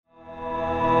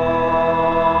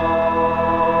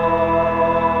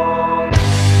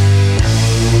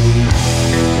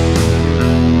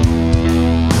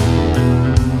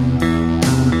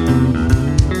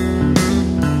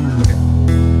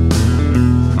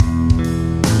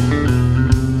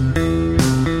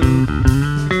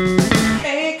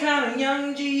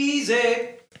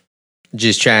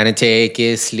Just trying to take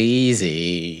it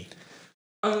sleazy.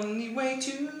 Only way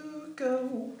to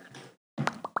go.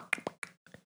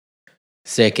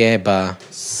 Se que va.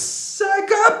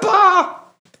 Sakapa.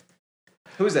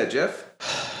 Who is that, Jeff?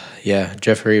 Yeah,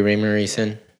 Jeffrey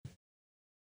Ramerson.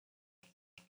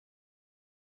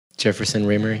 Jefferson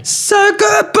Ramery.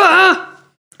 Sakapa.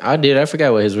 I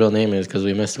forgot what his real name is because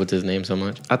we messed with his name so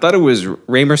much. I thought it was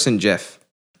Ramerson Jeff.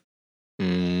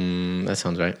 That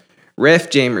sounds right.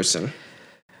 Ref Jamerson.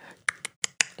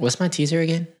 What's my teaser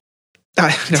again?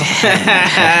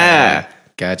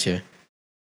 Gotcha.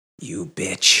 You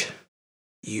bitch.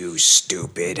 You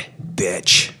stupid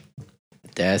bitch.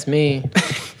 That's me.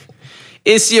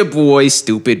 It's your boy,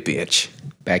 stupid bitch.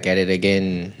 Back at it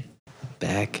again.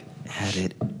 Back at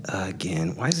it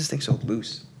again. Why is this thing so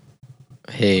loose?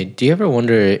 Hey, do you ever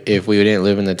wonder if we didn't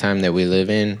live in the time that we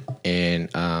live in and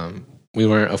we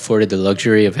weren't afforded the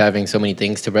luxury of having so many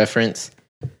things to reference?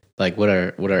 Like what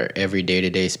our every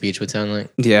day-to-day speech would sound like?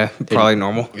 Yeah, probably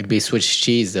normal. It'd be Swiss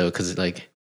cheese though, because like,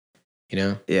 you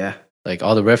know, Yeah. like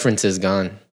all the references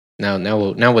gone.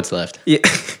 Now what's left? Yeah.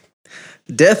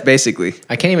 Death, basically.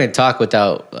 I can't even talk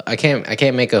without. I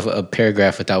can't make a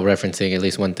paragraph without referencing at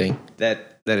least one thing.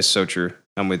 That is so true.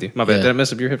 I'm with you. My bad. Yeah. Did I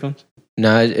mess up your headphones?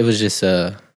 No, it was just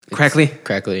Crackly?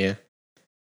 crackly, yeah.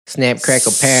 Snap,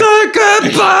 crackle, pan.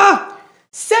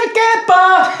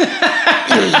 Sakapa!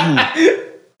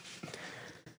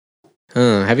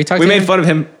 Have you talked? We to made him? fun of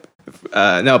him.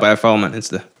 No, but I follow him on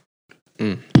Insta.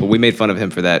 But we made fun of him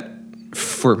for that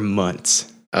for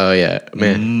months. Oh yeah,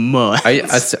 man. Months.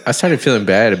 I started feeling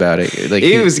bad about it. Like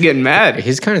he was getting mad.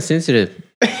 He's kind of sensitive.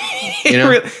 You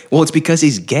know? Well, it's because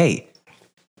he's gay.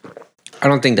 I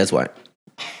don't think that's why.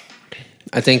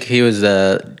 I think he was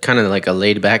kind of like a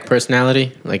laid back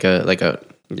personality, like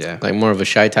more of a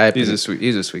shy type. He's a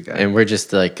sweet guy. And we're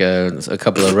just like a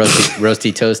couple of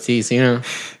roasty toasties, you know?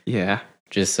 Yeah.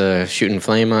 Just shooting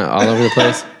flame all over the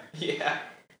place. Yeah.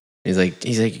 He's like,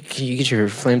 can you get your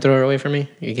flamethrower away from me?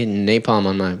 You're getting napalm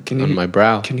on my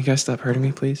brow. Can you guys stop hurting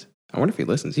me, please? I wonder if he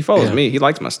listens. He follows me. He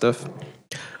likes my stuff.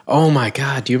 Oh my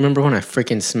God. Do you remember when I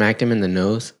freaking smacked him in the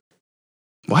nose?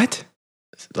 What?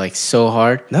 Like so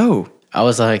hard? No. I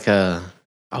was like, I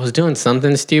was doing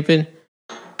something stupid.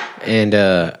 And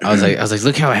I was like,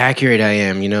 look how accurate I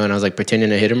am, you know? And I was like pretending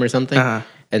to hit him or something. Uh-huh.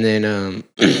 And then,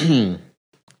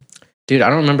 dude, I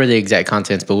don't remember the exact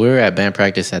contents, but we were at band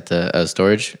practice at the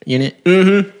storage unit.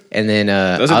 Mm-hmm. And then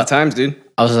those are the times, dude.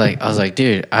 I was like,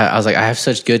 dude, I have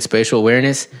such good spatial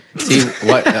awareness. See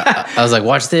what? I was like,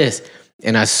 watch this.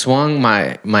 And I swung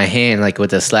my hand like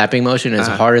with a slapping motion as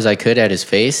hard as I could at his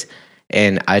face,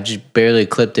 and I just barely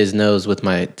clipped his nose with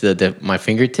my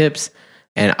fingertips.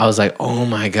 And I was like, oh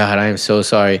my God, I am so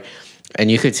sorry. And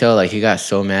you could tell like he got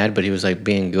so mad, but he was like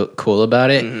being cool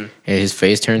about it. Mm-hmm. And his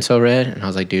face turned so red. And I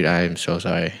was like, dude, I am so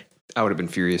sorry. I would have been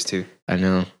furious too. I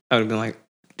know. I would have been like,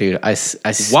 dude, why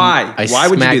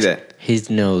would you do that? His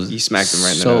nose. You smacked him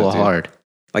right in the so nose, dude. hard.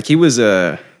 Like he was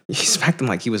you smacked him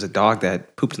like he was a dog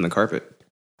that pooped in the carpet.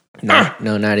 No,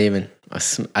 not even. I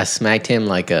smacked him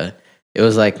like it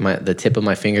was like the tip of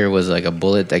my finger was like a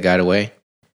bullet that got away.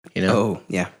 You know? Oh,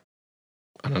 yeah.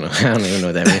 I don't know. I don't even know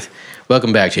what that means.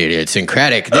 Welcome back to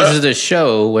Idiosyncratic. This is the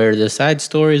show where the side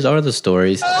stories are the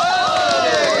stories.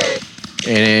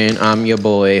 And I'm your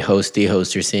boy,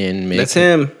 Hosterson. Mick, that's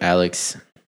him. Alex.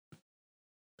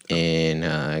 And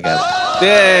I got...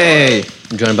 Hey!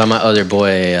 I'm joined by my other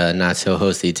boy, not so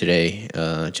hosty today,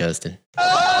 Justin.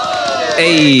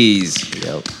 A's.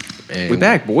 Yep. And we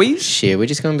back, boys. Shit, we're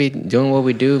just gonna be doing what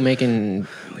we do, We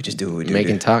just do what we do.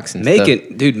 making talks and stuff.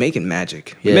 Making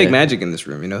magic. Yeah. We make magic in this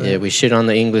room, you know that? Yeah, we shit on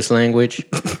the English language,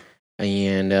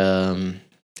 and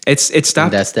It stopped.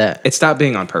 and that's that. It stopped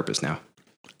being on purpose now.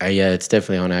 Yeah, it's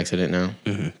definitely on accident now.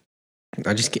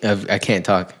 Mm-hmm. I can't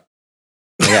talk.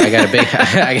 I got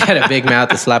a big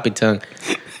mouth, a sloppy tongue.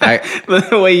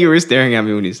 The way you were staring at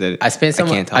me when you said it. I spent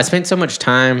so much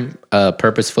time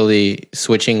purposefully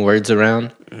switching words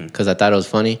around because I thought it was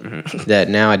funny that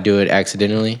now I do it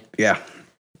accidentally. Yeah.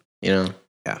 You know?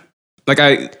 Yeah. Like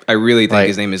I really think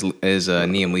his name is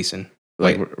Liam Neeson.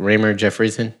 Like Raymer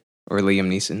Jefferson? Or Liam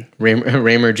Neeson.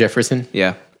 Raymer Jefferson?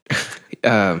 Yeah.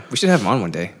 We should have him on one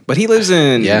day. But he lives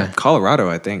in Colorado,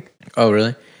 I think. Oh,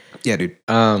 really? Yeah, dude.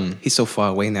 He's so far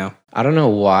away now. I don't know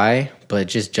why, but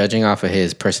just judging off of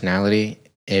his personality,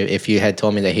 if you had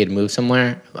told me that he'd moved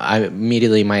somewhere, my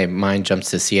mind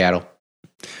jumps to Seattle.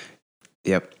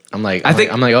 Yep. I'm like,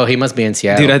 oh, he must be in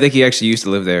Seattle. Dude, I think he actually used to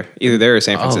live there. Either there or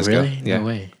San Francisco. Oh, really? Yeah. No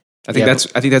way. I think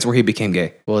that's where he became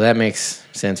gay. Well, that makes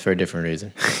sense for a different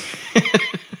reason.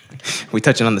 We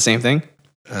touching on the same thing?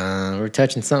 We're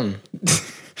touching something.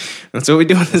 That's what we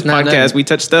do on this not podcast. nothing. We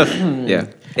touch stuff. Yeah.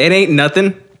 It ain't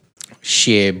nothing.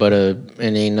 Shit, but it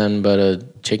ain't nothing but a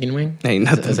chicken wing. Ain't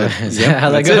nothing. Is that Yep, how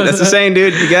that that's it. goes? That's the saying,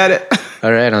 dude. You got it.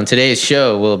 All right, on today's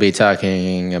show, we'll be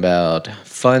talking about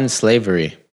fun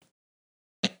slavery.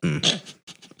 Is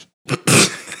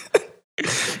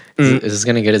this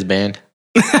gonna get us banned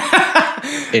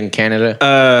in Canada?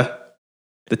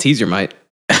 The teaser might.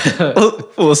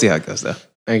 We'll see how it goes, though.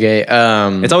 Okay.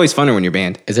 It's always funner when you're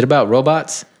banned. Is it about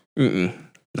robots? Not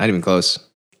even close.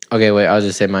 Okay, wait. I'll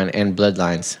just say mine and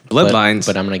bloodlines. Bloodlines.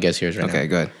 But I'm gonna guess yours right now. Okay,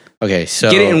 good. Okay, so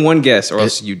Get it in one guess, or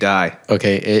else you die.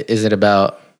 Okay, is it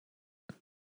about?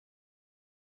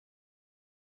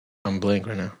 I'm blank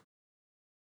right now.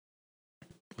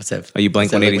 What's that? Are you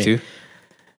blank What's that 182?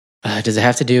 Does it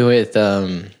have to do with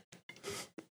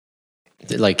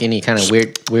like any kind of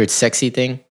weird sexy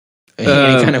thing?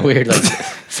 Any kind of weird like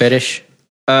fetish?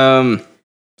 I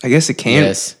guess it can.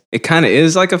 Yes. It kind of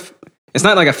is like it's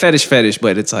not like a fetish,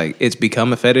 but it's like it's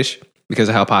become a fetish because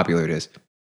of how popular it is.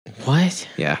 What?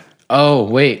 Yeah. Oh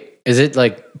wait, is it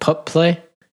like pup play?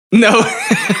 No.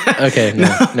 Okay,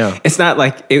 no. It's not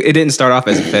like it didn't start off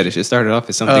as a fetish. It started off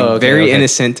as something very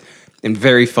innocent and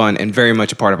very fun and very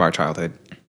much a part of our childhood.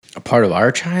 A part of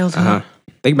our childhood?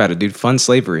 Think about it, dude. Fun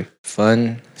slavery.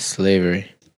 Fun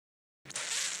slavery.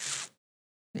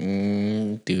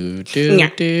 Do.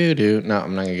 No,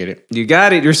 I'm not gonna get it. You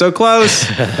got it. You're so close.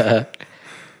 All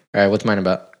right, what's mine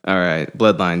about? All right,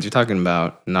 Bloodlines. You're talking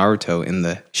about Naruto in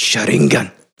the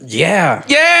Sharingan. Yeah.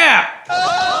 Yeah.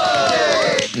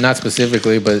 Not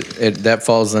specifically, but that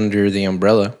falls under the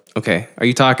umbrella. Okay. Are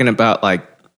you talking about like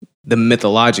the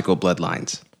mythological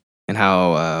bloodlines and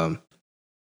how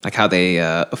they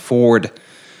afford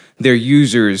their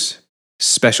users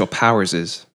special powers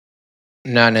is?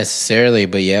 Not necessarily,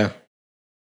 but yeah.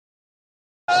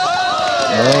 All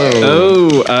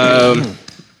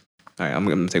right, I'm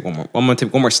gonna take one more. I'm gonna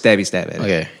take one more stabby stab at it.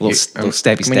 Okay. Little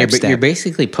stabby stab. You're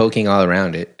basically poking all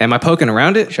around it. Am I poking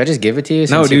around it? Should I just give it to you?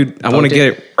 No, dude. I want to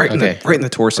get it right in Okay. the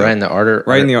torso. Right in the artery.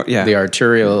 Right in the the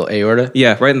arterial aorta.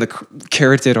 Yeah, right in the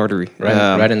carotid artery.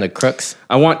 Right in the crux.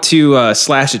 I want to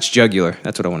slash its jugular.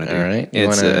 That's what I want to do. All right.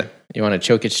 You want to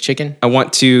choke its chicken? I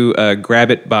want to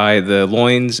grab it by the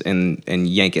loins and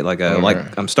yank it like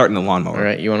I'm starting the lawnmower. All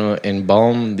right. You want to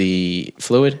embalm the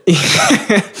fluid?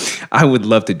 I would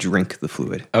love to drink the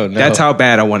fluid. Oh, no. That's how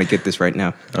bad I want to get this right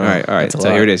now. All right.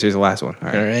 So here it is. Here's the last one. All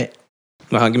right.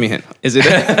 Well, give me a hint. Is it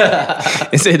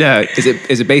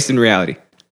is it based in reality?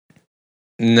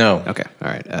 No. Okay. All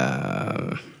right.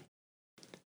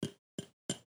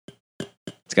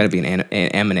 It's got to be an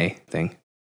anime thing.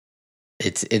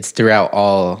 It's throughout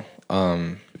all.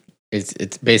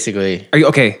 It's basically. Are you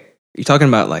okay? You're talking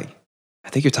about I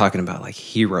think you're talking about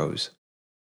heroes,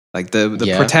 like the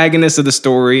protagonists of the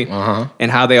story,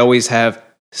 and how they always have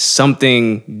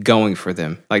something going for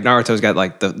them. Like Naruto's got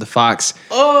the fox.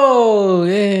 Oh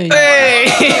yeah.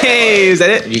 Hey, is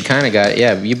that it? You kind of got it.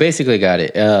 Yeah, you basically got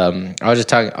it. I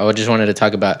just wanted to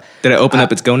talk about. Did I open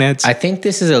up its gonads? I think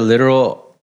this is a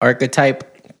literal archetype.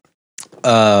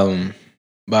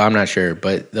 But I'm not sure.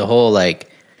 But the whole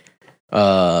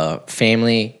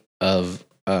family of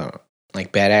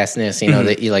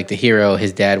badassness, the hero,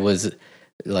 his dad was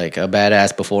like a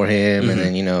badass before him, and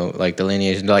then the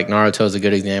lineage, like Naruto's a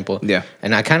good example. Yeah.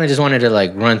 And I kind of just wanted to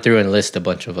run through and list a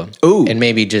bunch of them. Ooh. And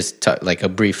maybe just a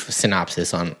brief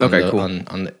synopsis on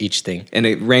each thing. And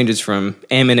it ranges from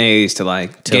M&As to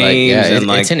games and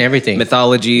it's in everything.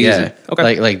 mythologies. Yeah.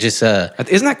 Okay. Just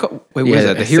isn't that wait, what is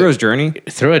that? The hero's journey?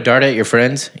 Throw a dart at your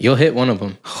friends, you'll hit one of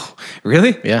them.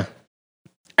 Really? Yeah.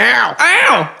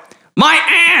 Ow! My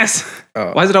ass!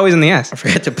 Oh. Why is it always in the ass? I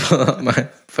forgot to pull up my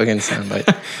fucking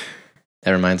soundbite.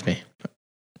 That reminds me.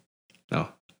 Oh,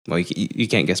 well, you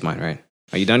can't guess mine, right?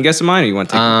 Are you done guessing mine, or you want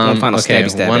to take one final stabby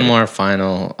stab? One more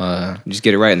final. Just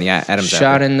get it right in the Adam's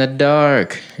shot apple. in the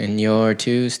dark, and you're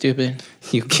too stupid.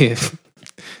 You give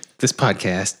this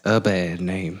podcast a bad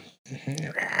name.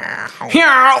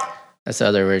 That's the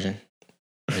other version.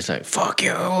 It's like, fuck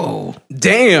you.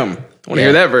 Damn. I want to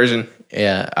hear that version.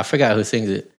 Yeah, I forgot who sings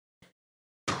it.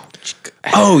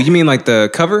 Oh, you mean like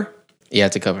the cover? Yeah,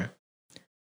 it's a cover. I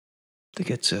think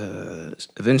it's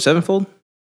Avenged Sevenfold.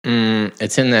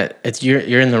 It's in that. It's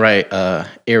you're in the right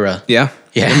era. Yeah,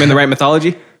 yeah. I'm in the right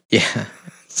mythology. Yeah,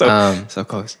 so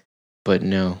close. But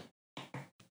no.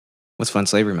 What's fun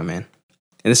slavery, my man?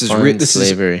 And this is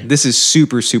slavery. This is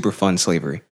super fun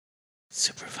slavery.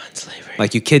 Super fun slavery.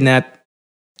 Like you kidnap,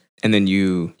 and then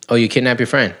you. Oh, you kidnap your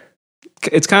friend.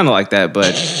 It's kind of like that,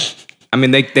 but I mean,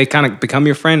 they kind of become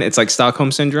your friend. It's like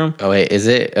Stockholm syndrome. Oh wait, is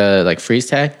it like freeze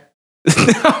tag?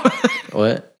 No.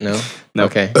 What? No. No.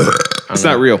 Okay. It's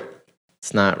not real.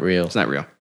 It's not real. It's not real.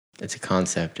 It's a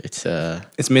concept.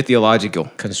 It's mythological.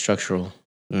 Constructural.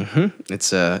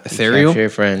 It's ethereal. Capture your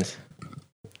friends.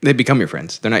 They become your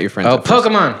friends. They're not your friends. Oh,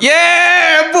 Pokemon.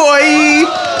 Yeah, boy.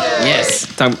 Yes.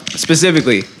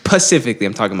 Specifically,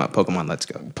 I'm talking about Pokemon Let's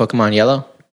Go. Pokemon Yellow?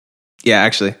 Yeah,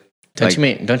 actually. Don't you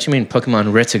mean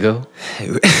Pokemon Let's Go?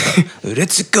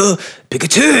 Let's Go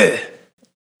Pikachu.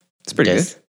 It's pretty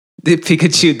good. The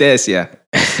Pikachu this, yeah.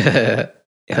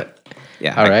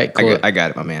 Yeah. All right, cool. I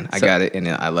got it, my man. I got it, and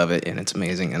I love it, and it's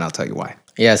amazing, and I'll tell you why.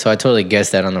 Yeah, so I totally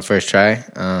guessed that on the first try.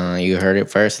 You heard it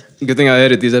first. Good thing I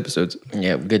edited these episodes.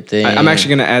 Yeah, good thing. I'm actually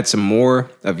going to add some more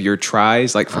of your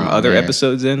tries, like from other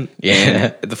episodes in.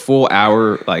 Yeah. And the full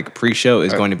hour, like, pre-show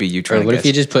is going to be you trying to What guess. if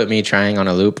you just put me trying on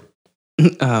a loop?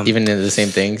 Even in the same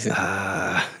things?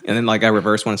 And then, like, I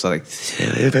reverse one, so like...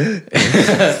 and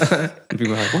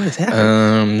people are like, what is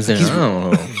happening?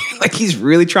 Like, he's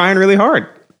really trying really hard.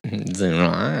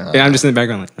 Yeah, I'm just in the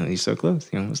background like, oh, he's so close.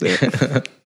 He almost there.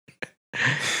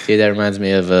 Dude, that reminds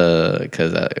me of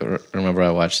because I remember I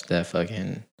watched that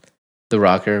fucking The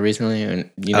Rocker recently,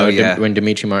 and you know when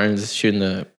Dimitri Martin's shooting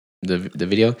the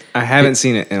video. I haven't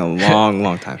seen it in a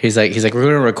long time. He's like we're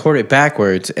gonna record it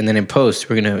backwards, and then in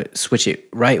post we're gonna switch it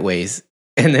right ways.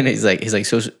 And then he's like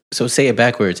so say it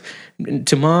backwards.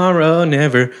 Tomorrow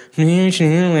never. He's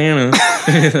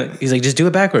like, just do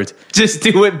it backwards. Just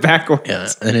do it backwards. Yeah.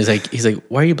 And he's like,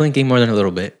 why are you blinking more than a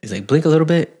little bit? He's like, blink a little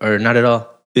bit or not at all.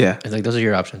 Yeah. It's like, those are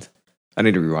your options. I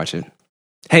need to rewatch it.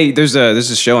 Hey, there's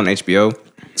a show on HBO.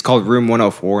 It's called Room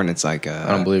 104, and it's like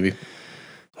I don't believe you.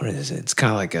 What is it? It's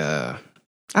kind of like I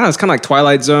don't know, it's kind of like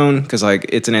Twilight Zone, because like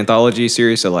it's an anthology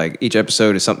series, so like each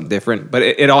episode is something different, but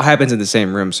it all happens in the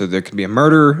same room. So there could be a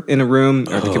murder in a room,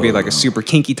 or there could be like a super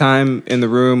kinky time in the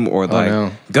room, or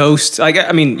like ghosts. Like,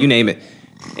 I mean, you name it.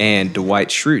 And Dwight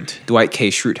K.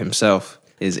 Schrute himself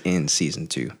is in season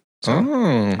 2. So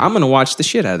I'm gonna watch the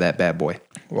shit out of that bad boy.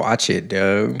 Watch it,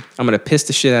 dog. I'm gonna piss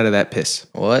the shit out of that piss.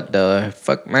 What the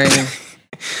fuck, man?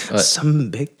 Some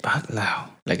big bacalao.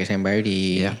 Like I said,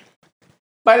 birdie. Yeah.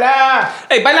 Baila!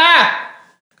 Hey, baila!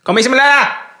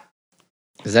 Comisimela!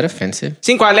 Is that offensive?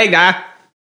 Cinco a leg,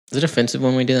 Is it offensive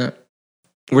when we do that?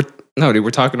 No, dude, we're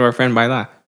talking to our friend Baila.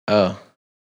 Oh.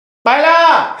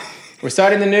 Baila! We're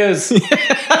starting the news.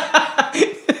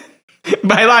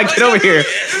 Baila, get over here.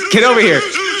 Get over here.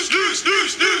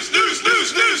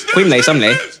 Quimley,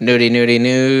 somley. Nudie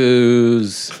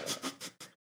news.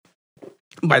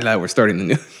 Baila, we're starting the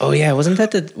news. Oh yeah, wasn't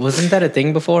that a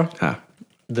thing before? Huh.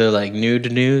 The like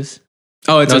nude news.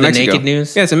 Oh, it's in Mexico. The naked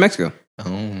news. Yeah, it's in Mexico.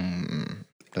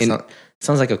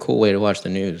 Sounds like a cool way to watch the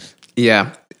news.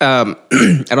 Yeah, I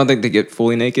don't think they get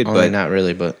fully naked, but not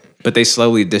really, but they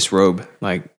slowly disrobe.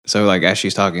 Like, so, like as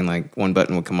she's talking, like one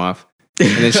button will come off, and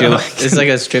then she'll like it's like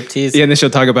a striptease. Yeah, and then she'll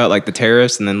talk about like the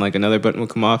tariffs, and then like another button will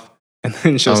come off, and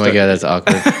then she'll. Oh my god, that's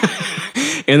awkward.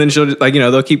 And then she'll just, like,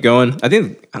 they'll keep going. I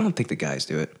don't think the guys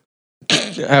do it.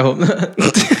 I hope not.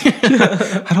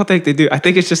 I don't think they do. I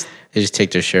think it's just they just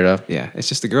take their shirt off. Yeah, it's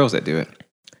just the girls that do it.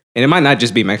 And it might not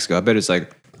just be Mexico. I bet it's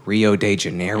like Rio de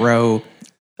Janeiro.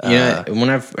 Yeah, when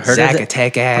I've heard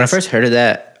Zacatecas. When I first heard of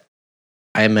that,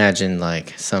 I imagined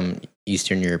like some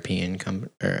Eastern European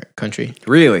country.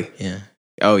 Really? Yeah.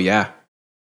 Oh yeah.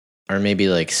 Or maybe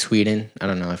like Sweden. I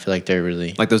don't know. I feel like they're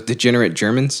really like those degenerate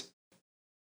Germans.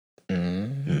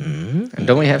 And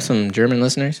don't we have some German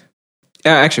listeners?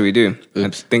 Yeah, actually we do.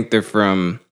 Oops. I think they're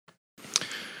from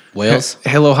Wales.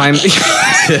 Hello, Heim.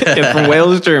 From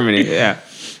Wales, Germany. Yeah.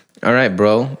 All right,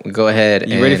 bro. Go ahead.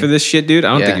 You ready for this shit, dude?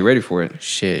 I don't think you're ready for it.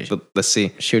 Shit. But let's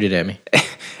see. Shoot it at me.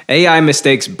 AI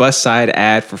mistakes bus side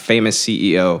ad for famous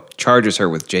CEO. Charges her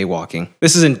with jaywalking.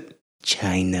 This is in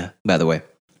China, by the way.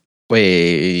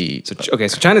 Wait. So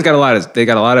China's got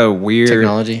a lot of weird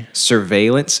technology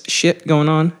surveillance shit going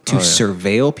on to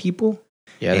surveil people.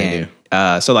 Yeah, they do.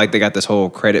 So like they got this whole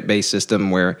credit based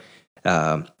system where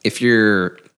if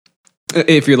you're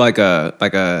like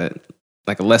a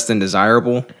less than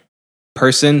desirable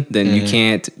person, then you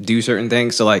can't do certain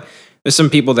things. So like there's some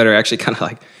people that are actually kind of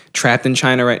like trapped in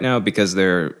China right now because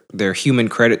their human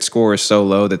credit score is so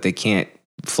low that they can't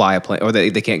fly a plane or they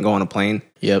can't go on a plane.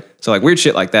 Yep. So like weird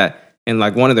shit like that. And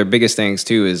like one of their biggest things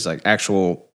too is like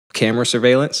actual camera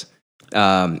surveillance.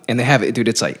 And they have it, dude,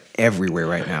 it's like everywhere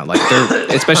right now. Like they're,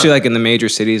 especially like in the major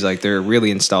cities, like they're really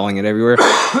installing it everywhere.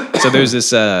 So there's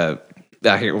this, I'll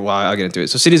get into it.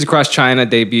 So cities across China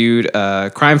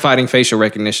debuted crime fighting facial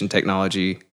recognition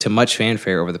technology to much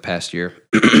fanfare over the past year.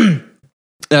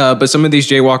 But some of these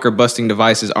jaywalker busting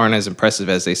devices aren't as impressive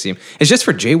as they seem. It's just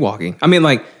for jaywalking. I mean,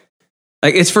 like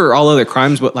it's for all other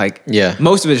crimes, but like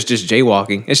most of it is just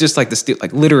jaywalking. It's just like the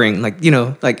like littering, like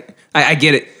like I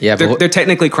get it. Yeah, they're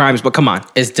technically crimes, but come on.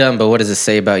 It's dumb, but what does it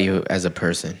say about you as a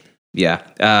person? Yeah.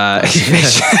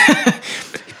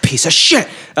 Piece of shit.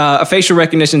 A facial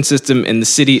recognition system in the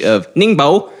city of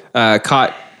Ningbo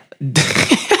caught...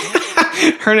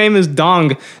 Her name is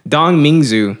Dong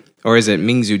Mingzhu. Or is it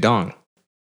Mingzhu Dong?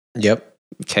 Yep.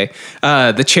 Okay.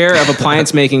 The chair of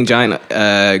appliance making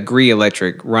giant Gree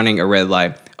Electric running a red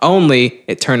light. Only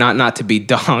it turned out not to be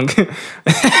Dong,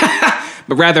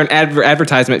 but rather an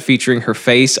advertisement featuring her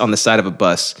face on the side of a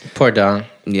bus. Poor Dong.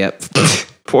 Yep.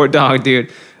 Poor Dong,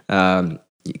 dude.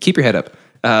 Keep your head up.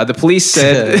 The police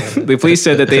said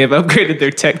that they have upgraded their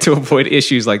tech to avoid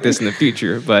issues like this in the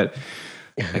future, but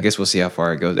I guess we'll see how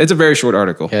far it goes. It's a very short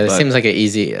article. Yeah, it seems like an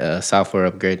easy software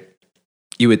upgrade.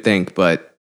 You would think,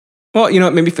 but well, you know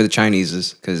what? Maybe for the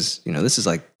Chinese, because this is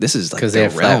like because they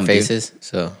have flat faces, dude.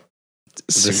 So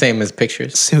it's the same as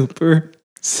pictures. Super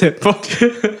simple.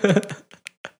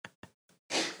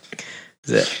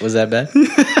 Was that bad?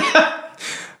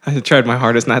 I tried my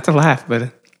hardest not to laugh,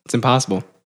 but it's impossible.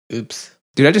 Oops.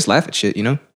 Dude, I just laugh at shit,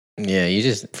 Yeah, you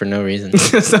just, for no reason.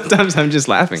 Sometimes I'm just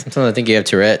laughing. Sometimes I think you have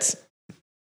Tourette's.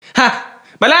 Ha!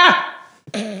 Baila!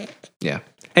 Yeah.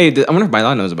 Hey, I wonder if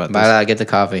Baila knows about this. Baila, get the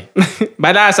coffee.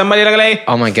 Baila, somebody regale.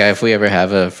 Oh my God, if we ever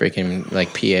have a freaking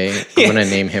PA, I'm going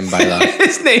to name him Baila.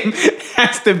 His name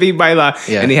has to be Baila.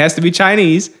 Yeah. And he has to be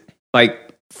Chinese. Like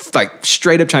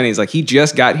straight up Chinese. Like he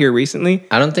just got here recently.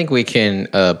 I don't think we can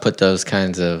put those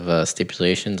kinds of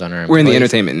stipulations on our employees. We're in the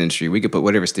entertainment industry. We could put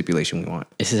whatever stipulation we want.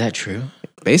 Is that true?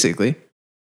 Basically.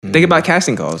 Think about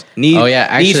casting calls. Need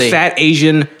fat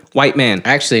Asian white man.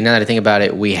 Actually, now that I think about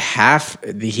it,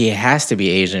 he has to be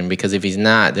Asian, because if he's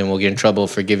not, then we'll get in trouble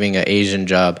for giving an Asian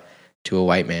job to a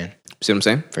white man. See what I'm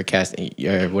saying? For casting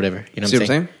or whatever. You know what I'm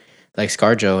saying? Like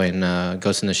ScarJo in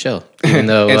Ghost in the Shell. Even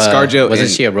though and ScarJo wasn't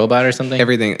she a robot or something?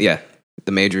 Everything, yeah.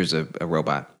 The Major's a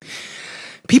robot.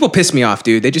 People piss me off,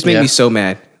 dude. They just make me so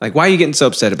mad. Like, why are you getting so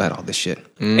upset about all this shit?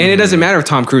 And it doesn't matter if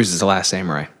Tom Cruise is the last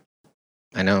samurai.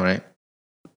 I know, right?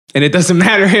 And it doesn't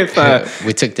matter if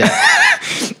we took that.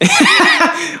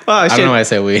 Well, I don't know why I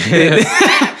said we.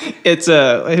 It's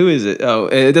who is it? Oh,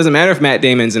 it doesn't matter if Matt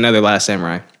Damon's another Last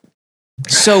Samurai.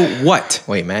 So what?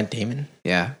 Wait, Matt Damon?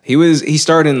 Yeah, he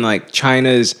starred in like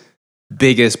China's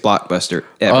biggest blockbuster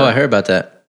ever. Oh, I heard about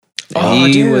that.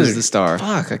 He was the star.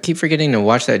 Fuck, I keep forgetting to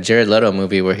watch that Jared Leto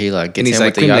movie where he like gets in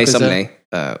like, with the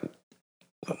Yakuza.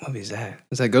 What movie is that?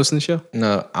 Is that Ghost in the Shell?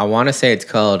 No, I want to say it's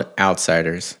called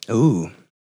Outsiders. Ooh.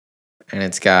 And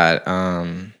it's got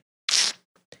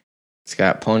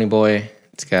Ponyboy.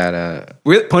 It's got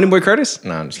Ponyboy Curtis?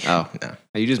 No, I'm just kidding. No.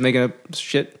 Are you just making up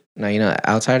shit? No,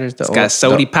 Outsiders. It's got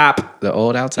Sody Pop. The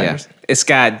old Outsiders. Yeah. It's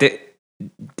got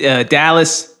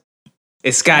Dallas.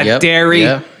 It's got Derry.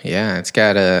 Yeah. It's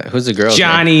got who's the girl?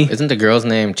 Johnny. Isn't the girl's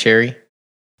name Cherry?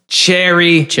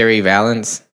 Cherry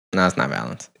Valance. No, it's not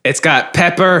Valance. It's got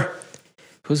Pepper.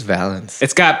 Who's Valance?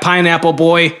 It's got Pineapple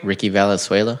Boy. Ricky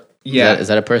Valenzuela. Yeah. Is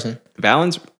that a person?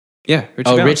 Valance? Yeah.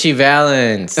 Richie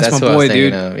Valance. That's my boy,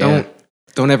 dude.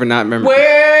 Don't ever not remember.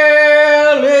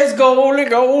 Well, let's go,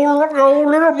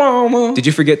 little mama. Did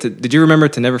you remember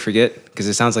to never forget? Because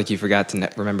it sounds like you forgot to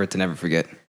remember to never forget.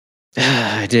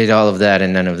 I did all of that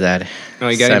and none of that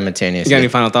simultaneously. You got any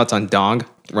final thoughts on Dong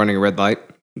running a red light,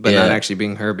 but not actually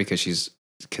being her because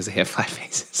they have flat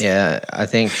faces? Yeah, I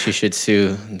think she should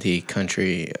sue the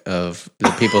country of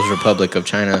the People's Republic of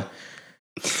China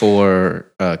for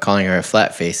calling her a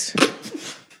flat face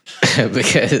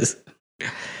because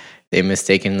they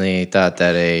mistakenly thought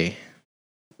that a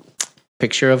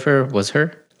picture of her was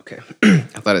her. Okay.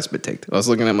 I thought it spit taked. I was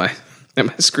looking at my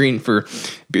screen for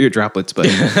beer droplets, but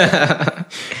I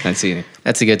didn't see any.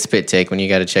 That's a good spit take when you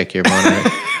got to check your monitor.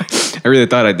 I really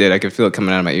thought I did. I could feel it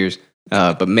coming out of my ears.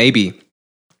 But maybe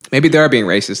they are being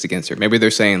racist against her. Maybe they're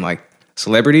saying like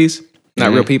celebrities,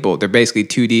 not real people. They're basically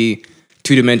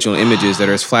 2-dimensional images that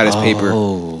are as flat as paper.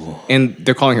 And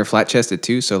they're calling her flat chested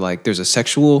too. So like there's a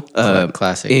sexual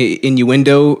classic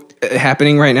innuendo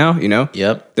happening right now,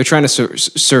 Yep. They're trying to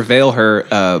surveil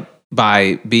her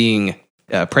by being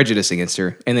prejudiced against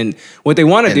her. And then what they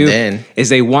want to do is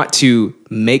they want to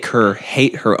make her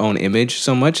hate her own image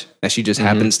so much that she just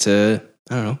happens to,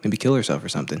 I don't know, maybe kill herself or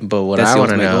something. But what I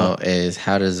want to know is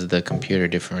how does the computer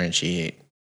differentiate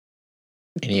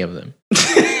any of them?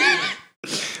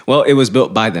 Well, it was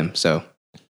built by them, so.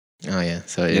 Oh yeah,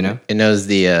 so it knows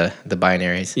the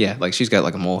binaries. Yeah, like she's got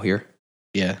like a mole here.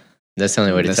 Yeah, that's the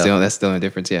only way to tell. That's the only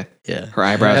difference. Yeah, yeah. Her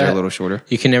eyebrows are a little shorter.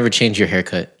 You can never change your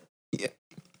haircut. Yeah.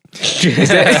 Is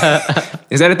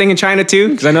that a thing in China too?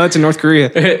 Because I know it's in North Korea.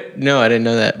 No, I didn't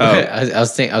know that. I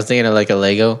was thinking of like a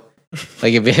Lego.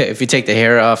 Like if you take the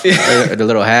hair off or the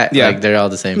little hat, like they're all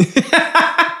the same.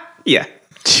 Yeah.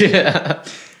 The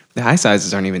eye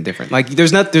sizes aren't even different. Like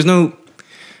there's no.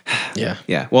 Yeah.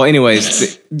 Yeah. Well,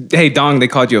 anyways, hey Dong, they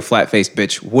called you a flat-faced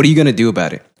bitch. What are you gonna do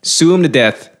about it? Sue him to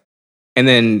death, and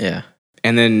then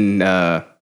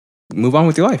move on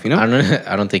with your life. You know.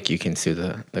 I don't think you can sue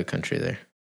the country there.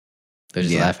 They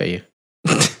just laugh at you.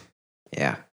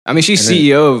 Yeah. I mean, she's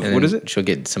CEO of what is it? She'll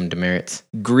get some demerits.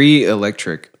 Gree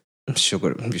Electric. She should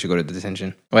go to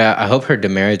detention. Well, I hope her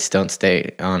demerits don't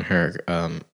stay on her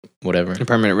whatever. A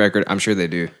permanent record. I'm sure they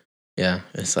do. Yeah,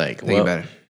 it's like think about it.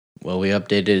 Well, we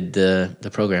updated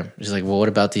the program. It's like, well, what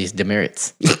about these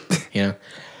demerits? You know.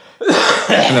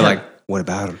 And they're like, what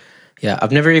about them? Yeah,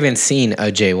 I've never even seen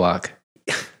a jaywalk.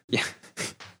 Yeah,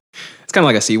 it's kind of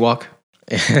like a sea walk.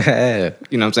 You know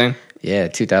what I'm saying? Yeah,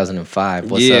 2005.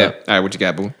 What's up? All right, what you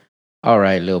got, boo? All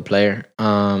right, little player.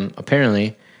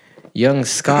 Apparently, young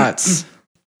Scots,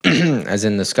 as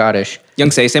in the Scottish,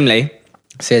 young say Simley,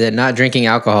 say that not drinking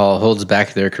alcohol holds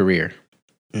back their career.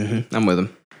 Mm-hmm. I'm with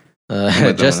them.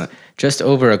 Just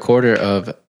over a quarter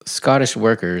of Scottish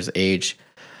workers aged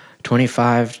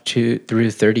 25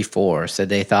 through 34 said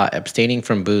they thought abstaining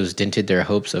from booze dented their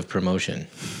hopes of promotion.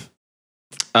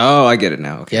 Oh, I get it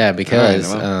now. Okay. Yeah,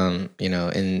 because you know,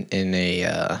 in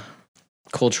a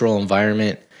cultural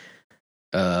environment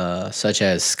such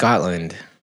as Scotland,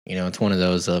 you know, it's one of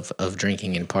those of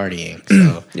drinking and partying.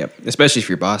 So yep, especially if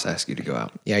your boss asks you to go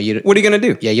out. Yeah, what are you gonna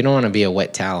do? Yeah, you don't want to be a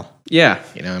wet towel. Yeah,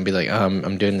 you know, and be like,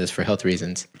 I'm doing this for health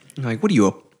reasons. You're like, what are you,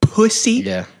 a pussy?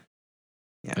 Yeah.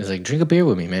 It's like, drink a beer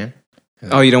with me, man.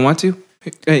 Like, oh, you don't want to?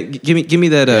 Hey, give me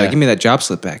that job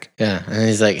slip back. Yeah, and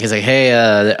he's like, hey,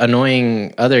 the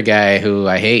annoying other guy who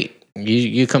I hate,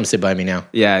 you come sit by me now.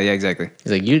 Yeah, exactly.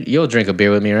 He's like, you'll drink a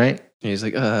beer with me, right? And he's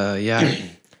like, yeah.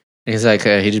 And he's like,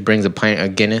 he just brings a pint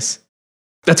of Guinness.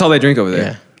 That's all they drink over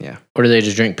there. Yeah. Or do they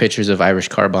just drink pitchers of Irish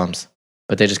car bombs?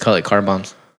 But they just call it car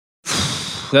bombs.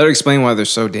 That would explain why they're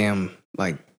so damn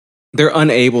they're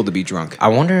unable to be drunk. I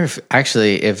wonder if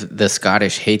the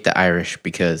Scottish hate the Irish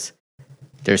because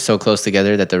they're so close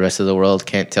together that the rest of the world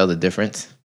can't tell the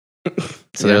difference.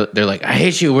 So they're like, I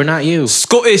hate you. We're not you.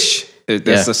 Scottish.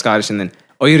 That's the Scottish, and then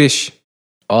Irish.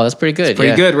 Oh, that's pretty good. It's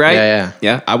pretty good, right?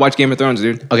 Yeah. I watch Game of Thrones,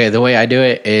 dude. Okay, the way I do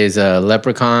it is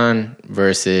Leprechaun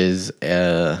versus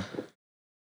Braveheart.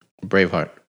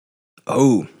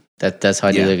 Oh. That's how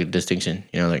I do the distinction.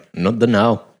 You know, like, not the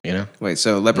now, you know? Wait,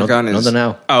 so Leprechaun is... Not the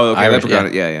now. Oh, okay, Irish,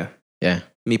 Leprechaun, yeah.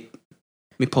 Me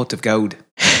pot of gold.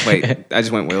 Wait, I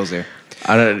just went Wales there.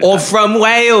 From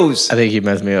Wales. I think you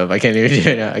messed me up. I can't even do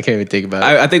it now. I can't even think about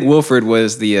it. I think Wilfred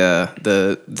was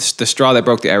the straw that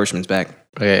broke the Irishman's back.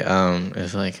 Okay,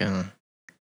 it's like oh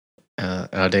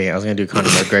dang it, I was gonna do Conor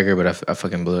McGregor, but I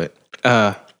fucking blew it.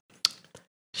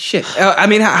 Shit. I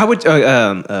mean, how would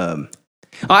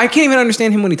I can't even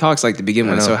understand him when he talks like to begin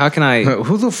with. So how can I?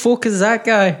 Who the fuck is that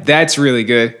guy? That's really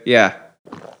good. Yeah.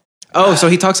 Oh, so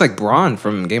he talks like Bronn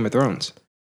from Game of Thrones.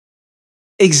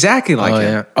 Exactly like him.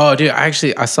 Yeah. Oh, dude, I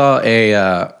saw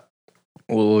a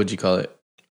what would you call it?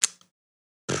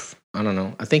 I don't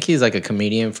know. I think he's like a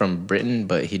comedian from Britain,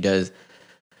 but he's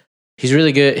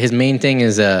really good. His main thing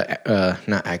is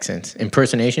not accents,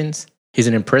 impersonations. He's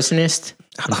an impressionist.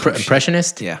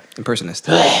 Yeah, impersonist.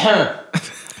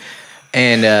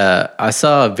 And I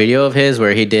saw a video of his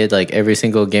where he did like every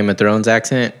single Game of Thrones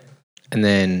accent, and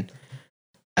then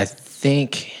I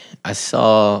think I'm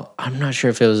not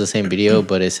sure if it was the same video,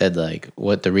 but it said like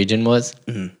what the region was,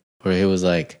 where he was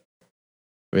like,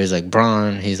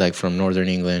 Bronn, he's like from Northern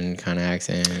England kind of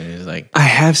accent, and he's like, I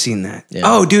have seen that. Yeah.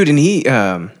 Oh, dude, and he,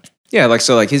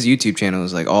 like his YouTube channel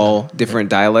is like all different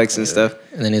dialects and stuff.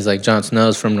 And then he's like, Jon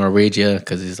Snow's from Norwegia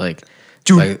because he's like,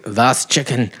 dude, that's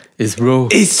chicken is raw.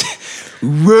 It's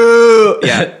raw.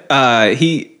 Yeah. I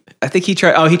think he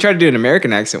tried to do an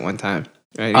American accent one time.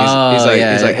 Right?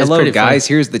 He's like, hello guys,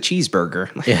 here's the cheeseburger.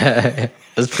 Yeah,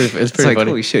 it's pretty like, funny.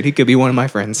 Holy shit, he could be one of my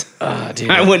friends. Dude.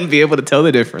 I wouldn't be able to tell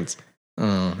the difference.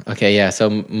 Oh, okay, yeah. So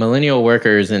millennial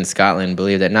workers in Scotland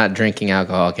believe that not drinking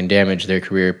alcohol can damage their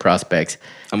career prospects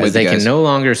as they can no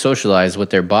longer socialize with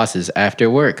their bosses after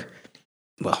work.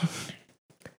 Well,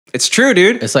 it's true,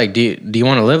 dude. It's like, do you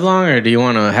want to live long or do you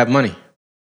want to have money?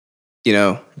 You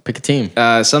know, pick a team.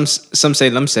 Some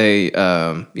say,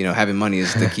 having money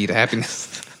is the key to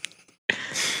happiness.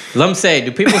 Lumsay,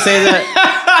 do people say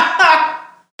that?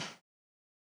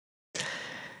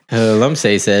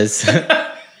 Lumsay says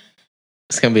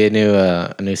it's gonna be a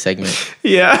new segment.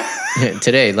 Yeah.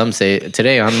 Today on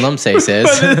Lumsay says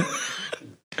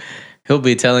he'll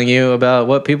be telling you about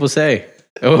what people say,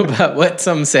 or about what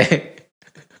some say.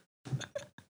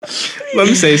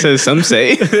 Lumsay says some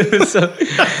say. Some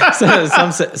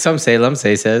say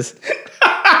Lumsay says.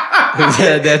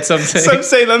 Yeah, that's some say. Some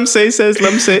say Lumsay says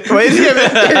Lumsay. Wait,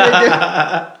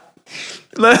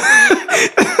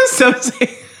 some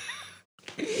say.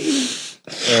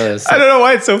 I don't know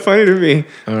why it's so funny to me.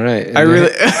 All right.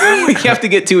 We have to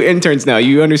get 2 interns now.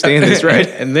 You understand this, right?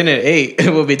 And then at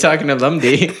 8, we'll be talking to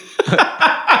Lumdy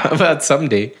about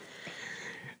someday.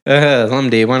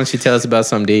 Lumdy, why don't you tell us about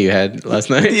some day you had last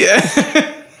night? Yeah.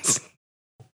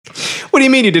 What do you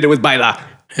mean you did it with Baila?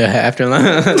 After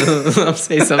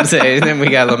Lumsay, some say, and then we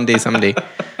got Lumdy someday.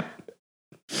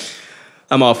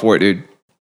 I'm all for it, dude.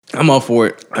 I'm all for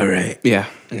it. All right. Yeah.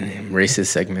 Racist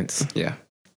segments. Yeah.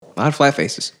 A lot of flat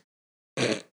faces.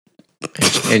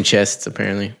 And chests,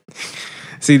 apparently.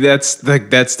 See, there's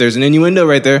an innuendo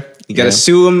right there. You gotta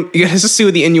sue them. You gotta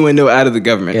sue the innuendo out of the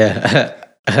government. Yeah.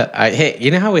 Hey,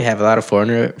 you know how we have a lot of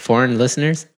foreign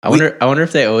listeners? I wonder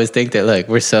if they always think that like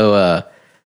we're so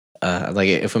like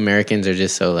if Americans are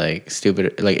just so like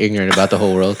stupid, like ignorant about the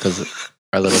whole world because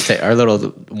our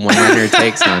little one-liner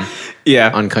takes on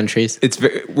countries.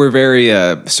 We're very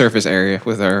surface area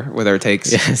with our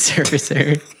takes. Yeah, surface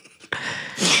area.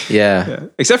 Yeah.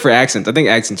 Except for accents. I think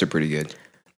accents are pretty good.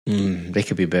 They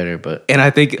could be better, but and I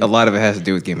think a lot of it has to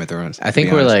do with Game of Thrones. I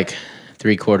think we're like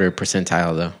 3/4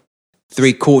 percentile though.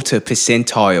 3/4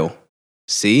 percentile.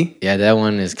 See? Yeah, that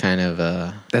one is kind of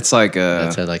that's like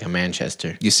like a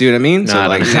Manchester. You see what I mean? No, so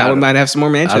like now we might have some more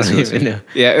Manchester listeners.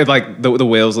 Yeah, like the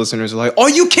Wales listeners are like, "Are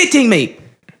you kidding me?"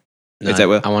 No, is that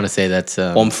what I want to say? That's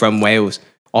I'm from Wales.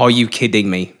 Are you kidding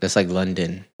me? That's like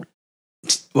London.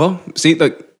 Well, see,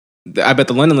 like I bet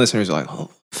the London listeners are like,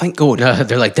 "Oh, thank God."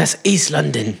 They're like, "That's East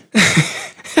London."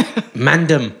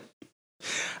 Mandem.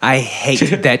 I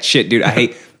hate that shit, dude. I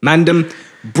hate Mandem,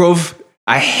 bruv.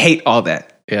 I hate all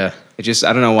that. Yeah. It just,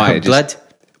 I don't know why. Blood.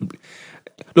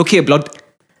 Look here, blood.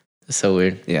 That's so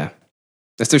weird. Yeah.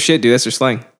 That's their shit, dude. That's their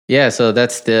slang. Yeah, so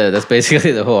that's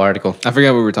basically the whole article. I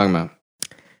forgot what we were talking about.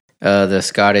 The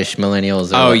Scottish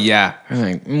millennials. Oh, yeah. Are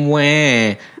like,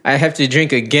 wah, I have to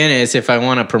drink a Guinness if I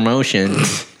want a promotion.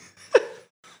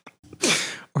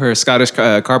 Or a Scottish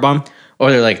car bomb.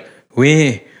 Or they're like, wah,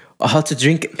 I have to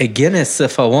drink a Guinness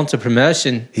if I want a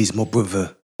promotion. He's my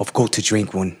brother. I've got to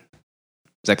drink one.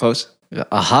 Is that close?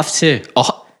 I have to.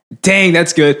 Oh, dang,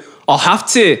 that's good. I'll have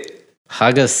to.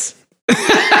 Haggis.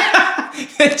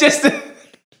 Just,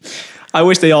 I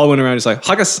wish they all went around just like,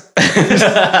 haggis.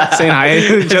 Saying hi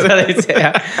to each other.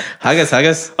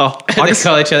 Haggis. Oh, haggis. They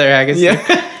call each other haggis. Yeah.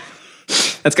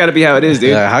 That's got to be how it is,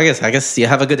 dude. Haggis. You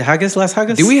have a good haggis, last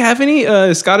haggis? Do we have any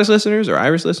Scottish listeners or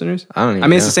Irish listeners? I don't even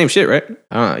know. It's the same shit, right?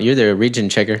 I don't know. You're the region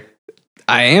checker.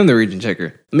 I am the region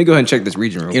checker. Let me go ahead and check this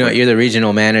region real quick. You're the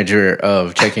regional manager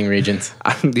of checking regions.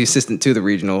 I'm the assistant to the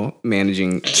regional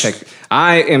managing check.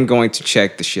 I am going to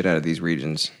check the shit out of these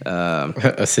regions.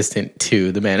 Assistant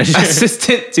to the manager.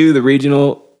 Assistant to the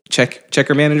regional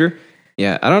checker manager.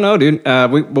 Yeah, I don't know, dude.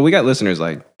 We got listeners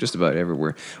like just about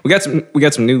everywhere. We got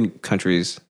some new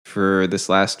countries for this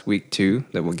last week too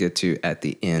that we'll get to at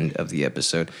the end of the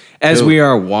episode, as we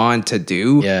are wont to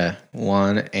do. Yeah,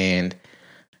 Juan and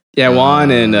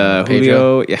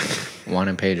Julio. Yeah, Juan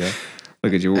and Pedro.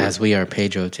 Look at you. As we are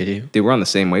Pedro to do. Dude, we're on the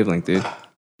same wavelength, dude.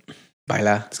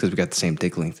 Baila. It's because we got the same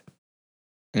dick length.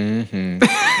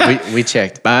 Mm-hmm. we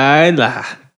checked. Baila.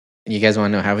 You guys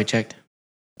want to know how we checked?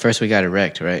 First, we got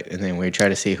erect, right? And then we tried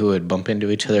to see who would bump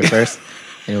into each other first,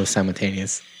 and it was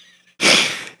simultaneous.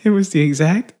 It was the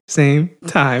exact same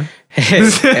time. Hey,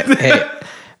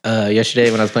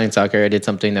 yesterday when I was playing soccer, I did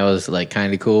something that was like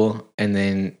kind of cool, and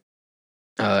then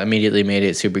immediately made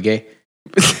it super gay. All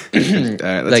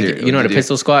right, let's hear it. You know what a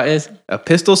pistol squat is? A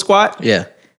pistol squat? Yeah.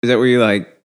 Is that where you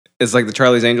like? It's like the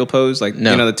Charlie's Angel pose, like no.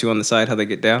 You know the two on the side, how they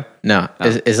get down? No,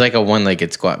 it's like a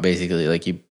one-legged squat basically. Like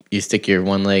you stick your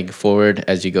one leg forward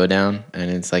as you go down,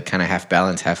 and it's like kind of half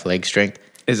balance, half leg strength.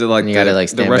 Is it like you gotta like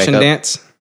stand the Russian dance?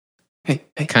 Hey,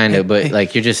 kind of, but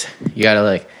like you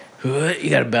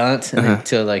gotta balance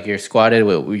until like you're squatted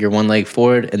with your one leg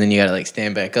forward, and then you gotta like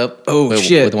stand back up.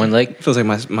 With one leg. It feels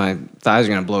like my thighs are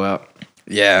gonna blow out.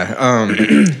 Yeah.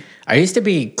 I used to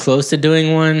be close to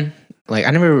doing one. Like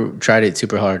I never tried it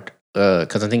super hard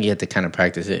because I think you have to kind of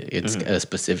practice it. It's a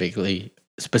specific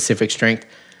strength.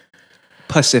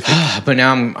 Pacific. But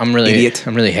now I'm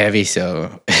really heavy,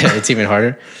 so it's even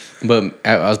harder. But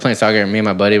I was playing soccer, and me and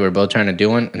my buddy were both trying to do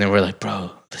one, and then we're like,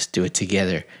 "Bro, let's do it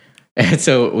together." And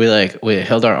so we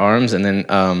held our arms, and then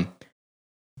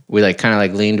we like kind of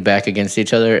like leaned back against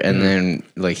each other, and then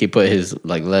like he put his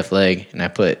like left leg, and I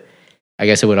put I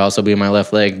guess it would also be my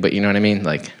left leg, but you know what I mean?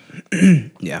 Like,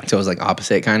 yeah. So it was like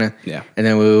opposite kind of. Yeah. And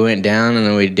then we went down and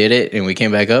then we did it and we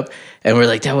came back up and we're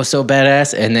like, that was so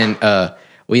badass. And then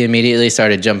we immediately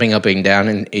started jumping up and down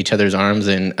in each other's arms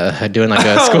and doing like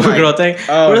a schoolgirl thing.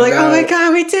 We're like, oh my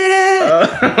God, we did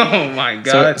it. Oh my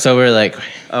God. So we're like,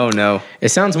 oh no. It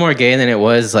sounds more gay than it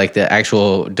was, like the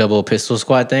actual double pistol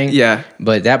squat thing. Yeah.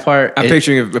 But that part. I'm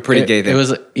picturing a pretty gay thing. It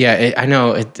was, yeah, I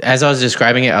know. As I was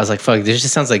describing it, I was like, fuck, this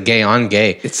just sounds like gay on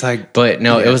gay. It's like. But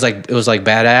no, it was like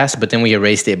badass, but then we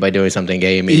erased it by doing something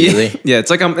gay immediately. Yeah,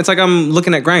 it's like I'm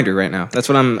looking at Grindr right now. That's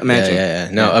what I'm imagining. Yeah.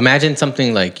 No, imagine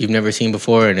something like you've never seen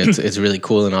before and it's really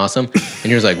cool and awesome.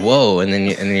 And you're like, whoa. And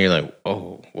then you're like,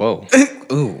 oh, whoa.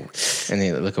 Ooh. And then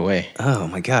you look away. Oh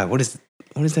my God. What is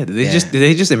that? Did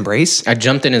they just embrace? I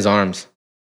jumped in his arms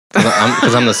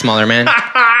because I'm the smaller man,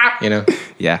 you know?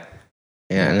 Yeah.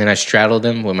 Yeah. And then I straddled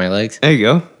him with my legs. There you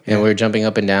go. And we were jumping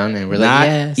up and down and we're like, not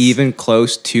yes. even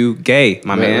close to gay,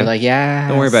 my man. We're like, yeah.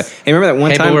 Don't worry about it. Hey, remember that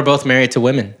one time? But we're both married to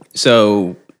women.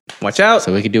 So watch out.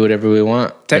 So we could do whatever we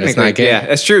want. Technically, it's not gay. Yeah,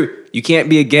 that's true. You can't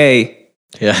be a gay.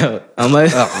 Yeah.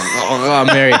 Unless. I'm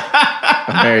married.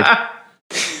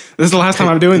 This is the last time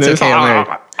I'm doing this. Okay, I'm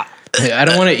married. I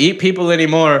don't want to eat people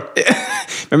anymore.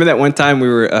 Remember that one time we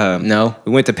were no,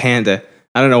 we went to Panda.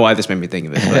 I don't know why this made me think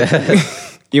of it,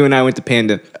 but you and I went to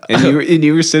Panda, and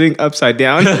you were sitting upside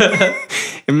down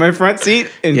in my front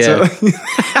seat, and so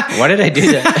why did I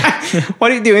do that? Why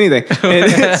didn't you do anything?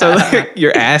 And so like,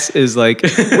 your ass is like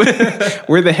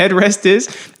where the headrest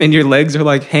is, and your legs are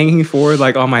like hanging forward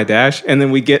like on my dash. And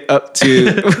then we get up to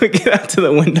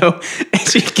the window, and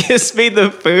she gives me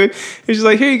the food, and she's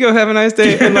like, "Here you go, have a nice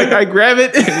day." And like I grab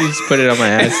it, and you just put it on my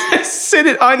ass. I sit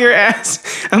it on your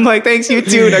ass. I'm like, "Thanks, you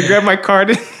too." And I grab my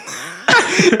card.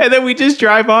 And then we just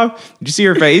drive off. Did you see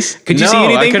her face? Could you see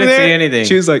anything? I couldn't see anything.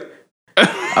 She was like.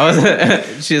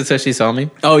 So she saw me.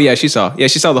 Oh yeah, she saw. Yeah,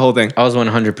 she saw the whole thing. I was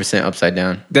 100% upside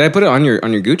down. Did I put it on your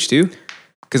gooch too?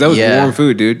 Because that was warm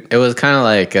food, dude. It was kind of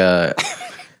like I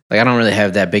don't really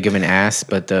have that big of an ass,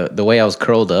 but the way I was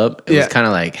curled up, it was kind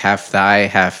of like half thigh,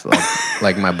 half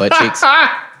like my butt cheeks.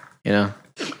 You know?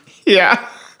 Yeah.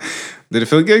 Did it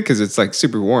feel good? Because it's like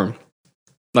super warm.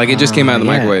 Like it just came out of the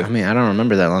microwave. I mean, I don't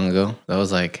remember that long ago. That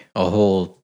was like a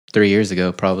whole 3 years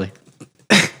ago, probably.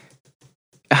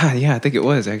 Yeah, I think it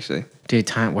was actually. Dude,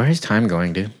 where is time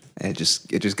going, dude? It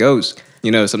just goes.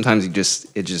 You know, sometimes it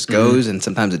just goes, and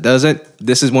sometimes it doesn't.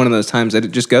 This is one of those times that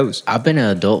it just goes. I've been an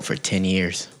adult for 10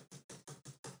 years.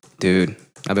 Dude,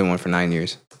 I've been one for 9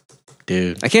 years.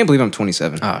 Dude. I can't believe I'm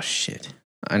 27. Oh, shit.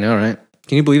 I know, right?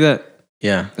 Can you believe that?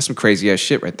 Yeah. That's some crazy ass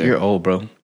shit right there. You're old, bro.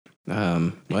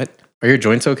 What? Are your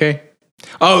joints okay?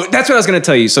 Oh, that's what I was going to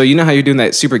tell you. So you know how you're doing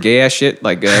that super gay ass shit?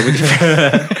 Like,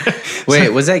 Wait,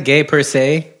 was that gay per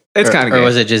se? It's kind of gay. Or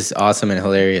was it just awesome and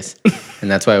hilarious?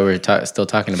 And that's why we're still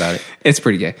talking about it. It's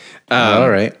pretty gay. All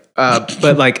right.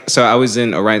 But like, so I was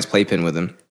in Orion's playpen with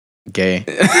him. Gay.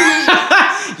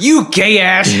 You gay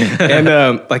ass.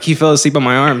 And like he fell asleep on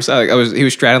my arms. He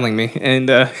was straddling me, and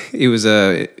he was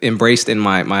embraced in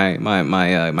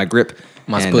my grip.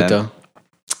 Mas puto.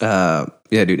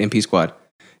 Yeah, dude, MP squad.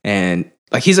 And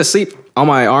like he's asleep on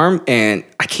my arm, and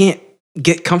I can't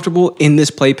get comfortable in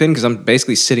this playpen because I'm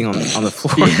basically sitting on the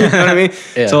floor. You know what I mean?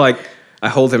 Yeah. So like I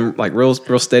hold him like real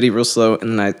steady, real slow,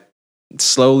 and then I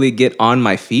slowly get on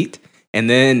my feet, and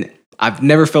then I've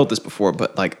never felt this before,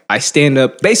 but like I stand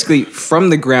up basically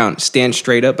from the ground, stand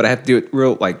straight up, but I have to do it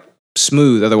real like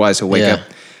smooth, otherwise he'll wake up.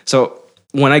 So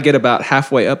when I get about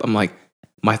halfway up, I'm like,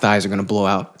 my thighs are gonna blow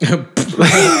out.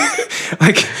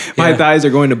 Like my thighs are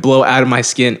going to blow out of my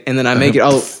skin, and then I make it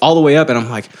all the way up, and I'm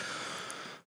like,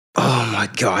 oh my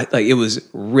God, like it was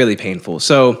really painful.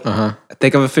 So I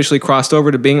think I've officially crossed over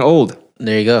to being old.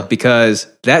 There you go. Because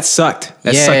that sucked.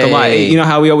 That sucked a lot. You know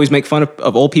how we always make fun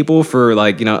of old people for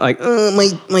like, you know, like,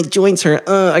 my joints hurt.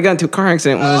 I got into a car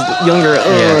accident when I was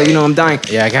younger. You know, I'm dying.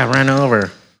 Yeah, I got run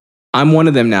over. I'm one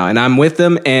of them now, and I'm with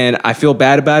them, and I feel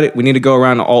bad about it. We need to go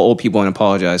around to all old people and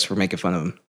apologize for making fun of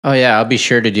them. Oh, yeah, I'll be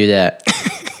sure to do that.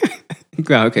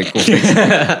 Okay, cool.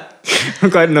 I'm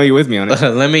glad to know you're with me on it.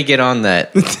 Let me get on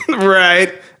that.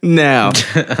 Right now.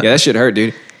 Yeah, that shit hurt,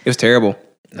 dude. It was terrible.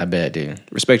 I bet, dude.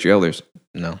 Respect your elders.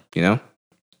 No. You know?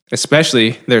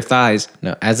 Especially their thighs.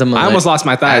 No, I almost lost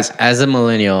my thighs. As a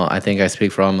millennial, I think I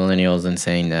speak for all millennials in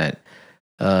saying that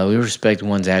we respect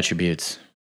one's attributes,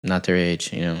 not their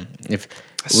age. You know, That's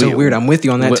so weird. I'm with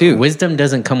you on that too. Wisdom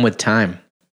doesn't come with time,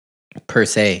 per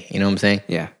se. You know what I'm saying?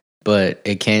 Yeah. But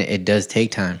it does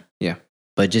take time. Yeah.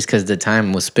 But just because the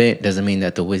time was spent doesn't mean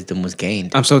that the wisdom was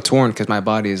gained. I'm so torn because my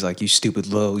body is like, you stupid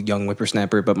little young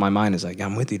whippersnapper, but my mind is like,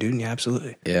 I'm with you, dude. Yeah,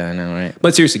 absolutely. Yeah, I know, right?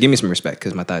 But seriously, give me some respect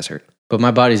because my thighs hurt. But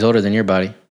my body's older than your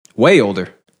body. Way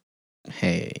older.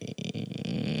 Hey,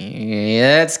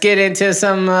 let's get into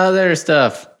some other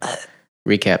stuff.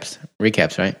 Recaps,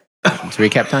 right? It's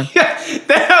recap time. Yeah,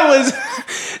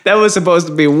 that was supposed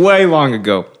to be way long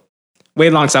ago. Way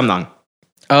long, some long.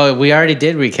 Oh, we already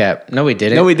did recap. No, we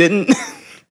didn't. No, we didn't.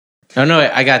 Oh no,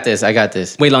 I got this.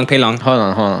 Way long, pay long. Hold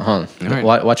on. Right.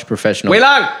 Watch a professional. Way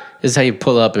long. This is how you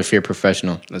pull up if you're a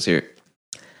professional. Let's hear it.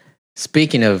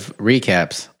 Speaking of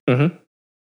recaps,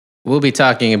 we'll be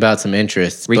talking about some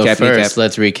interests. But first,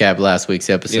 let's recap last week's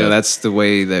episode. You know, that's the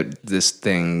way that this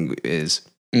thing is.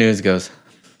 News goes.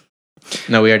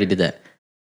 No, we already did that.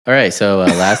 All right, so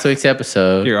last week's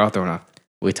episode. You're all thrown off.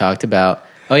 We talked about.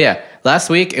 Oh yeah, last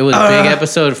week it was big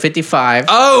episode 55.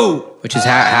 Oh, which is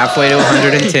halfway to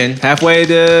 110. Halfway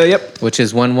to which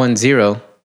is 110. You know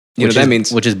what that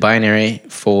means? Which is binary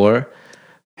for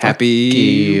happy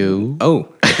you.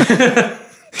 Oh,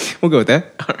 we'll go with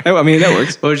that. Right. I mean, that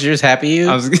works. What was yours? Happy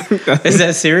you? Is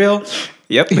that cereal?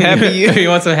 Yep. Happy you. You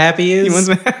want some Happy Yous? You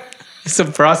want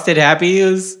some frosted Happy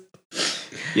Yous?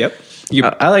 Yep.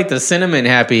 I like the cinnamon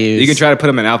Happy Yous. You can try to put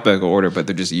them in alphabetical order, but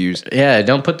they're just used. Yeah,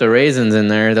 don't put the raisins in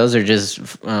there. Those are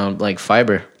just like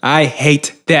fiber. I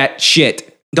hate that shit.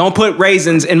 Don't put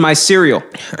raisins in my cereal.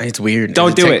 It's weird.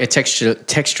 Don't do it.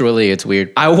 Texturally, it's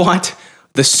weird. I want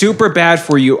the super bad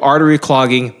for you artery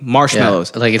clogging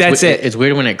marshmallows. Yeah, like that's it. It's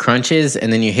weird when it crunches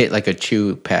and then you hit like a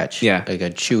chew patch. Yeah. Like a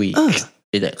chewy.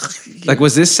 Like,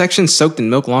 was this section soaked in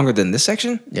milk longer than this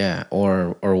section? Yeah.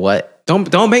 Or what?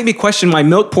 Don't make me question my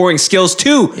milk pouring skills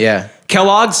too. Yeah.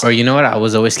 Kellogg's. Or you know what I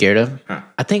was always scared of? Huh.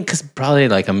 I think because probably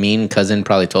like a mean cousin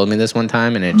probably told me this one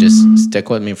time and it just stuck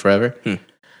with me forever.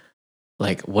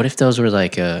 Like, what if those were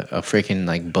like a freaking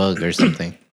like bug or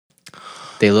something?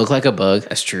 They look like a bug.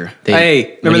 That's true.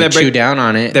 Hey, remember that chew down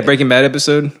on it? That Breaking Bad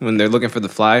episode when they're looking for the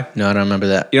fly? No, I don't remember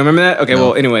that. You don't remember that? Okay, no.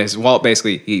 Well, anyways, Walt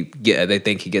basically they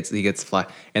think he gets the fly,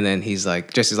 and then he's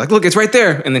like, Jesse's like, look, it's right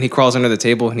there, and then he crawls under the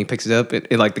table and he picks it up.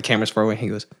 It like the camera's far away. And he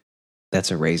goes,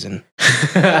 "That's a raisin."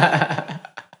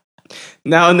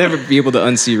 Now I'll never be able to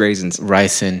unsee raisins.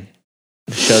 Ricin,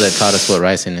 the show that taught us what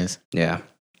ricin is. Yeah,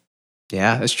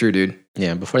 that's true, dude.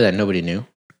 Yeah, before that nobody knew.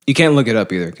 You can't look it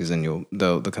up either, because then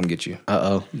they'll come get you.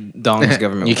 Dong's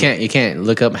government. You can't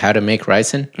look up how to make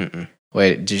ricin.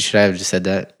 Wait, should I have just said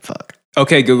that? Fuck.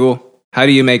 Okay, Google, how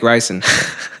do you make ricin?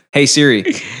 Hey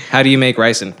Siri, how do you make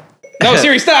ricin? No,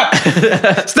 Siri, stop!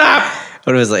 Stop!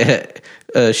 What was like?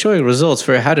 Showing results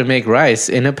for how to make rice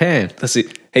in a pan. Let's see.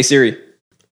 Hey Siri,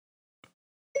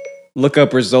 look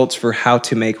up results for how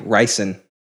to make ricin.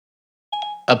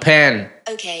 A pan.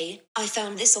 Okay, I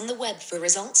found this on the web for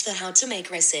results for how to make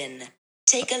resin.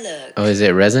 Take a look. Oh, is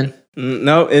it resin?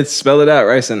 No, it's spell it out,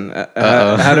 ricin.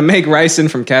 How to make ricin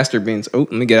from castor beans. Oh,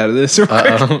 let me get out of this real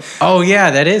quick. Oh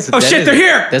yeah, that is. Oh shit, they're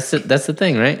here. That's the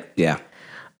thing, right? Yeah.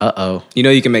 You know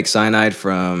you can make cyanide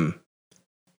from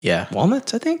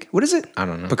walnuts, I think. What is it? I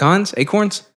don't know. Pecans?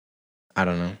 Acorns? I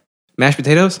don't know. Mashed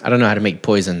potatoes? I don't know how to make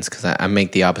poisons because I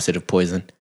make the opposite of poison.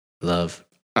 Love.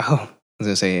 Oh. I was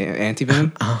going to say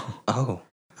anti-venom? Oh.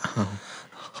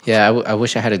 Yeah, I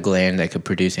wish I had a gland that could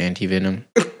produce anti-venom.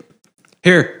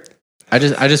 Here. I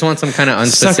just want some kind of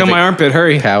unspecific... Suck on my armpit,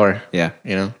 hurry. ...power. Yeah.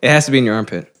 You know? It has to be in your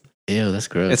armpit. Ew, that's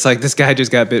gross. It's like this guy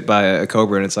just got bit by a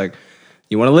cobra and it's like,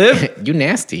 you want to live? You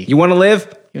nasty. You want to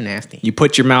live? You nasty. You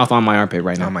put your mouth on my armpit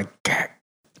right now. Oh my God.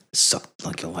 Suck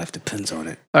like your life depends on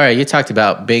it. All right, you talked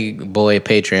about Big Boy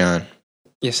Patreon.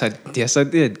 Yes, I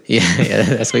did. Yeah,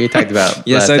 that's what you talked about.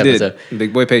 Yes, I did.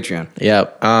 Big Boy Patreon.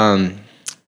 Yep.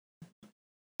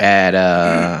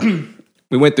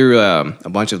 We went through a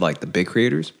bunch of like the big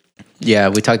creators. Yeah,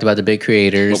 we talked about the big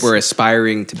creators. What we're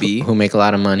aspiring to be. Who make a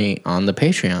lot of money on the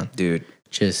Patreon. Dude.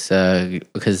 Just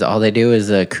because all they do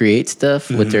is create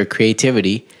stuff with their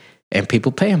creativity and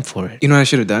people pay them for it. You know what I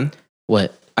should have done?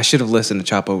 What? I should have listened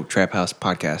to Chapo Trap House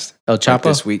podcast. Oh, Chapo?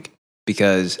 This week.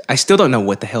 Because I still don't know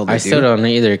what the hell they do. I still don't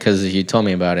either because you told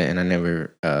me about it and I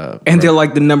never... and they're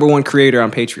like the #1 creator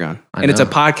on Patreon. And it's a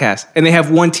podcast. And they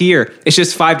have one tier. It's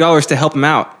just $5 to help them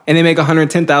out. And they make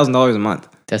 $110,000 a month.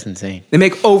 That's insane. They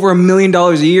make over $1 million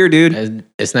a year, dude.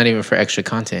 It's not even for extra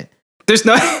content. They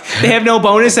have no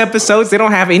bonus episodes. They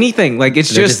don't have anything. Like They're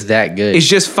just that good. It's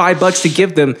just $5 to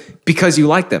give them because you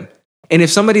like them. And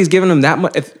if somebody's giving them that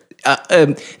much...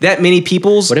 that many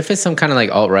people's... What if it's some kind of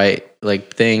like alt-right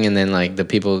like thing and then like the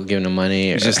people giving them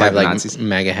money just have like Nazis.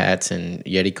 MAGA hats and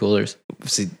Yeti coolers?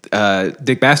 See,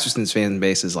 Dick Masterson's fan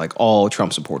base is like all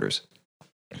Trump supporters.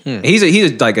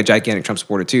 He's like a gigantic Trump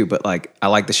supporter too, but like I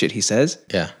like the shit he says.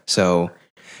 Yeah. So...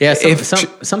 Yeah,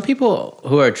 some people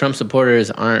who are Trump supporters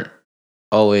aren't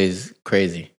always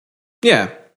crazy. Yeah.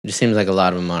 It just seems like a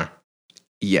lot of them are.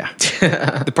 Yeah.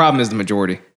 The problem is the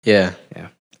majority. Yeah. Yeah.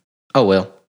 Oh,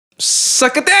 well.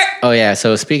 Suck a dick! Oh, yeah.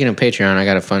 So speaking of Patreon, I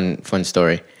got a fun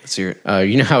story. Let's hear it.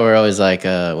 You know how we're always like,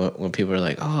 when people are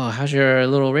like, oh, how's your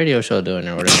little radio show doing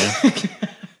or whatever?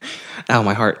 Ow,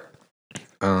 my heart.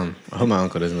 I hope my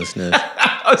uncle doesn't listen to this.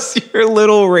 How's your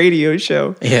little radio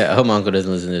show? Yeah, I hope my uncle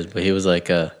doesn't listen to this. But he was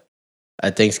like,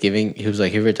 at Thanksgiving, he was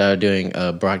like, you ever thought of doing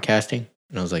broadcasting?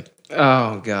 And I was like,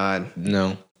 oh, God.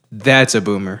 no. That's a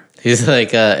boomer. He's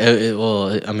like,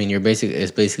 well, I mean,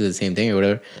 it's basically the same thing or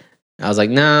whatever. I was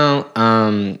like, no.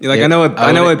 You're like, I know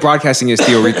what broadcasting is,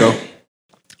 Theo Rico.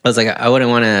 I was like, I wouldn't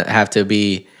want to have to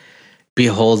be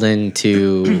beholden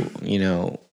to,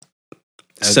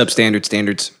 substandard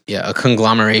standards. Yeah, a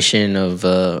conglomeration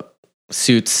of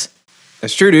suits.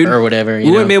 That's true, dude. Or whatever.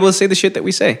 We wouldn't be able to say the shit that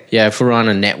we say. Yeah, if we're on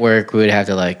a network, we would have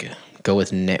to like go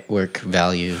with network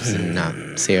values and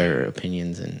not say our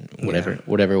opinions and whatever,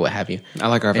 what have you. I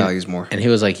like our values more. And he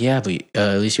was like, yeah, but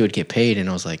at least you would get paid. And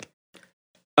I was like,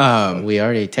 we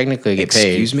already technically get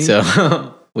paid. Excuse me?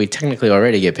 So we technically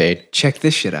already get paid. Check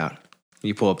this shit out.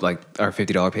 You pull up like our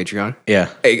 $50 Patreon.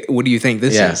 Yeah. Hey, what do you think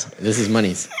this is? This is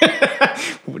monies.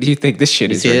 What do you think this shit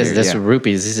you is? See right this? here? This is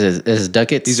rupees. This is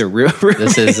ducats. These are real.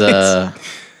 This is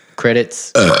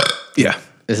credits. Yeah.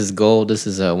 This is gold. This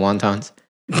is wontons.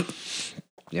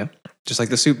 Yeah. Just like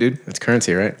the soup, dude. It's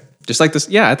currency, right? Just like this.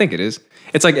 Yeah, I think it is.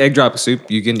 It's like egg drop soup.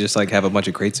 You can just like have a bunch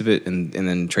of crates of it and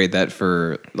then trade that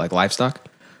for like livestock.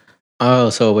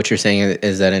 Oh, so what you're saying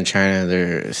is that in China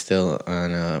they're still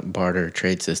on a barter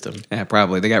trade system? Yeah,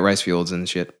 probably. They got rice fields and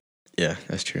shit. Yeah,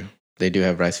 that's true. They do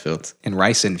have rice fields. And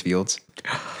rice in fields.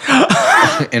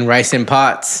 And rice in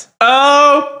pots.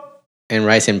 Oh! And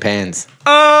rice in pans.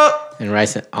 Oh! And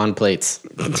rice on plates.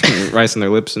 Rice in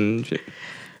their lips and shit.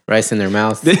 Rice in their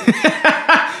mouth. Did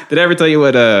I ever tell you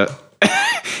what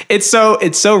it's so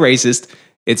racist.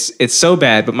 It's so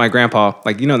bad, but my grandpa,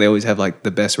 like, they always have like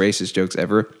the best racist jokes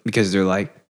ever because they're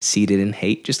like seated in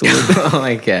hate just a little bit. Oh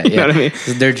my God. You know what I mean?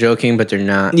 They're joking, but they're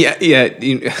not. Yeah.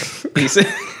 He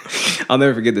said, I'll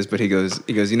never forget this, but he goes,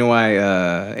 you know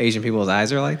why Asian people's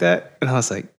eyes are like that? And I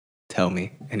was like, tell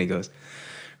me. And he goes,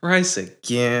 rice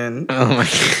again. Oh my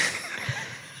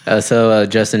God. So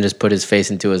Justin just put his face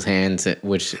into his hands,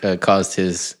 which caused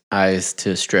his eyes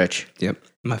to stretch. Yep.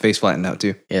 My face flattened out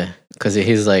too. Yeah, because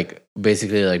he's like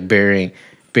basically like burying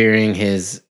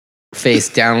his face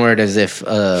downward as if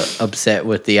upset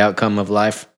with the outcome of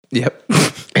life. Yep.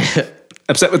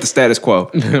 Upset with the status quo.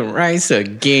 Rice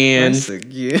again. Rice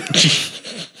again.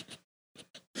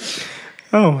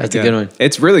 Oh, that's a good one.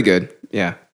 It's really good.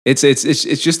 Yeah. It's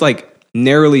just like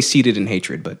narrowly seated in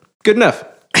hatred, but good enough.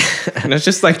 And it's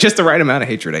just the right amount of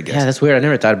hatred, I guess. Yeah, that's weird. I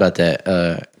never thought about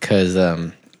that. Because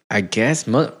I guess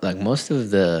most of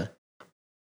the,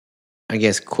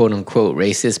 quote unquote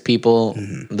racist people,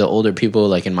 the older people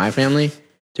like in my family,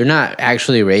 they're not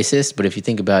actually racist, but if you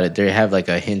think about it, they have like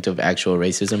a hint of actual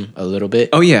racism a little bit.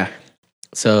 Oh yeah.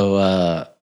 So,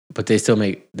 but they still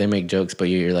make jokes, but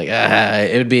you're like,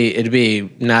 it'd be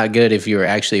not good if you were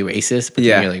actually racist. But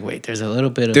then you're like, wait, there's a little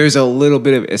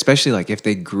bit of, especially like if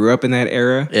they grew up in that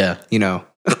era. Yeah.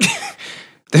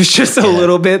 There's just a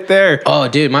little bit there. Oh,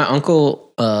 dude, my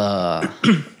uncle,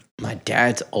 my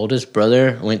dad's oldest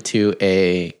brother went to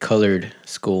a colored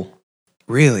school.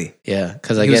 Really? Yeah,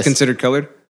 because he was considered colored.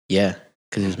 Yeah,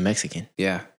 because he was Mexican.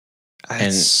 Yeah,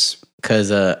 and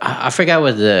because I forgot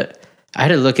what I had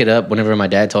to look it up whenever my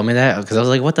dad told me that because I was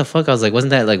like, what the fuck? I was like,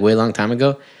 wasn't that like way long time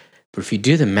ago? But if you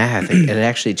do the math, it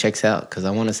actually checks out because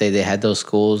I want to say they had those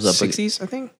schools up 60s, I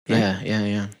think.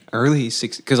 Yeah. Early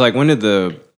 60s. Because like when did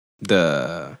the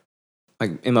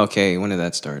like MLK? When did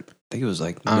that start? I think it was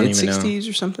like mid 60s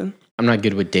or something. I'm not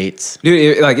good with dates,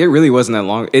 dude. It really wasn't that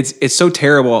long. It's so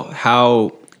terrible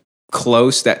how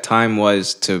close that time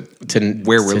was to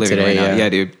where we're living today, right now. Yeah,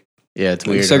 dude. Yeah, it's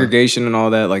weird. Segregation and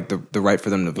all that, like the right for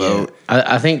them to vote. Yeah.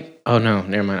 I think. Oh no,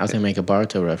 never mind. I was gonna make a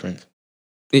Boruto reference.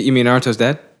 You mean Naruto's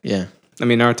dad? Yeah. I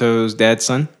mean Naruto's dad's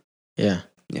son. Yeah.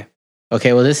 Yeah.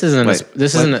 Okay. Well, this isn't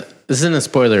a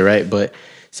spoiler, right? But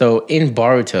so in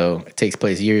Boruto, it takes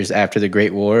place years after the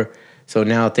Great War. So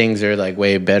now things are like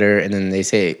way better, and then they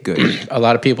say good. A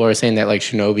lot of people are saying that like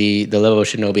the level of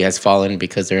shinobi has fallen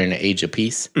because they're in an age of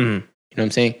peace. Mm-hmm. You know what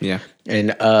I'm saying? Yeah. And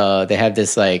they have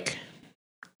this like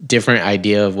different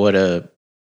idea of what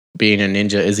being a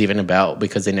ninja is even about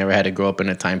because they never had to grow up in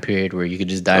a time period where you could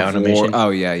just die on a mission.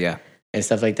 Oh yeah, and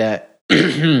stuff like that.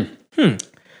 I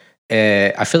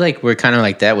feel like we're kind of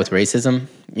like that with racism,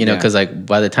 because like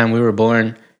by the time we were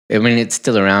born. I mean, it's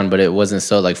still around, but it wasn't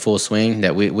so like full swing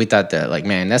that we thought that like,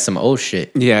 man, that's some old shit.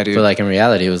 Yeah, dude. But like in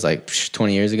reality, it was like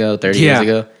 20 years ago, 30 years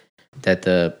ago. that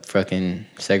the fucking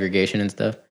segregation and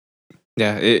stuff.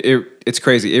 Yeah, it's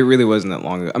crazy. It really wasn't that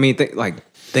long ago. I mean,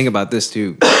 think about this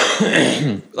too.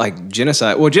 Like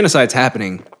genocide. Well, genocide's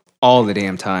happening all the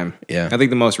damn time. Yeah. I think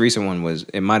the most recent one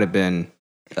might have been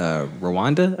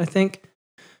Rwanda, I think.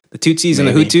 The Tutsis and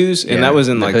the Hutus, and that was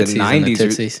in like the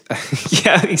 90s.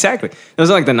 Yeah, exactly. It was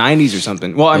in like the 90s or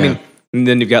something. Well, I mean, and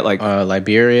then you've got like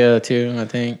Liberia too, I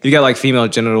think. You got like female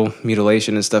genital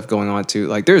mutilation and stuff going on too.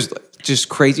 Like there's just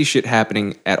crazy shit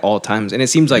happening at all times. And it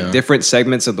seems like different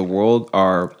segments of the world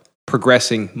are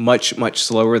progressing much, much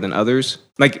slower than others.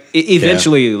 Like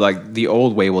eventually like the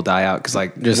old way will die out because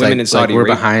like just women like, in Saudi we're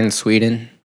Arabia. behind Sweden.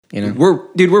 You know,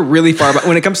 we're really far behind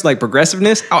when it comes to like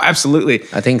progressiveness. Oh, absolutely.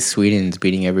 I think Sweden's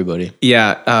beating everybody.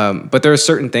 Yeah, but there are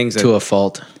certain things that, to a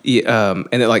fault.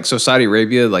 And like so, Saudi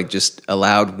Arabia like just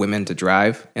allowed women to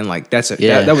drive, and like that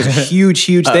was a huge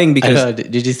thing because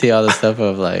did you see all the stuff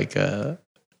of like it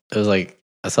was like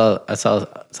I saw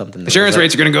something. Insurance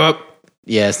rates are gonna go up.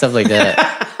 Yeah, stuff like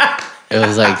that. It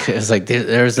was like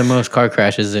there was the most car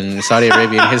crashes in Saudi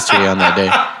Arabian history on that day,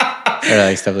 or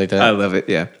like stuff like that. I love it.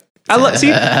 Yeah.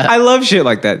 I love shit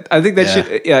like that. I think that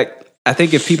shit. Yeah, I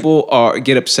think if people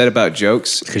get upset about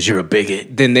jokes because you're a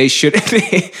bigot, then they should.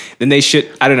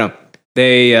 I don't know.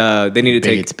 They need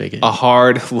to take a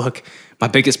hard look. My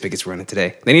biggest running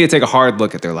today. They need to take a hard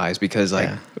look at their lives because, like,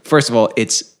 first of all,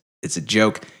 it's a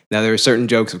joke. Now there are certain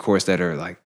jokes, of course, that are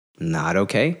like not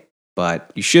okay,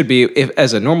 but you should be. If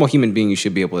as a normal human being, you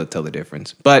should be able to tell the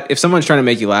difference. But if someone's trying to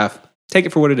make you laugh, take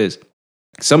it for what it is.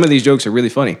 Some of these jokes are really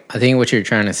funny. I think what you're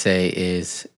trying to say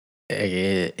is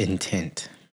intent.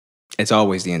 It's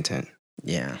always the intent.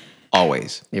 Yeah.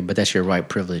 Always. Yeah, but that's your white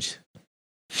privilege.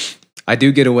 I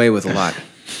do get away with a lot.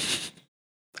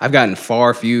 I've gotten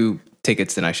far few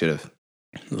tickets than I should have.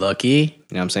 Lucky. You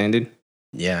know what I'm saying, dude?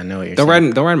 Yeah, I know what you're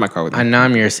saying. Don't ride in my car with me. I know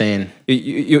you're saying.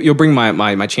 You'll bring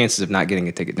my chances of not getting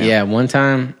a ticket down. Yeah, one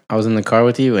time I was in the car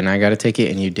with you and I got a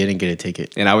ticket and you didn't get a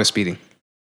ticket. And I was speeding.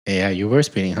 Yeah, you were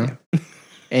speeding, huh? Yeah.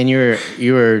 And you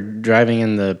were driving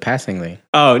in the passing lane.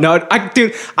 Oh no, I got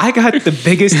the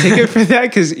biggest ticket for that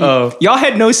because y'all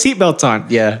had no seatbelts on.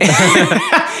 Yeah,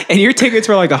 and your tickets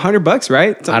were like $100,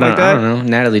 right? I don't know.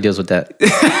 Natalie deals with that.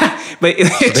 But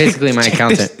so basically, my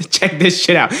accountant. Check this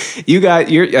shit out. You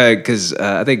got your because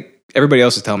I think everybody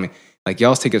else was telling me like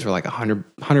y'all's tickets were like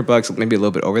 $100, maybe a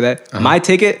little bit over that. Uh-huh. My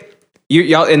ticket,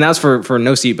 y'all, and that's for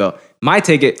no seatbelt. My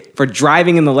ticket for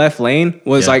driving in the left lane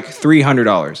was like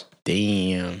 $300.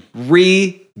 Damn.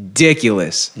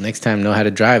 Ridiculous. Next time, know how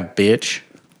to drive, bitch.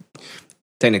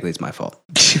 Technically, it's my fault.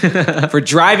 For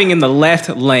driving in the left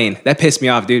lane. That pissed me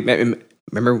off, dude.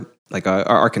 Remember, like,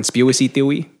 our conspiracy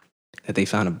theory? That they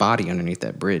found a body underneath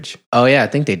that bridge. Oh, yeah, I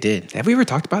think they did. Have we ever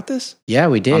talked about this? Yeah,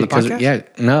 we did. On the podcast? Yeah,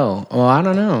 no. Well, I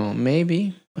don't know.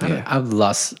 Maybe. Yeah. I've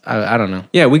lost. I don't know.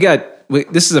 Yeah,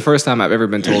 this is the first time I've ever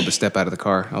been told to step out of the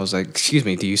car. I was like, "Excuse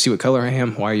me, do you see what color I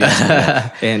am? Why are you asking me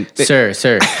that?" And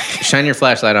sir, shine your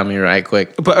flashlight on me right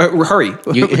quick. But hurry.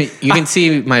 You can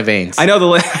see my veins. I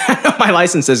know my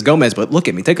license says Gomez, but look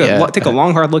at me. Take a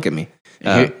long, hard look at me.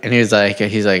 And he's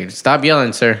like, stop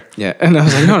yelling, sir. Yeah, and I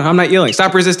was like, no, I'm not yelling.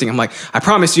 Stop resisting. I'm like, I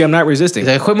promise you, I'm not resisting.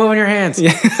 He's like, quit moving your hands.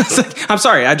 Yeah, I was like, I'm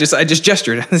sorry. I just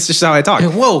gestured. That's just how I talk.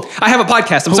 Whoa, I have a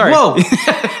podcast. I'm sorry. Whoa.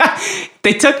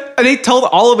 They told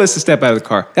all of us to step out of the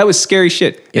car. That was scary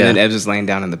shit. Yeah. And then Evs was laying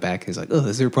down in the back. He's like, "Oh,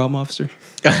 is there a problem, officer?"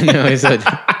 No, he said.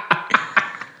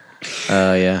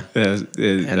 Yeah.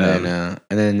 And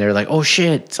then they're like, "Oh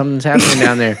shit, something's happening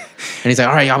down there." And he's like,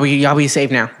 "All right, y'all be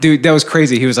safe now." Dude, that was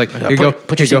crazy. He was like, "Here you go.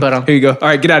 Put your seatbelt on. Here you go. All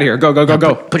right, get out of here. Go.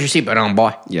 Put your seatbelt on,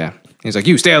 boy." Yeah. He's like,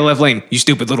 "You stay out of the left lane, you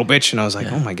stupid little bitch." And I was like,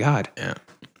 "Oh my god." Yeah.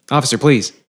 Officer,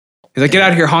 please. He's like, "Get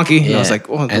out of here, honky." And I was like,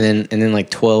 "Oh." And then like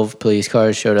 12 police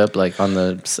cars showed up like on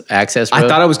the access road. I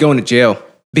thought I was going to jail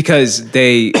because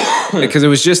because it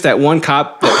was just that one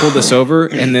cop that pulled us over,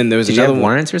 and then there was another one.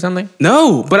 Warrants or something?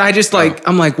 No, but I just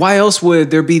I'm like, why else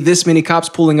would there be this many cops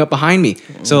pulling up behind me?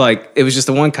 So like, it was just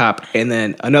the one cop, and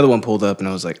then another one pulled up, and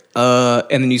I was like,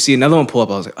 and then you see another one pull up.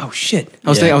 I was like, oh shit! I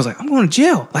was like, I'm going to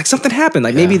jail. Like something happened.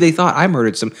 Like maybe they thought I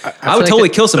murdered some. I would totally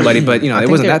kill somebody, but it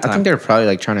wasn't that time. I think they're probably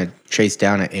like trying to chase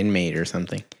down an inmate or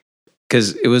something.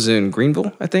 Because it was in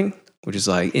Greenville, I think, which is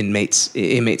like inmate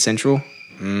central.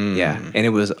 Yeah, and it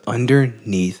was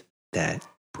underneath that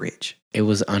bridge. It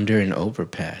was under an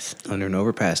overpass. Under an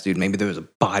overpass, dude. Maybe there was a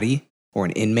body or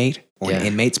an inmate or an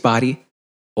inmate's body.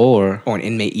 Or an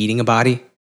inmate eating a body.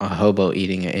 A hobo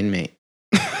eating an inmate.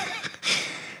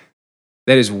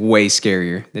 That is way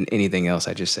scarier than anything else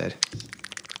I just said.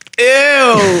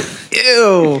 Ew.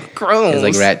 Ew. Gross. It's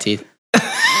like rat teeth.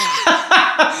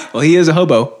 Well, he is a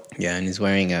hobo. Yeah, and he's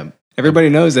wearing a Everybody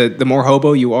knows that the more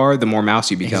hobo you are, the more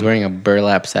mouse you become. He's wearing a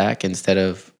burlap sack instead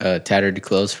of tattered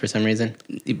clothes for some reason.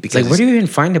 Because like, where do you even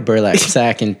find a burlap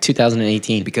sack in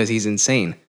 2018? Because he's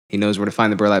insane. He knows where to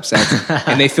find the burlap sacks.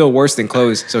 And they feel worse than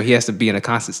clothes, so he has to be in a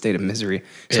constant state of misery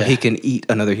so he can eat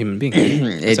another human being.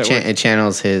 It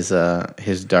channels his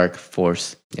dark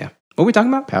force. Yeah. What are we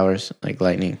talking about? Powers, like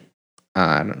lightning.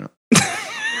 I don't know.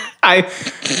 I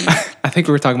think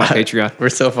we were talking about Patreon. We're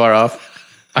so far off.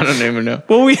 I don't even know.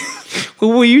 What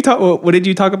did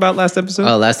you talk about last episode?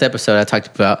 Oh, last episode I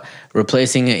talked about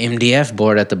replacing an MDF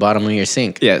board at the bottom of your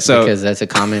sink. Yeah, so because that's a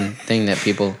common thing that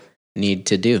people need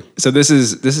to do. So this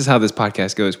is how this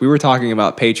podcast goes. We were talking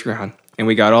about Patreon, and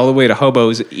we got all the way to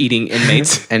hobos eating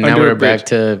inmates, and now we're back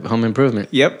to Home Improvement.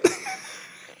 Yep.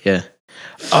 Yeah.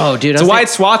 Oh, dude, it's a wide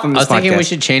swath on this podcast. I was thinking we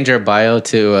should change our bio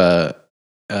to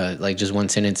like just one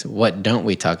sentence. What don't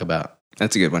we talk about?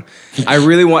 That's a good one. I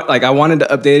really I wanted to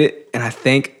update it, and I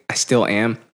think I still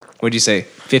am. What'd you say?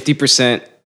 50%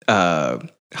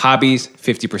 hobbies,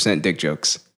 50% dick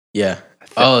jokes. Yeah.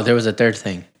 Oh, there was a third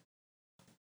thing.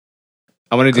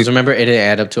 I want to do. Remember, it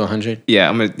add up to 100.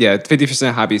 Yeah,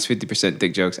 50% hobbies, 50%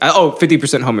 dick jokes.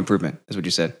 50% home improvement is what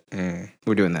you said.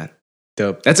 We're doing that.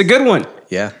 Dope. That's a good one.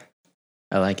 Yeah,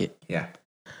 I like it. Yeah.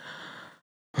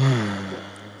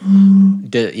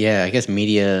 Yeah, I guess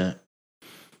media.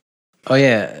 Oh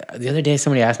yeah, the other day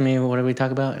somebody asked me what did we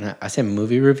talk about, and I said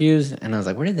movie reviews, and I was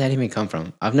like, where did that even come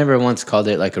from? I've never once called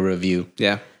it like a review.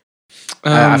 Yeah.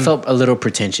 I felt a little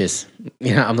pretentious.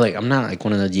 You know, I'm not like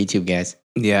one of those YouTube guys.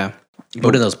 Yeah.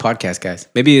 What are those podcast guys?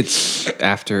 Maybe it's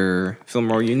after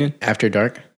Film Reunion? After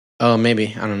dark? Oh,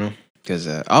 maybe. I don't know. Because,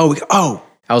 I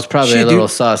was probably a little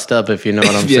sauced up, if you know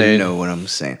what I'm saying. You know what I'm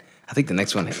saying. I think the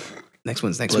next one's next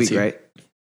week, right?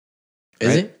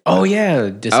 Is it? Oh,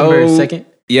 yeah. December 2nd?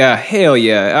 Yeah, hell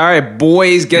yeah. All right,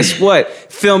 boys, guess what?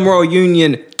 Film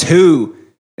Reunion 2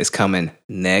 is coming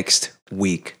next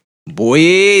week.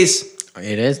 Boys!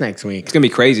 It is next week. It's going to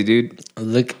be crazy, dude.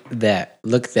 Look that.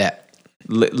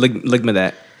 Ligma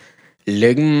that.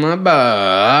 Ligma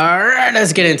bar.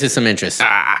 Let's get into some interest.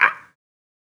 Ow,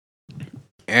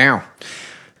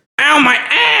 my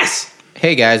ass!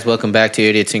 Hey guys, welcome back to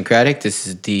Idiosyncratic. This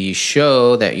is the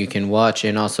show that you can watch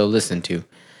and also listen to.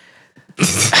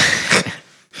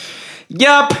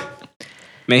 Yup.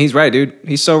 Man, he's right, dude.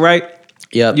 He's so right.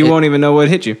 Yep. You won't even know what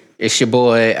hit you. It's your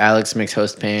boy, Alex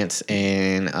McHost Pants,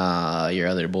 and your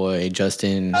other boy,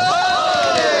 Justin.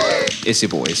 It's your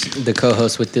boys. The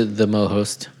co-host with the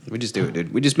mo-host. We just do it,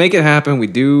 dude. We just make it happen. We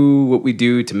do what we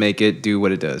do to make it do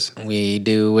what it does. We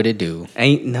do what it do.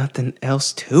 Ain't nothing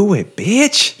else to it,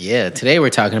 bitch. Yeah, today we're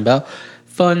talking about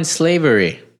fun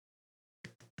slavery.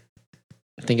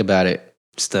 Think about it.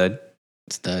 Stud.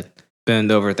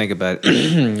 Bend over, think about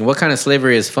it. What kind of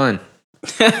slavery is fun?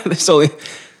 There's only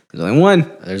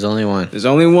one. There's only one.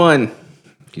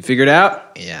 You figured it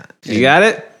out? Yeah. You got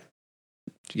it?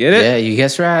 Did you get it? Yeah, you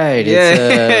guessed right.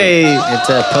 Yay. It's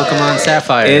a Pokemon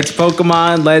Sapphire. It's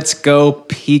Pokemon Let's Go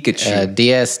Pikachu.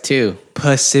 DS2.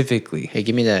 Specifically. Hey,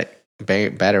 give me that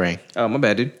Batarang. Oh, my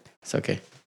bad, dude. It's okay.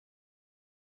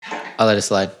 I'll let it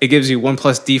slide. It gives you 1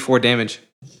 plus D4 damage.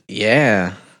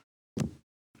 Yeah.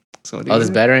 So this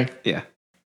Batarang? Yeah.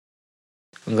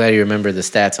 I'm glad you remember the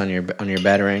stats on your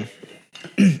Batarang.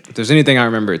 If there's anything I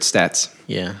remember, it's stats.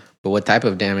 Yeah. But what type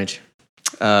of damage?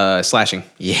 Slashing.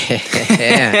 Yeah.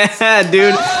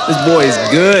 Dude, this boy is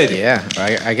good. Yeah.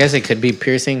 I guess it could be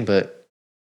piercing, but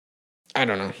I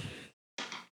don't know.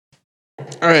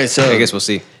 All right, so I guess we'll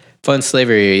see. Fun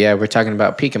slavery. Yeah, we're talking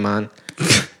about Pokemon.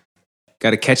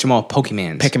 Gotta catch them all,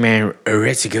 Pokemans. Pokemon,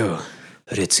 let's go.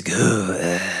 Let's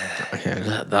go.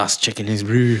 Okay, last chicken is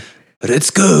blue.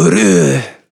 Let's go.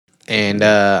 And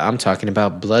I'm talking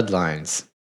about bloodlines.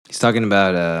 He's talking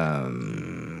about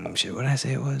shit. What did I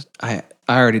say it was? I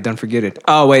already done forget it.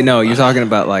 Oh wait, no, you're talking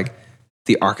about like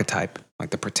the archetype, like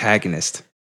the protagonist.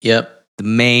 Yep. The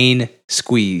main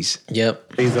squeeze.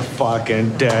 Yep. He's a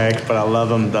fucking dick, but I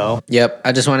love him though. Yep.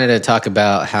 I just wanted to talk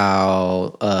about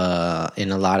how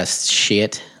in a lot of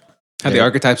shit. How the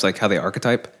archetypes, like how they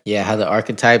archetype? Yeah, how the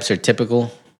archetypes are typical.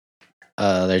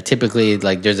 They're typically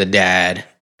like there's a dad.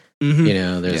 Mm-hmm. You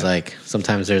know, there's like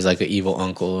sometimes there's like an evil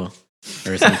uncle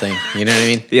or something. You know what I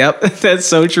mean? Yep, that's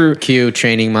so true. Cue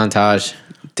training montage.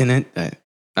 I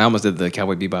almost did the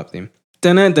Cowboy Bebop theme.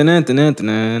 Oh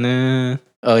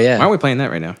yeah. Why are we playing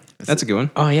that right now? That's a good one.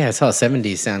 Oh yeah, it's all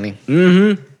 70s sounding.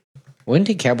 Mm-hmm. When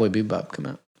did Cowboy Bebop come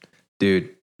out?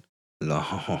 Dude,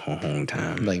 long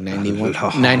time. Like 91?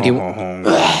 91?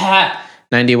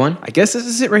 91? I guess this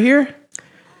is it right here.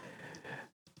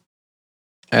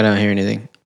 I don't hear anything.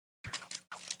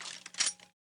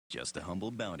 Just a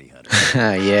humble bounty hunter.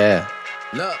 Yeah.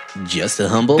 No, just a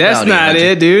humble That's bounty not hunter.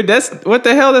 it, dude. That's what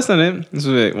the hell? That's not it. This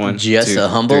is it. One, Just two, a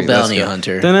humble three. Let's bounty go.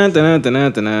 hunter.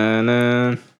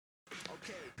 Dun-dun-dun-dun-dun-dun-dun.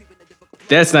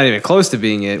 That's not even close to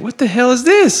being it. What the hell is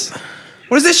this?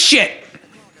 What is this shit?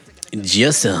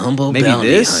 Just a humble Maybe bounty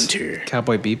this? hunter.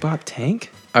 Cowboy Bebop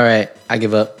tank? All right, I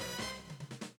give up.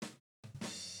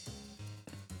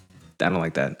 I don't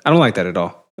like that. I don't like that at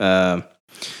all. Yeah,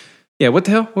 what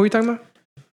the hell? What were we talking about?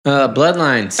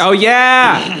 Bloodlines. Oh,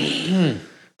 yeah.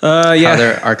 How Yeah.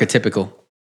 they're archetypical.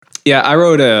 Yeah, I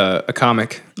wrote a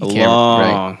comic a can't-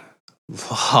 long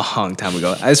time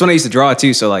ago. That's when I used to draw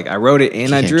too. So like I wrote it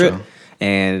and I can't drew draw. it.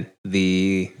 And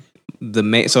the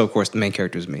main, so of course the main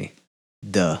character is me.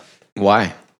 Duh.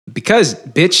 Why? Because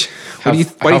bitch, How, what do you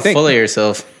how think? full of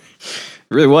yourself?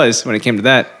 It really was when it came to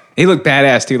that. He looked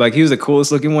badass too. Like he was the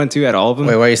coolest looking one too out of all of them.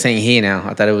 Wait, why are you saying he now?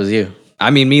 I thought it was you. I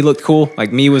mean, me looked cool.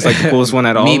 Like me was like the coolest one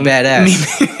out of all Me of them.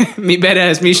 badass. Me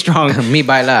badass. Me strong. Me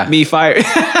baila. Me fire.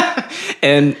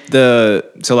 And my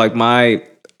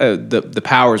the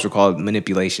powers were called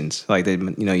manipulations. Like they, you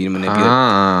manipulate.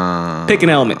 Ah. Pick an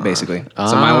element, basically.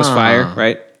 So mine was fire,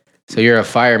 right? So you're a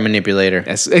fire manipulator.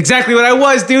 That's exactly what I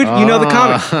was, dude. You know the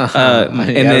comic.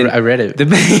 I read it. The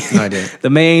main, No, I didn't. the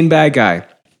main bad guy,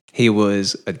 he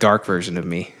was a dark version of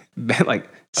me. Like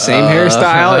same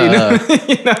hairstyle, you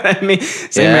know what I mean?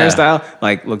 Same Yeah. hairstyle,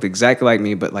 like looked exactly like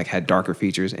me, but like had darker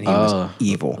features, and he was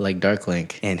evil. Like Dark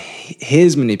Link. And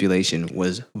his manipulation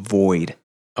was void.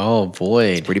 Oh,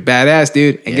 Void. Pretty badass,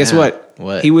 dude. And guess Yeah. what?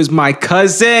 What? He was my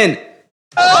cousin.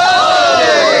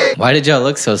 Why did y'all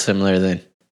look so similar then?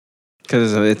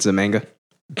 Because it's a manga.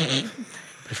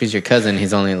 If he's your cousin,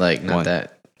 he's only like not One.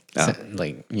 that. Oh.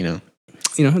 Like, you know.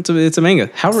 You know, it's a manga.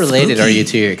 How related are you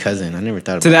to your cousin? I never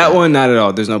thought about To that one, not at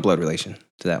all. There's no blood relation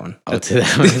to that one. Oh, to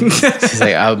that one. He's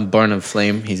like, I'm born of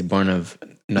flame. He's born of Void.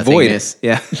 nothingness.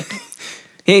 Yeah.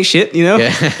 He ain't shit, you know?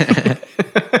 Yeah.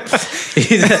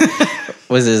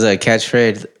 Was his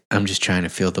catchphrase? I'm just trying to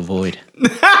fill the void.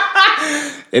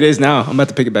 It is now. I'm about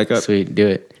to pick it back up. Sweet, do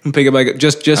it. I'm gonna pick it back up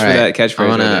just for All right. that catchphrase. I'm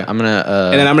right there. gonna,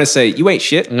 and then I'm gonna say, you ain't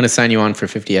shit. I'm gonna sign you on for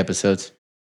 50 episodes.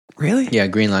 Really? Yeah,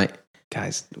 green light.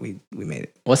 Guys, we made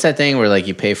it. What's that thing where like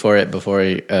you pay for it before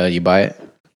you buy it?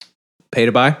 Pay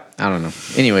to buy? I don't know.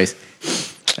 Anyways,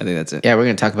 I think that's it. yeah, we're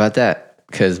gonna talk about that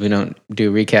because we don't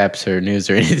do recaps or news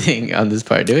or anything on this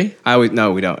part, do we?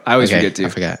 No, we don't. I always forget to. I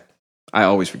forgot. I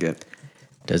always forget.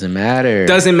 Doesn't matter.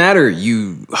 Doesn't matter,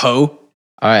 you hoe.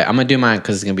 All right, I'm gonna do mine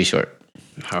because it's gonna be short.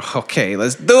 Okay,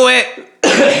 let's do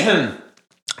it.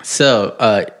 So,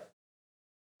 I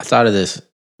thought of this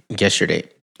yesterday.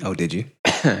 Oh, did you?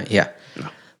 Yeah,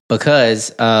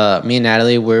 because me and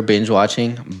Natalie were binge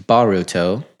watching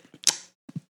Boruto.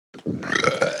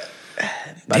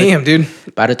 Damn, dude.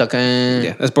 Boruto.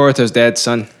 Yeah, that's Boruto's dad's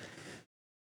son.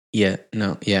 Yeah.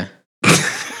 No. Yeah.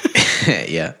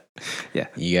 Yeah. Yeah.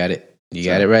 You got it. You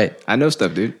got it right. I know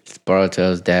stuff, dude. It's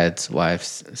Boruto's dad's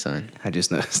wife's son. I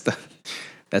just know stuff.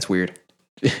 That's weird.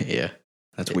 Yeah.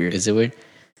 That's weird. Is it weird?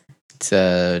 It's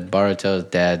Boruto's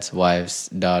dad's wife's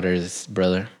daughter's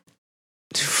brother.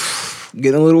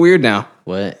 Getting a little weird now.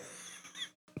 What?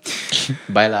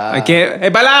 Baila. I can't. Hey,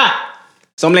 baila!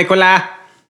 Somle cola.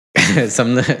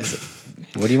 Some.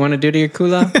 What do you want to do to your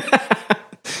kula?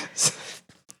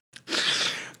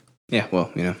 Yeah,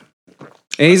 well, you know.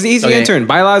 And he's the Okay. intern.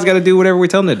 Baila's got to do whatever we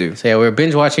tell him to do. So yeah, we were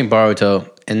binge watching Boruto,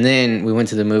 and then we went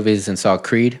to the movies and saw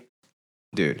Creed.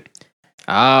 Dude.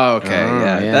 Oh, okay. Oh,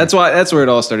 yeah. yeah. That's where it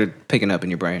all started picking up in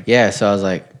your brain. Yeah, so I was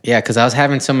like, yeah, because I was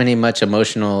having so many much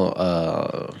emotional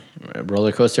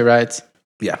roller coaster rides.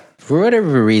 Yeah. For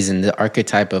whatever reason, the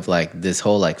archetype of like this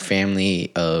whole like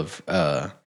family of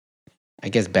I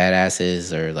guess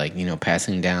badasses or like, you know,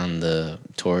 passing down the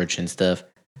torch and stuff,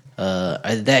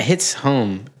 that hits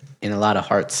home in a lot of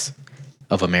hearts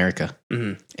of America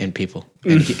and people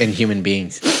and human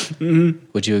beings.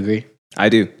 Would you agree? I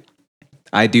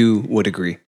would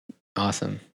agree.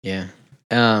 Awesome. Yeah.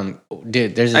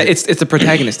 Dude, there's It's the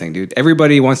protagonist thing, dude.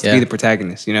 Everybody wants to Yeah. be the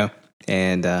protagonist, you know?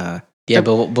 And yeah,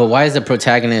 but why does the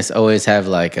protagonist always have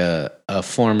like a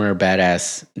former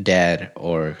badass dad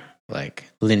or like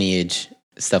lineage,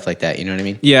 stuff like that? You know what I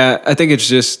mean? yeah, I think it's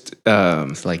just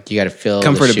It's like you got to fill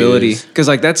comfortability, the because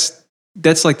like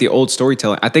that's like the old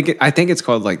storytelling. I think it's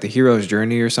called like the hero's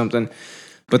journey or something.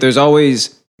 But there's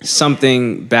always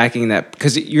something backing that,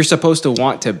 because you're supposed to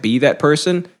want to be that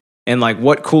person. And like,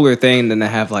 what cooler thing than to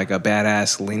have like a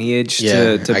badass lineage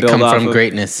to I build come off from of?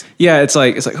 greatness. Yeah, it's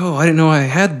like, oh, I didn't know I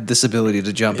had this ability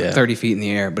to jump Yeah. 30 feet in the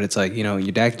air. But it's like, you know,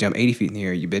 your dad can jump 80 feet in the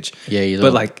air, you bitch. Yeah, you But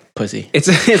little like, pussy. it's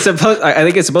supposed. I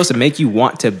think it's supposed to make you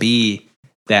want to be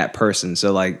that person.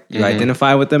 So like you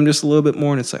identify with them just a little bit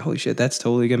more, and it's like, holy shit, that's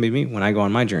totally gonna be me when I go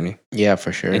on my journey. Yeah,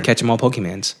 for sure. And catch them all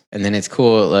Pokemans. And then it's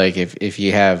cool, like if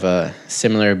you have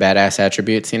similar badass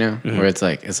attributes, you know, where it's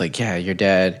like, yeah, your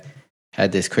dad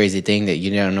had this crazy thing that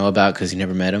you don't know about because you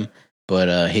never met him,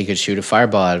 but he could shoot a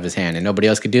fireball out of his hand, and nobody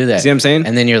else could do that. See what I'm saying?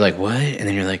 And then you're like, what? And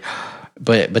then you're like,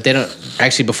 but they don't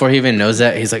actually. Before he even knows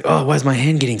that, he's like, oh, why is my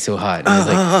hand getting so hot? And he's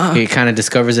like, he kind of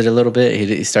discovers it a little bit.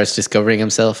 He starts discovering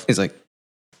himself. He's like,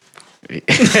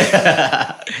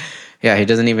 yeah, he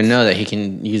doesn't even know that he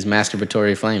can use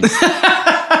masturbatory flames.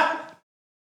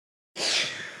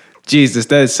 Jesus,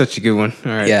 that is such a good one.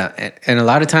 All right. Yeah, and a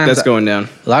lot of times that's going down.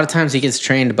 A lot of times he gets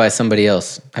trained by somebody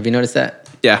else. Have you noticed that?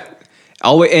 Yeah.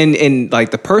 Always, and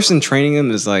like the person training him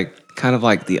is like kind of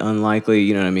like the unlikely,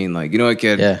 you know what I mean? Like, you know what,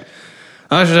 kid? Yeah.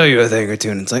 I'll show you a thing or two,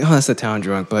 and it's like, oh, that's the town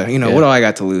drunk, but you know what do I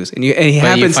got to lose? And he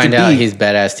happens you find to out be, he's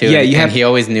badass too. Yeah, and he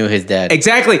always knew his dad.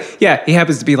 Exactly. Yeah, he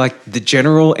happens to be like the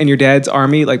general in your dad's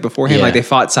army, like beforehand, like they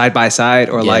fought side by side,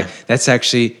 or like that's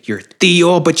actually your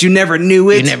Theo, but you never knew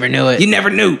it. You never knew it. You never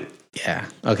knew. Yeah.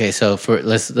 Okay. So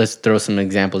let's throw some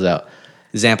examples out.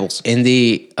 Examples in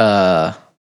the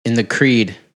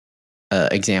Creed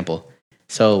example.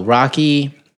 So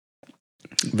Rocky.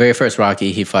 Very first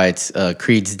Rocky, he fights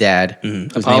Creed's dad,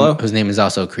 whose name is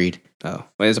also Creed. Oh,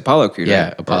 wait, it's Apollo Creed, right?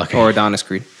 Yeah, Apollo Creed. Or Adonis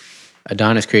Creed.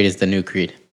 Adonis Creed is the new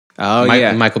Creed. Oh,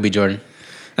 yeah. Michael B. Jordan.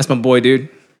 That's my boy, dude.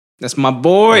 That's my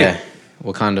boy. Yeah.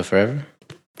 Wakanda forever.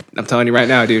 I'm telling you right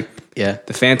now, dude. Yeah.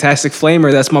 The Fantastic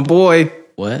Flamer, that's my boy.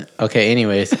 What? Okay,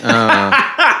 anyways. Okay,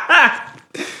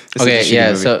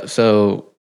 yeah,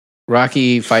 so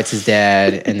Rocky fights his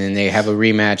dad, and then they have a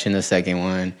rematch in the second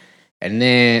one. And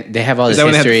then they have all this history.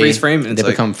 Is that when they have the freeze frame? And they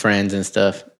become friends and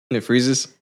stuff. And it freezes?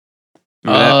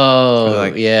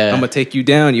 Like, yeah. I'm going to take you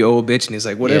down, you old bitch. And he's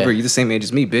like, whatever, you're the same age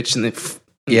as me, bitch. And then...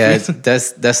 Yeah,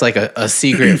 that's like a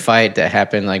secret fight that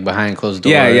happened like behind closed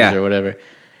doors or whatever.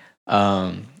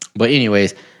 But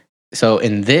anyways, so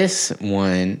in this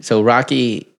one, so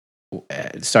Rocky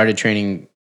started training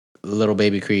little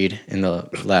baby Creed in the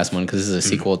last one because this is a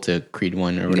sequel to Creed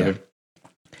 1 or whatever. Yeah.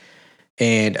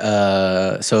 And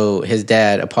so his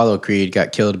dad, Apollo Creed,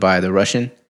 got killed by the Russian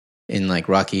in like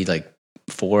Rocky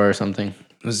 4 or something.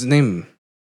 Was his name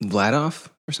Vladov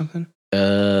or something?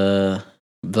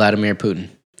 Vladimir Putin.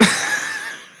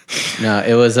 No,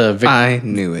 it was I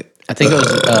knew it. I think it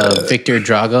was Victor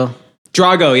Drago.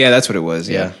 Drago, yeah, that's what it was.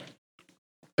 Yeah.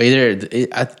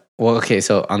 Okay,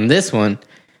 so on this one,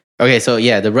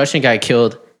 the Russian guy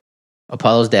killed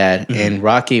Apollo's dad, and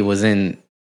Rocky was in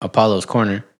Apollo's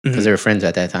corner. Because they were friends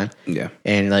at that time. Yeah.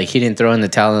 And he didn't throw in the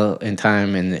towel in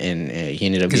time, and he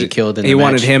ended up getting killed in the match. He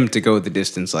wanted him to go the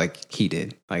distance like he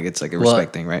did. Like it's like a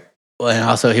respect thing, right? Well, and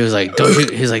also he was like,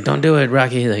 don't do it,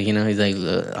 Rocky. Like, you know, he's like,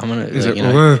 I'm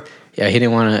gonna yeah, he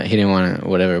didn't wanna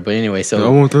whatever. But anyway, so I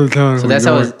won't throw the towel. So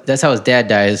that's how his dad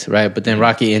dies, right? But then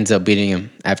Rocky ends up beating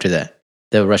him after that.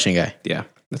 The Russian guy. Yeah.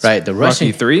 Right. The Russian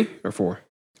Rocky 3 or 4?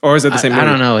 Or is it the same movie? I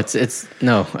don't know. It's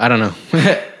no, I don't know.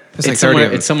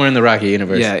 It's somewhere in the Rocky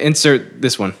universe. Yeah, insert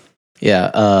this one.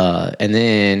 Yeah, and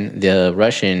then the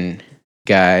Russian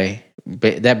guy,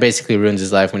 that basically ruins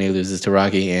his life when he loses to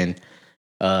Rocky, and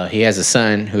he has a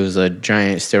son who's a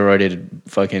giant steroided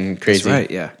fucking crazy, that's right?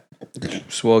 Yeah,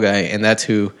 swole guy, and that's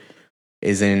who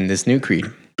is in this new Creed.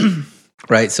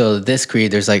 Right, so this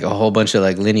Creed, there's like a whole bunch of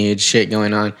like lineage shit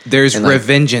going on. There's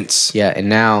revengeance. Yeah, and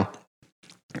now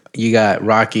you got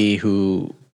Rocky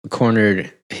who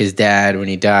cornered his dad when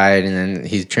he died, and then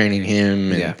he's training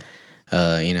him,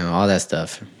 and you know, all that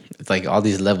stuff. It's like all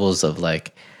these levels of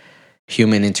like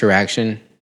human interaction.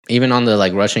 Even on the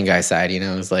like Russian guy side, you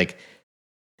know, it's like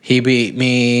he beat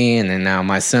me, and then now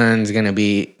my son's gonna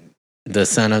be the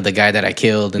son of the guy that I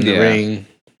killed in the ring.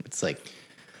 It's like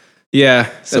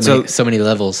so many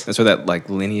levels. That's where that like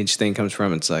lineage thing comes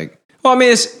from. It's like, well, I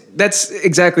mean, that's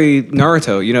exactly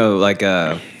Naruto. You know, like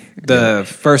the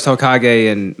first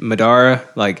Hokage and Madara,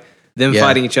 like them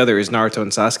fighting each other is Naruto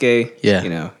and Sasuke. Yeah. You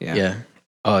know, yeah.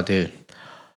 Oh, dude.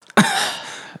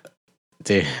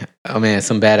 Dude. Oh, man,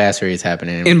 some badassery is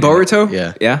happening. In Boruto?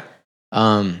 Yeah. Yeah?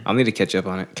 I'll need to catch up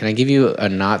on it. Can I give you a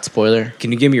not spoiler?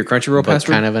 Can you give me your Crunchyroll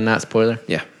password? Kind of a not spoiler?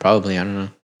 Yeah. Probably, I don't know.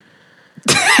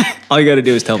 All you got to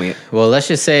do is tell me it. Well, let's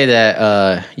just say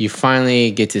that you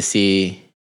finally get to see...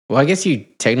 Well, I guess you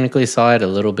technically saw it a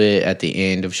little bit at the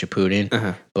end of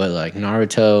Shippuden, but like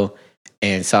Naruto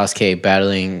and Sasuke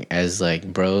battling as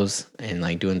like bros and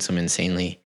like doing some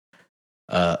insanely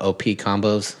OP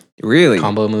combos. Really?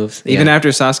 Combo moves. Even after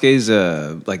Sasuke's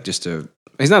like just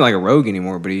he's not like a rogue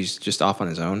anymore, but he's just off on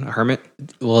his own, a hermit.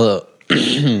 Well,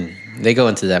 they go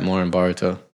into that more in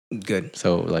Boruto. Good.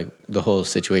 So like the whole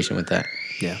situation with that.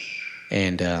 Yeah.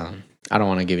 And I don't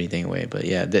want to give anything away, but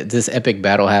yeah, this epic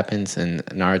battle happens, and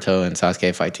Naruto and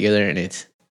Sasuke fight together, and it's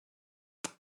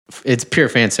pure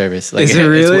fan service. Like, is it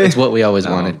really? It's what we always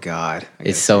wanted. Oh God,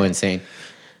 it's so insane.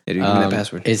 Yeah, dude, give me that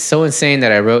password. It's so insane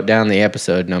that I wrote down the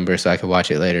episode number so I could watch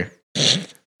it later.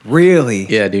 Really?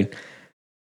 Yeah, dude.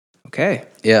 Okay.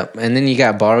 Yeah, and then you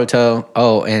got Boruto.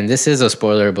 Oh, and this is a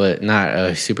spoiler, but not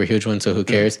a super huge one, so who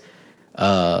cares?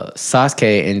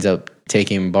 Sasuke ends up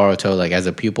taking Boruto like as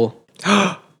a pupil.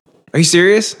 Are you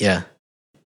serious? Yeah.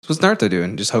 What's Naruto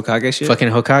doing? Just Hokage shit? Fucking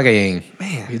Hokage-ing.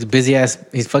 Man. He's a busy ass.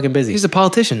 He's fucking busy. He's a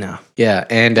politician now. Yeah,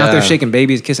 and out there shaking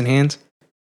babies, kissing hands.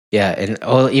 Yeah, and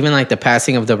even like the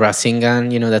passing of the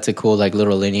Rasengan, you know, that's a cool like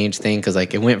little lineage thing because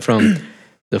like it went from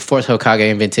the fourth Hokage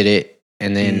invented it,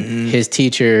 and then his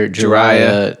teacher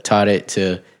Jiraiya taught it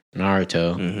to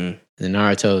Naruto. Mm-hmm. Then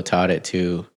Naruto taught it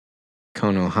to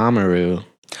Konohamaru.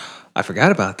 I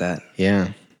forgot about that.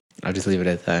 Yeah, I'll just leave it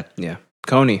at that. Yeah,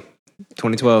 Koni,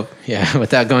 2012. Yeah,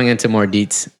 without going into more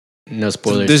deets, no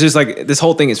spoilers. So there's just like this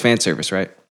whole thing is fan service,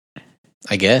 right?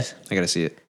 I guess I gotta see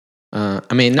it.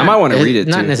 I mean, I might want to read it.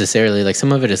 Not too. necessarily. Like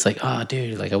some of it is like, oh,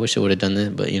 dude, like I wish I would have done this,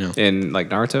 but you know, in like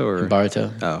Naruto or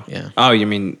Boruto. Oh, yeah. Oh, you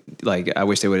mean like I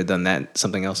wish they would have done that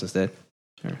something else instead?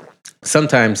 Or...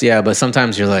 Sometimes, yeah, but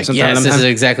sometimes you're like, yes, this is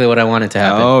exactly what I wanted to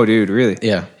happen. Oh, dude, really?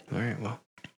 Yeah. All right, well,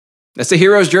 that's the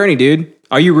hero's journey, dude.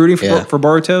 Are you rooting for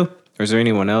Boruto, or is there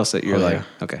anyone else that you're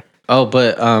okay? Oh,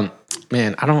 but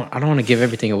man, I don't want to give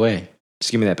everything away.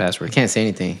 Just give me that password. I can't say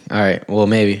anything. All right, well,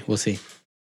 maybe we'll see.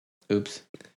 Oops.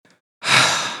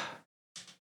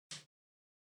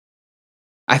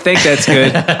 I think that's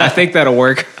good. I think that'll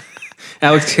work.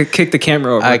 Alex, kick the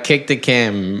camera over. I kicked the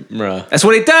camera. That's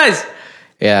what it does.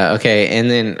 Yeah, okay. And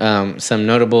then some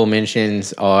notable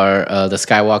mentions are the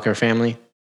Skywalker family.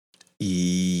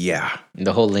 Yeah.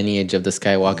 The whole lineage of the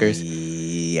Skywalkers.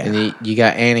 Yeah. And you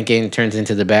got Anakin turns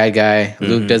into the bad guy. Mm-hmm.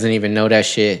 Luke doesn't even know that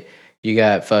shit. You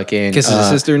got fucking... Kisses his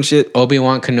sister and shit.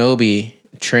 Obi-Wan Kenobi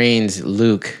trains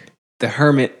Luke. The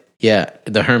hermit. Yeah,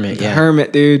 the hermit. The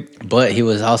hermit, dude. But he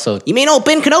was also... You mean old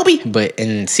Ben Kenobi? But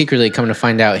and secretly, come to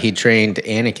find out, he trained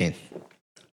Anakin.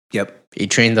 Yep. He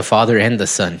trained the father and the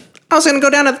son. I was going to go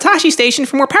down to the Tashi station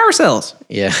for more power cells.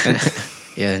 Yeah.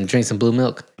 Yeah, and drink some blue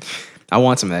milk. I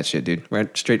want some of that shit, dude.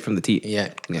 Right straight from the teat.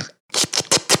 Yeah. Yeah.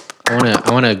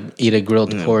 I want to eat a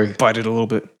grilled pork. Bite it a little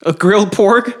bit. A grilled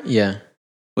pork? Yeah.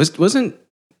 Wasn't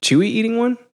Chewie eating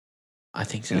one? I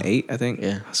think so. An 8, I think.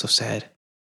 Yeah. So sad.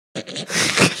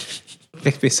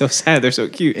 Makes me so sad. They're so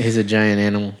cute. He's a giant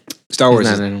animal. Star Wars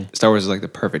is like the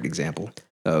perfect example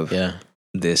of yeah.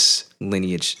 this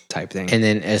lineage type thing. And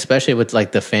then especially with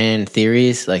like the fan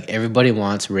theories, like everybody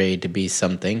wants Rey to be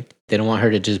something. They don't want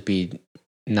her to just be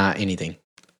not anything.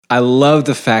 I love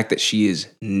the fact that she is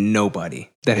nobody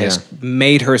that has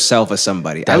made herself a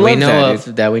somebody. That we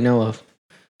know of.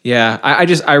 Yeah,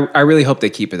 I really hope they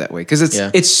keep it that way because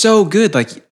it's so good. Like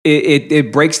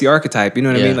it breaks the archetype. You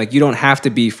know what I mean? Like you don't have to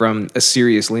be from a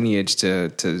serious lineage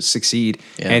to succeed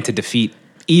and to defeat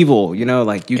evil. You know,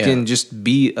 like you can just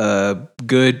be a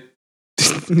good,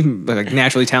 like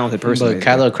naturally talented person. But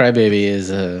Kylo Crybaby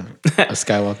is a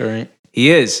Skywalker, right? He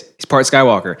is. He's part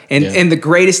Skywalker, and the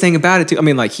greatest thing about it too. I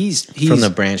mean, like he's from the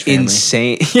Branch family.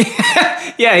 Insane.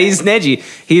 Yeah, he's Neji.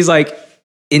 He's like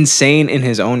insane in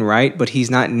his own right, but he's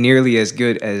not nearly as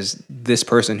good as this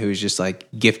person who's just like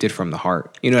gifted from the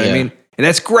heart. You know what I mean? And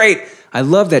that's great. I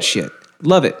love that shit.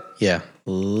 Love it. Yeah,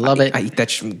 love it. I eat that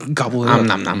shit. Gobble it up.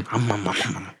 Nom nom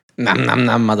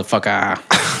nom, motherfucker.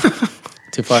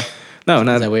 Too far? No,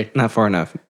 not that weird. Not far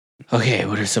enough. Okay,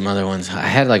 what are some other ones? I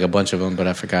had like a bunch of them, but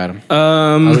I forgot them.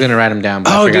 I was gonna write them down,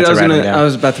 but I forgot to write them down. I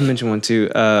was about to mention one too.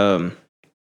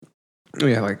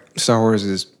 Yeah, like Star Wars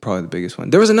is probably the biggest one.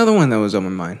 There was another one that was on my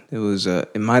mind. It was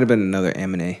it might have been another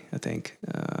anime, I think.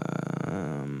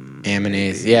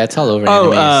 Animes, yeah, it's all over.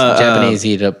 Japanese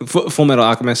eat up. Full Metal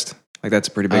Alchemist, like that's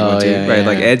a pretty big one too, right? Yeah.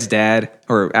 Like Ed's dad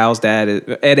or Al's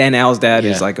dad, Ed and Al's dad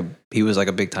is like he was like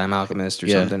a big time alchemist or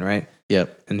something, right?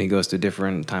 Yep. And he goes to a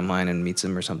different timeline and meets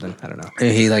him or something. I don't know.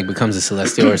 And he like becomes a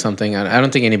celestial or something. I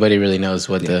don't think anybody really knows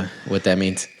what that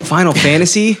means. Final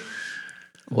Fantasy,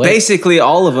 basically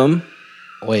all of them.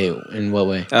 Wait, in what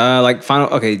way? Like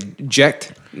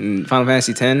Jecht, Final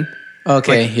Fantasy X.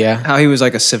 Okay, like, how he was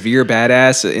like a severe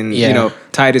badass, and you know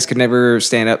Tidus could never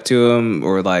stand up to him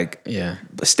or like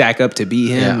stack up to beat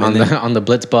him. Yeah, on the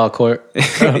blitzball court.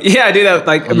 Yeah, dude, that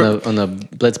like on the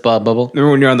blitzball bubble.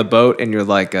 Remember when you're on the boat and you're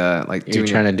like you're doing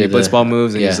trying to do your blitzball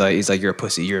moves, and he's like you're a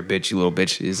pussy, you're a bitch, you little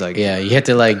bitch. He's like you have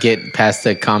to like get past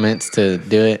the comments to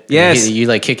do it. Yes, you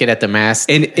like kick it at the mast,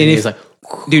 and he's like.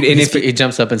 dude. And if he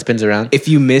jumps up and spins around. If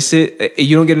you miss it,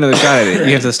 you don't get another shot at it.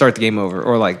 You have to start the game over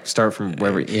or like start from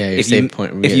wherever. Yeah, your save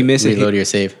point. If you miss it, reload your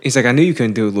save. He's like, I knew you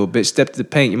couldn't do it, little bitch. Step to the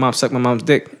paint. Your mom sucked my mom's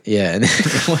dick. Yeah, and then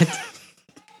what?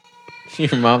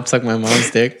 Your mom sucked my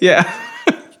mom's dick. Yeah.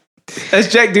 That's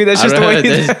Jack, dude. That's just the way he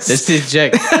does. That's just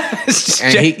Jack.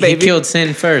 And Jack, he killed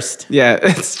Sin first. Yeah,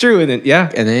 it's true. And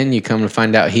then you come to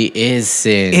find out he is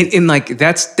Sin. And like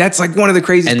that's like one of the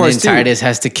craziest parts too. And then Titus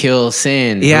has to kill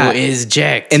Sin, who is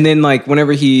Jack. And then like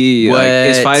whenever he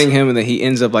is fighting him, and then he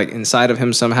ends up like inside of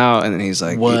him somehow, and then he's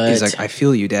like, I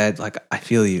feel you, Dad. Like I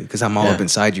feel you because I'm all up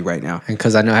inside you right now. And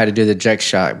because I know how to do the Jack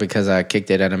shot because I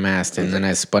kicked it at a mast, and then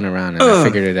I spun around and I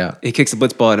figured it out. He kicks the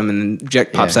blitz ball at him, and then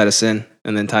Jack pops out of Sin.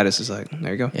 And then Titus is like,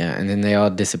 there you go. Yeah, and then they all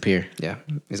disappear. Yeah.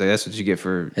 He's like, that's what you get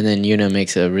for... And then Yuna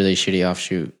makes a really shitty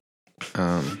offshoot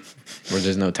where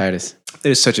there's no Titus.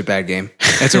 It is such a bad game.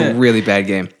 It's a really bad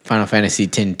game. Final Fantasy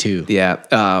X-2. Yeah.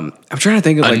 I'm trying to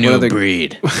think of like a new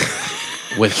breed.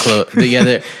 With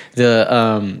the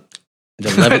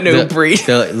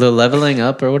leveling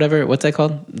up or whatever. What's that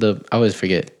called? I always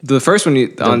forget. The first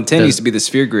one on 10 used to be the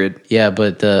sphere grid. Yeah,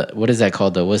 but what is that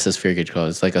called though? What's the sphere grid called?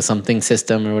 It's like a something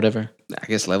system or whatever. I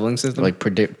guess leveling system. Like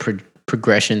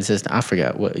progression system. I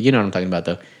forgot what. You know what I'm talking about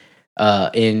though.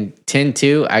 In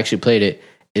 10.2, I actually played it.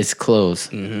 It's clothes.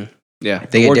 Mm-hmm. Yeah,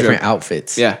 they get different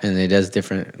outfits. Yeah, and it does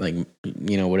different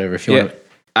whatever. If you want,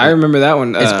 I remember that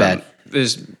one. It's bad.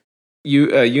 There's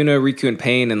Yuna, Riku, and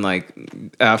Pain, and like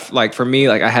for me,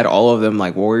 like I had all of them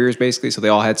like warriors basically, so they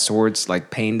all had swords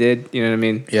like Pain did. You know what I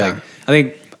mean? Yeah.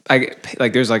 Like, I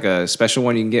think there's like a special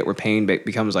one you can get where Pain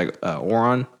becomes like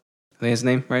Auron. I think his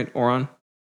name right, Auron.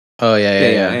 Oh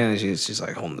yeah. And she's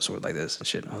like holding the sword like this and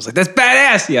shit. I was like, that's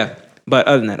badass. Yeah. But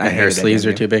other than that, and her sleeves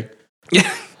are too big.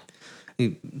 Yeah.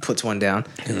 He puts one down.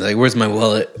 And like, where's my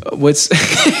wallet? What's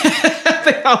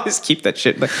they always keep that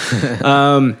shit.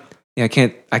 Yeah,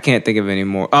 I can't think of any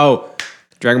more. Oh,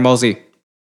 Dragon Ball Z.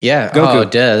 Yeah. Goku. Oh,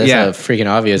 duh. That's a freaking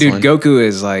obvious one. Dude, Goku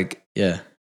is like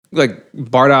like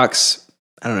Bardock's,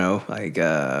 I don't know, like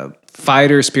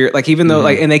fighter spirit. Like even though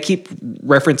and they keep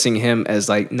referencing him as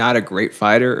like not a great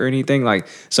fighter or anything, like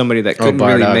somebody that couldn't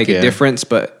really make a difference,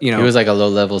 but he was like a low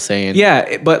level Saiyan.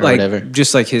 Yeah, but like whatever.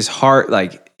 Just like his heart,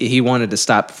 like he wanted to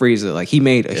stop Frieza. Like he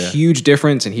made a huge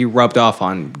difference, and he rubbed off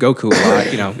on Goku a lot.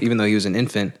 Even though he was an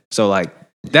infant. So like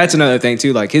that's another thing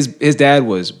too. Like his dad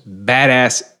was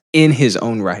badass in his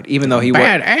own right, even though he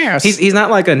badass. He's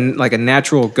not like a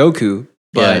natural Goku,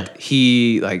 but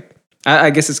he like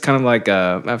I guess it's kind of like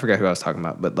I forgot who I was talking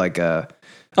about, but like and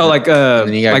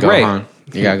then you got like Gohan. Ray.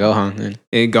 You got Gohan. Then.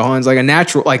 And Gohan's like a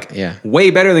natural, like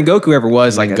way better than Goku ever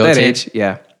was. Like at that age,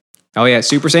 yeah. Oh yeah,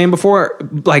 Super Saiyan before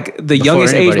like the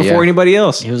youngest age before anybody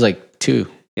else. He was like 2.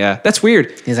 Yeah, that's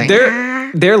weird. He's like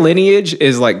their lineage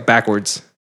is like backwards.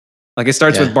 Like it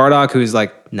starts with Bardock, who's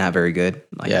like not very good,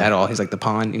 at all. He's like the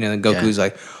pawn, then Goku's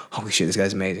like, holy shit, this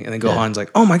guy's amazing. And then Gohan's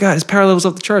like, oh my god, his power level's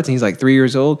off the charts. And he's like 3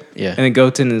 years old. Yeah. And then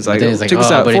Goten is like, check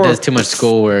this out. But he does too much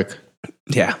schoolwork.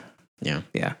 Yeah. Yeah.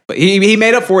 Yeah. But he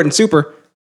made up for it in Super.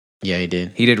 Yeah, he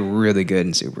did. He did really good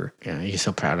in Super. Yeah, you're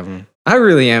so proud of him. I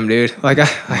really am, dude. Like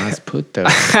Let's put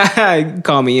that.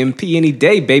 Call me MP any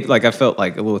day, baby. Like I felt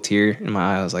like a little tear in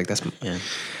my eye. I was like, that's. Yeah.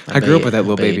 I grew up with that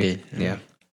little baby. Yeah.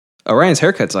 Orion's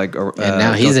haircut's like. And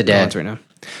now he's a dad right now.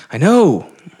 I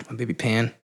know, my baby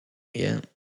Pan. Yeah.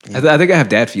 I think I have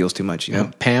dad feels too much. You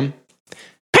know, Pam.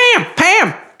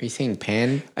 Are you saying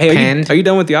Pan? Hey, are you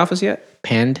done with The Office yet?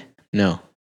 Panned? No.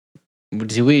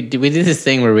 Do we do this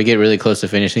thing where we get really close to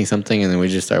finishing something and then we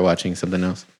just start watching something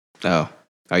else? Oh,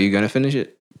 are you gonna finish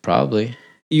it? Probably.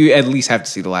 You at least have to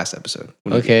see the last episode.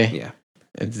 Okay. Yeah.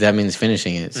 That means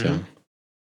finishing it. So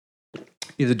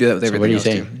you have to do that with everything. What are you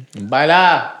saying?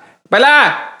 Baila.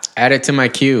 Add it to my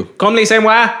queue. Comme les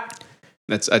moi.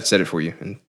 I said it for you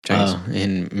in Chinese.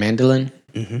 In Mandolin.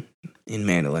 Mm-hmm. In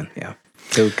Mandolin. Yeah.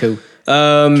 Cool.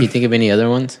 Can you think of any other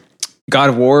ones? God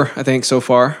of War, I think so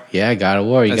far. Yeah, God of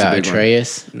War. You got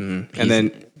Atreus, and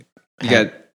then you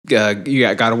got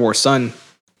God of War's son,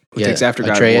 who takes after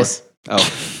Atreus. God of War.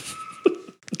 Oh,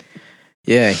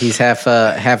 yeah, he's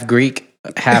half Greek,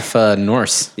 half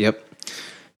Norse. Yep.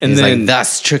 And he's then like,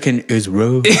 "Thus chicken is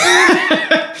roast."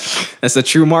 That's the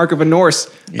true mark of a Norse.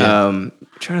 Yeah.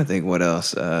 Trying to think what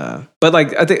else, but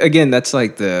like I think again that's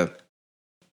like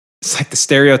it's like the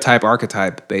stereotype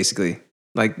archetype basically.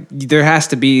 Like there has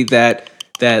to be that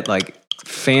like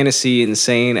fantasy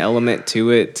insane element to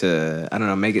it to I don't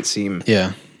know make it seem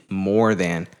more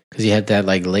than because you have that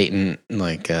like latent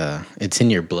like it's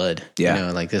in your blood.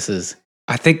 Like this is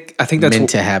I think that's meant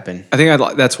to happen. I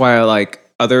think that's why I like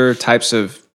other types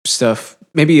of stuff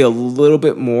maybe a little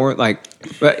bit more like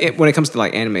But when it comes to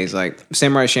like animes, like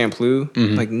Samurai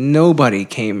Champloo, like nobody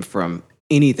came from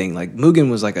anything. Like Mugen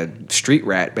was like a street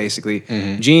rat, basically.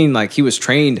 Gene, like he was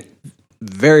trained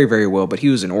very, very well, but he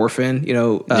was an orphan, you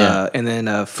know. And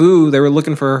then Fu, they were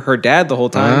looking for her dad the whole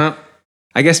time.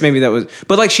 I guess maybe that was,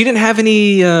 but like she didn't have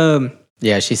any.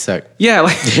 Yeah, she sucked. Yeah,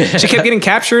 like she kept getting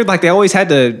captured. Like they always had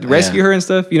to rescue her and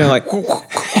stuff. You know, like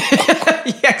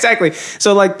yeah, exactly.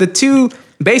 So like the two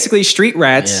basically street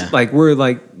rats, like were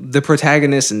like the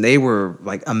protagonists, and they were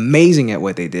like amazing at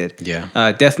what they did.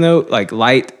 Yeah. Death Note, like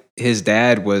Light, his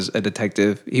dad was a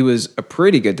detective. He was a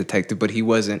pretty good detective, but he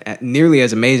wasn't nearly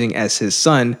as amazing as his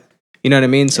son. You know what I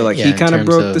mean? So like he kind of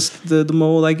broke the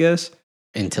mold, I guess.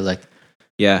 Intellect.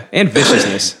 Yeah, and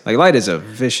viciousness. Like Light is a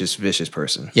vicious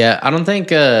person. Yeah, I don't think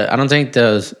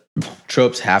those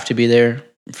tropes have to be there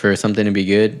for something to be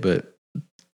good, but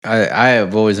I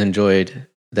have always enjoyed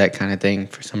that kind of thing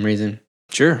for some reason.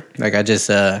 Sure. Like I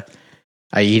just I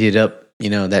eat it up,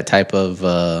 you know, that type of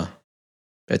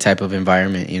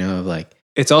environment, you know, of like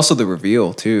it's also the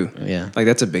reveal too. Yeah. Like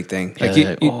that's a big thing. Like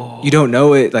you don't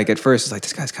know it like at first it's like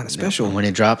this guy's kind of special. When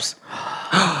it drops.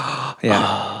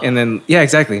 Yeah. And then yeah,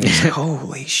 exactly. And he's like,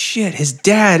 holy shit, his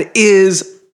dad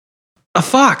is a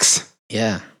fox.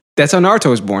 Yeah. That's how Naruto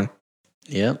was born.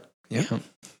 Yep.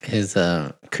 His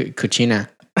Kuchina.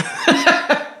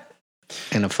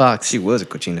 And a fox. She was a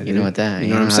Kuchina. Dude. You know what that? You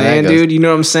know what I'm saying, dude? You know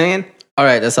what I'm saying? All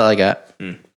right, that's all I got.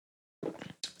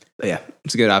 Yeah,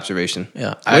 it's a good observation.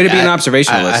 Yeah. Way to be an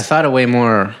observationalist. I thought of way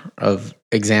more of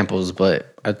examples,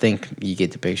 but I think you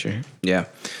get the picture. Yeah.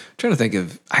 I'm trying to think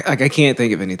of, I can't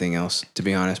think of anything else, to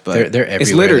be honest, but they're everywhere,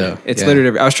 it's littered. though. It's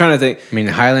littered. I was trying to think. I mean,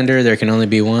 Highlander, there can only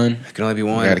be one. There can only be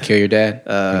one. You gotta kill your dad.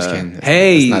 I'm just kidding.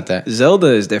 Hey, it's not that. Zelda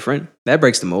is different. That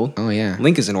breaks the mold. Oh, yeah.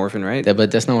 Link is an orphan, right?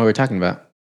 But that's not what we're talking about.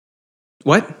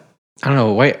 What? I don't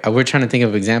know. Wait, we're trying to think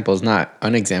of examples, not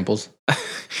unexamples.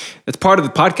 That's part of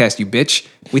the podcast, you bitch.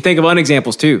 We think of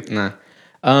unexamples too. Nah.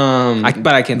 But I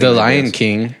can't think The of Lion this.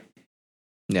 King.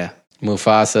 Yeah.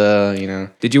 Mufasa, you know.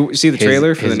 Did you see the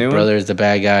trailer for the new one? His brother's the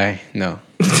bad guy. No.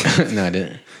 No, I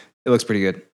didn't. It looks pretty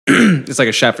good. It's like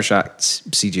a shot-for-shot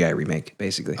CGI remake,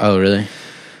 basically. Oh, really?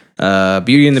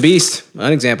 Beauty and the Beast,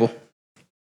 an example.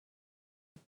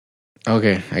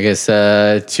 Okay, I guess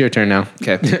it's your turn now.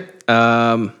 Okay.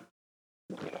 I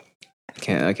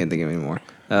can't think of any more.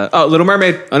 Little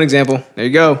Mermaid, an example. There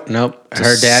you go. Nope.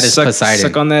 Her dad is Poseidon.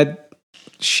 Suck on that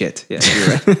shit. Yeah, you're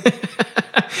right.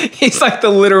 He's like the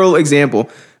literal example.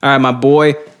 All right, my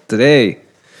boy, today,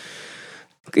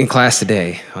 in class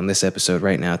today, on this episode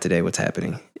right now, today, what's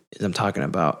happening is I'm talking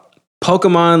about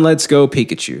Pokemon Let's Go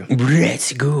Pikachu.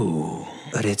 Let's go.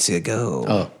 Let's go.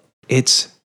 Oh. It's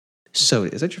so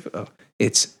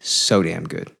damn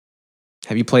good.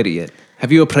 Have you played it yet?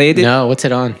 Have you played it? No, what's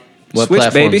it on? What Switch,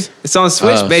 platforms? baby. It's on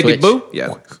Switch, baby. Switch. Boo.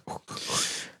 Yeah.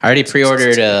 I already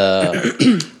pre-ordered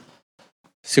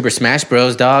Super Smash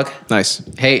Bros, dog. Nice.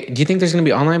 Hey, do you think there's going to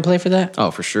be online play for that?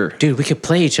 Oh, for sure. Dude, we could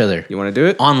play each other. You want to do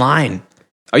it? Online.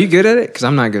 Are you good at it? Because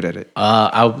I'm not good at it.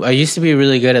 I used to be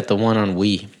really good at the one on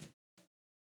Wii.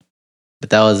 But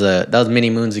that was many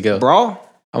moons ago. Brawl?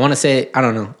 I want to say, I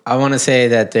don't know. I want to say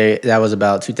that that was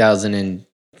about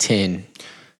 2010.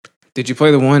 Did you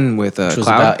play the one with Which was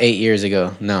Cloud? about 8 years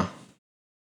ago. No.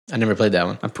 I never played that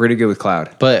one. I'm pretty good with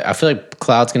Cloud. But I feel like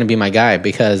Cloud's going to be my guy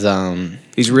because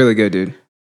he's really good, dude.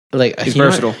 Like he's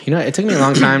versatile. It took me a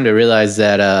long time to realize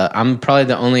that I'm probably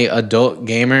the only adult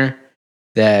gamer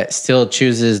that still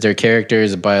chooses their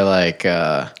characters by like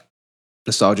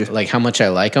nostalgia, like how much I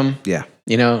like them. Yeah,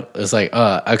 it's like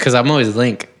because I'm always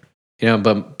Link,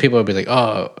 but people will be like,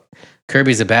 oh,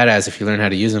 Kirby's a badass if you learn how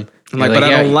to use him. I'm like, but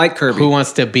I don't like Kirby. Who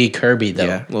wants to be Kirby though?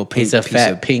 Yeah, little he's a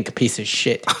fat pink piece of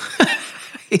shit.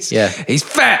 he's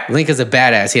fat. Link is a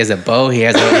badass. He has a bow. He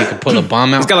can pull a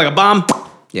bomb out. He's got like a bomb.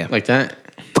 Yeah, like that.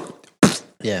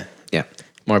 Yeah. Yeah.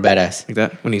 More badass. Like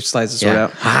that when he slides the sword out.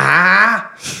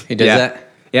 He does that?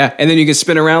 Yeah. And then you can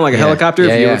spin around like a helicopter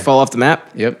if you ever fall off the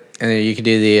map. Yep. And then you can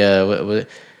do the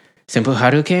simple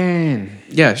Hadouken.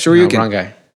 Yeah, sure you can. Wrong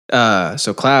guy.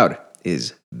 So Cloud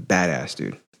is badass,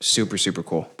 dude. Super, super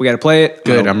cool. We got to play it.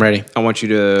 Good, I'm ready. I want you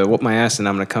to whoop my ass and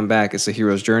I'm going to come back. It's a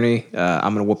hero's journey.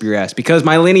 I'm going to whoop your ass because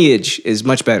my lineage is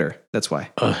much better. That's why.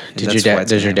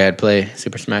 Does your dad play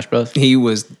Super Smash Bros?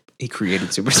 He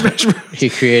created Super Smash Bros. He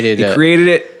created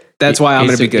it. That's why I'm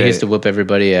going to be good. He used to whoop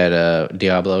everybody at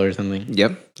Diablo or something.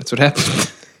 Yep, that's what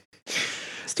happened.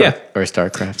 Or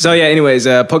StarCraft. So yeah, anyways,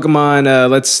 Pokemon,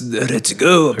 let's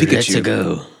go. Pikachu. Let's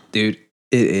go. Dude,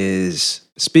 it is,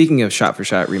 speaking of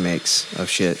shot-for-shot remakes of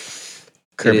shit,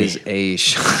 Kirby. It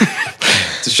is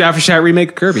it's a shot-for-shot remake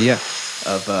of Kirby, yeah,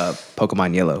 of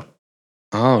Pokemon Yellow.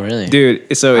 Oh, really?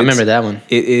 Dude, so I remember that one.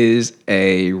 It is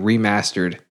a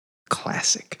remastered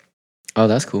classic. Oh,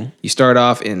 that's cool. You start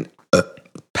off in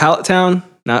Pallet Town,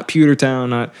 not Pewter Town,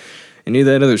 not any of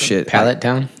that other shit. Pallet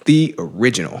Town? The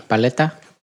original. Paleta?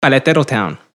 Paletero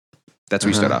Town. That's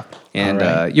where you start off.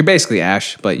 And you're basically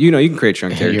Ash, but you can create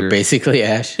your own character. You're basically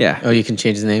Ash? Yeah. Oh, you can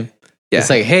change the name? Yeah. It's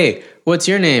like, hey, what's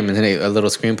your name? And then a little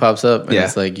screen pops up, and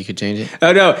it's like, you could change it.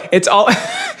 Oh no, it's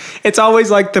always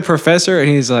like the professor, and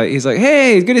he's like,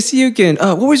 hey, good to see you again.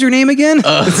 What was your name again?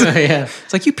 Yeah.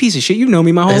 It's like, you piece of shit, you've known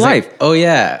me my whole life. Like, oh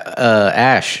yeah,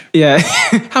 Ash. Yeah.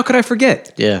 How could I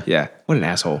forget? Yeah. Yeah. What an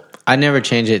asshole. I never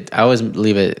change it. I always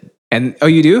leave it. And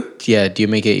you do? Yeah. Do you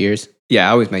make it yours? Yeah,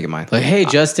 I always make it mine. Like, hey,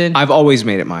 Justin. I've always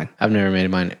made it mine. I've never made it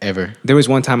mine ever. There was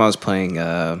one time I was playing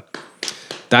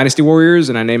Dynasty Warriors,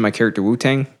 and I named my character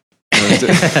Wu-Tang.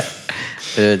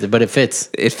 But it fits.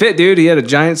 It fit, dude. He had a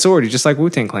giant sword. He's just like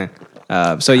Wu-Tang Clan.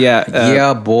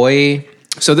 Yeah, boy.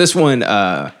 So this one,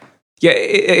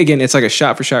 again, it's like a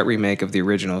shot-for-shot remake of the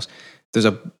originals. There's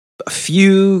a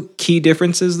few key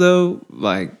differences, though,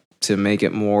 like to make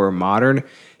it more modern.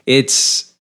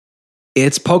 It's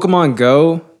Pokemon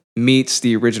Go meets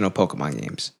the original Pokemon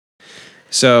games.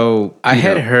 So I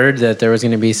had heard that there was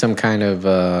going to be some kind of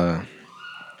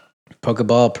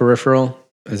Pokeball peripheral.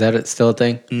 Is that still a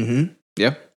thing? Mm-hmm.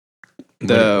 Yep.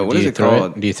 What is it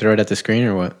called? Do you throw it at the screen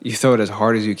or what? You throw it as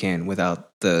hard as you can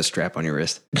without the strap on your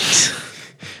wrist.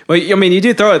 Well, I mean, you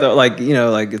do throw it though, like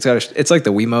it's like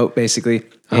the Wiimote basically.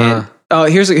 And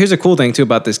here's a cool thing too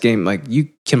about this game. Like you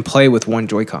can play with one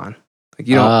Joy-Con. Like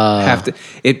you don't have to.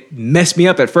 It messed me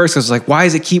up at first. I was like, why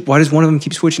does one of them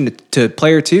keep switching to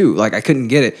player 2? Like I couldn't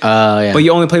get it. Yeah. But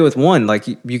you only play with one. Like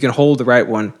you can hold the right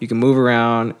one. You can move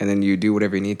around, and then you do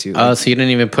whatever you need to. Oh, so you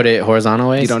didn't even put it horizontal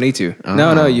ways? You don't need to.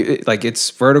 No.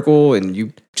 It's vertical, and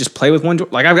you just play with one.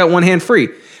 Like I've got one hand free.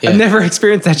 Yeah. I've never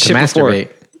experienced that shit masturbate.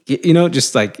 Before.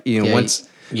 Just like once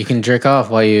you can jerk off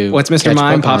while you. Once Mr.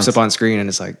 Mime pops up on screen, and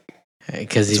it's like.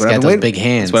 Because he's got those big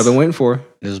hands. That's what I've been waiting for.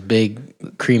 Those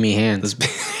big, creamy hands.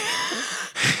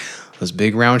 Those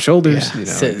big round shoulders. Yeah.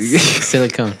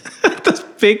 Silicone. Those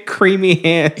big creamy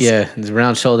hands. Yeah, the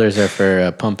round shoulders are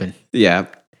for pumping. Yeah.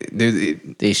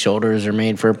 These shoulders are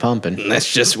made for pumping. That's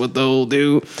just what they'll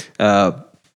do.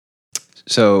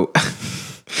 So,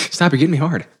 stop, you're getting me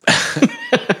hard.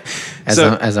 As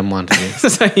I'm wanting to.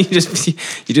 So you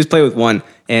just play with one.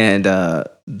 And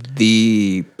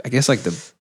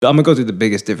I'm gonna go through the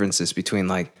biggest differences between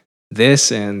like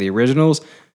this and the originals.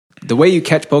 The way you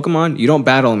catch Pokemon, you don't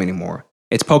battle them anymore.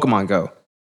 It's Pokemon Go.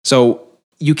 So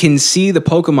you can see the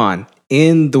Pokemon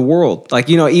in the world. Like,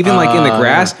 even like in the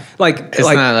grass. Like it's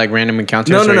not like random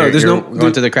encounters. No. There's no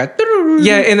going to the crowd.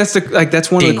 Yeah, and that's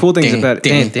one of the cool things about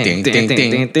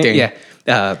it.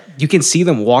 Yeah. You can see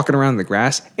them walking around the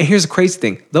grass. And here's the crazy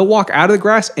thing. They'll walk out of the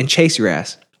grass and chase your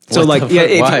ass. So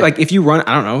if you run,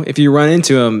 I don't know, if you run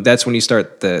into them, that's when you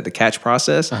start the catch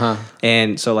process.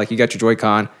 And so like you got your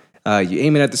Joy-Con, you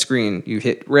aim it at the screen, you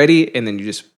hit ready, and then you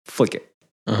just flick it.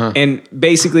 And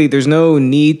basically there's no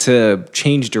need to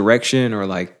change direction or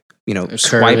like,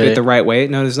 swipe it the right way.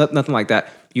 No, there's nothing like that.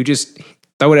 You just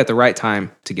throw it at the right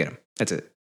time to get them. That's it.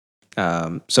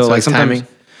 So like sometimes timing?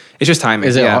 It's just timing.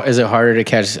 Is it harder to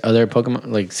catch other Pokemon,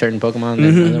 like certain Pokemon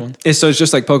than other ones? So it's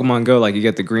just like Pokemon Go. Like you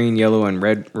get the green, yellow, and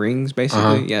red rings,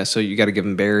 basically. Yeah. So you got to give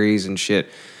them berries and shit.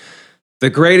 The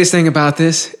greatest thing about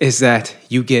this is that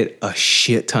you get a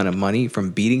shit ton of money from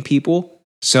beating people.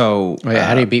 So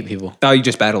how do you beat people? Oh, you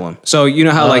just battle them. So you know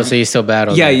how so you still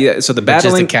battle. Yeah. So the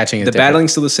battling, just the catching, is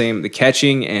battling's still the same. The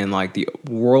catching and like the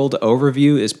world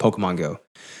overview is Pokemon Go.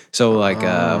 So like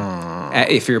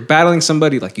if you're battling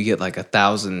somebody, like you get like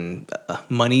 1,000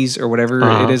 monies or whatever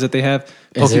it is that they have.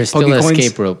 Is there still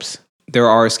escape ropes? There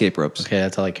are escape ropes. Okay,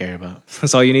 that's all I care about.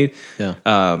 That's all you need?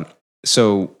 Yeah.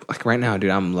 So like right now,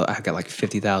 dude, I got like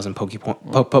 50,000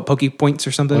 Poke points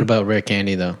or something. What about rare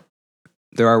candy though?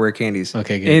 There are rare candies.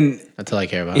 Okay, good. And that's all I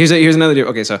care about. Here's another.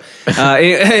 Okay, so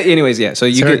anyways, yeah. So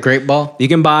you get a great ball. You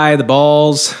can buy the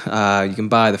balls. You can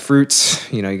buy the fruits.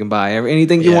 You can buy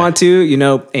anything you want to.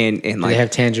 And do like they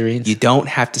have tangerines. You don't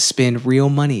have to spend real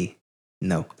money.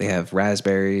 No, they have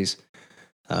raspberries,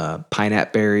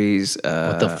 pineapple berries.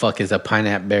 What the fuck is a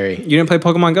pineapple berry? You didn't play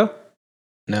Pokemon Go?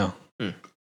 No.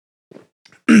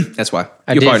 That's why.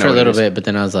 I did for a little bit, but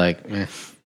then I was like, meh.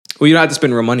 Well, you don't have to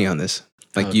spend real money on this.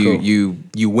 Like you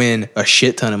win a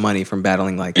shit ton of money from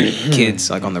battling like kids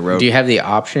like on the road. Do you have the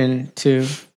option to?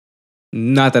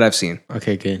 Not that I've seen.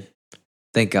 Okay, good.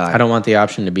 Thank God. I don't want the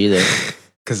option to be there.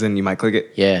 Because then you might click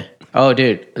it. Yeah. Oh,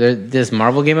 dude, this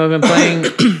Marvel game I've been playing,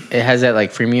 it has that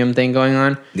like freemium thing going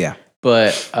on. Yeah.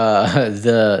 but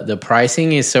the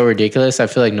pricing is so ridiculous. I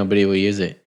feel like nobody will use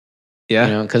it. Yeah,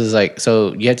 you know, because it's like,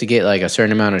 so you have to get like a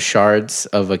certain amount of shards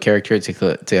of a character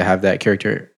to have that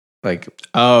character like.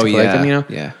 Oh yeah, them, you know.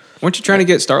 Yeah. Weren't you trying to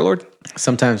get Star-Lord?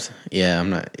 Sometimes, yeah. I'm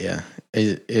not. Yeah,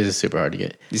 it is super hard to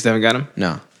get. You still haven't got him?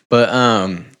 No, but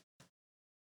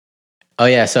oh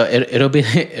yeah, so it'll be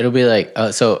like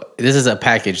so this is a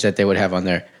package that they would have on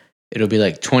there. It'll be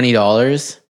like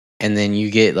 $20, and then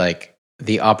you get like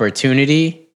the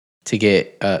opportunity to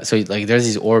get so like there's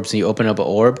these orbs, and you open up an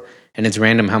orb, and it's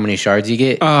random how many shards you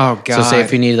get. Oh god! So say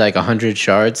if you need like 100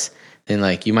 shards, then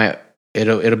like you might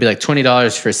it'll be like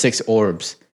 $20 for 6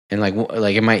 orbs, and like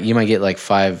you might get like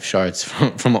 5 shards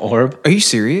from an orb. Are you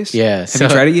serious? Yeah. Have you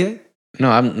tried it yet? No,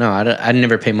 I'd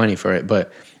never pay money for it,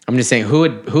 but I'm just saying who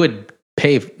would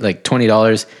pay like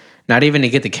 $20 not even to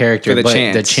get the character, but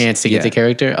the chance to get the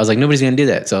character. I was like, nobody's gonna do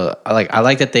that. So I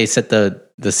like that they set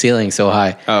the ceiling so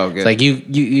high. Oh, good. It's like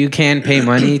you can pay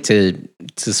money to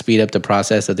speed up the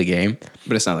process of the game,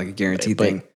 but it's not like a guaranteed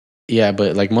thing. Yeah,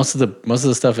 but like most of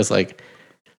the stuff is like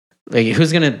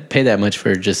who's gonna pay that much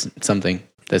for just something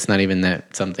that's not even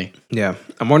that something? Yeah,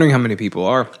 I'm wondering how many people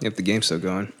are if the game's still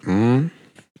going. Mm-hmm.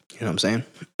 You know what I'm saying?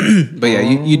 But yeah,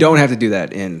 you don't have to do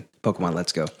that in Pokemon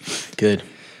Let's Go. Good.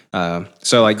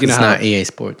 So like it's not EA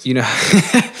Sports. You know,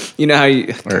 you know how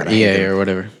you or EA or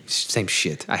whatever. Same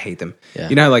shit. I hate them. Yeah.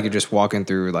 You know how like you're just walking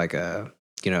through like a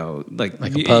like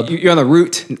a pub. You're on the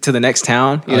route to the next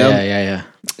town. You know. Yeah.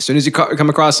 As soon as you come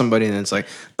across somebody, and it's like,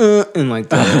 and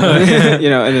like, you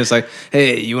know, and it's like,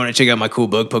 hey, you want to check out my cool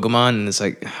bug Pokemon? And it's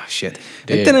like, oh, shit.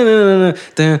 Dude. I remember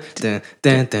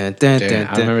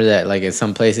that, like, in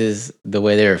some places, the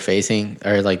way they were facing,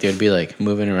 or like they'd be like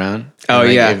moving around. Oh, and,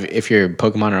 like, yeah. If your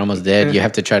Pokemon are almost dead, you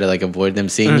have to try to like avoid them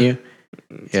seeing you.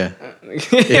 Yeah.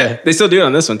 Yeah, they still do it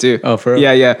on this one too. Oh, for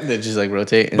real? Yeah. They just like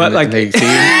rotate, and but like, they see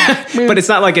you. But it's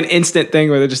not like an instant thing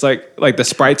where they're just like the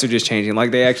sprites are just changing.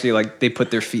 Like they actually they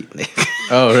put their feet.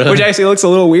 Oh, really? Which actually looks a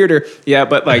little weirder. Yeah,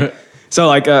 but like. So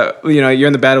like you know, you're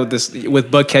in the battle with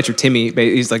Bug Catcher Timmy.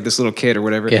 He's like this little kid or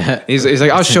whatever. Yeah. He's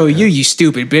like, I'll show you, you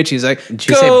stupid bitch. He's like, did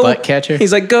you say Butt Catcher?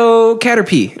 He's like, go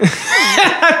Caterpie.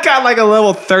 I've got like a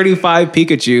level 35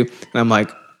 Pikachu, and I'm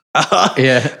like,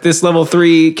 yeah. This level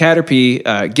 3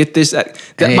 Caterpie, get this.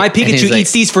 My Pikachu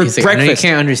eats these for breakfast. I know you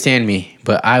can't understand me,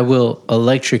 but I will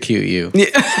electrocute you.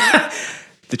 Yeah.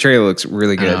 The trailer looks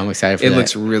really good. I'm excited for that. It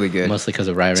looks really good. Mostly because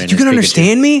of Ryran. You can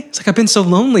understand me? It's like I've been so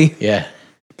lonely. Yeah.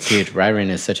 Dude, Ryran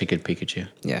is such a good Pikachu.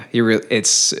 Yeah,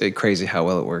 it's crazy how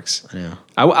well it works. I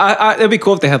know. It'd be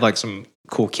cool if they had like some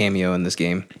cool cameo in this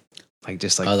game, like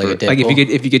just like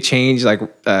if you could change like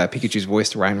Pikachu's voice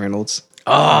to Ryan Reynolds.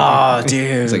 Oh,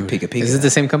 dude, it's like Pika. Is it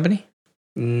the same company?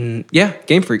 Yeah,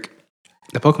 Game Freak,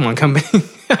 the Pokemon company.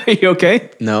 Are you okay?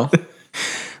 No,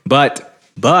 but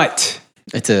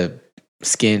it's a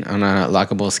skin on a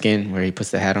lockable skin where he puts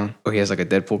the hat on. Oh, he has like a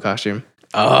Deadpool costume.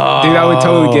 Oh, dude, I would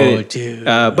totally get it, dude.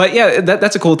 But yeah,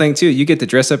 that's a cool thing too. You get to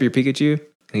dress up your Pikachu, and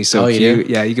he's so cute.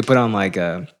 Yeah, you could put on like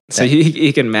so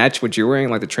he can match what you're wearing,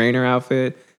 like the trainer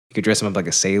outfit. You could dress him up like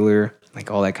a sailor,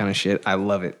 like all that kind of shit. I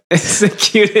love it. It's the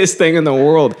cutest thing in the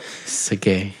world. So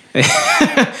gay.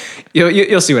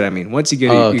 You'll see what I mean. Once you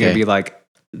get it, you're gonna be like,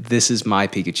 this is my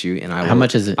Pikachu, and how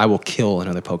much is it? I will kill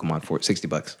another Pokemon for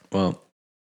 $60. Well,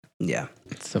 yeah,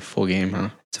 it's a full game,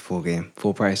 huh? It's a full game,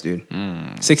 full price, dude.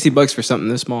 $60 for something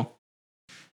this small.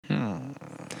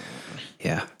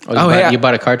 Yeah. You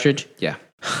bought a cartridge? Yeah.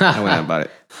 I went out and bought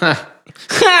it.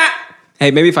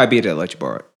 Hey, maybe if I beat it, I'll let you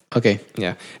borrow it. Okay.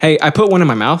 Yeah. Hey, I put one in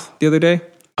my mouth the other day.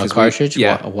 A cartridge?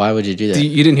 Yeah. Why would you do that?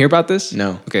 You didn't hear about this?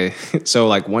 No. Okay. So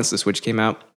like once the Switch came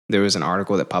out, there was an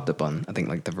article that popped up on I think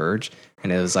like The Verge,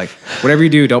 and it was like, whatever you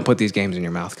do, don't put these games in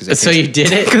your mouth because you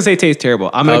did it because they taste terrible.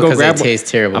 I'm gonna go grab one. Taste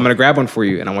terrible. I'm gonna grab one for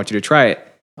you, and I want you to try it.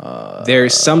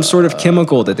 There's some sort of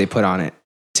chemical that they put on it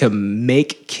to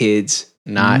make kids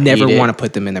never want to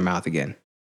put them in their mouth again.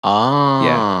 Oh.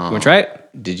 Yeah. You want to try it?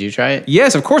 Did you try it?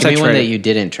 Yes, of course I tried it. Give me one that you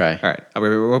didn't try. All right.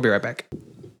 We'll be right back.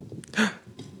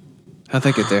 How'd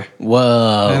that get there?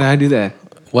 Whoa. How did I do that?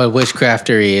 What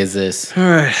witchcraftery is this? All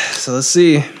right. So let's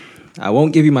see. I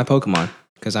won't give you my Pokemon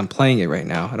because I'm playing it right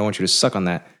now. I don't want you to suck on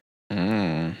that.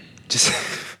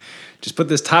 Just put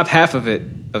this top half of it,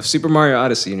 of Super Mario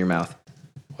Odyssey, in your mouth.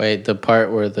 Wait, the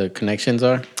part where the connections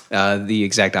are? The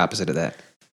exact opposite of that.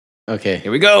 Okay.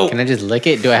 Here we go. Can I just lick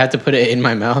it? Do I have to put it in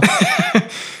my mouth?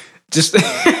 Just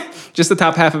the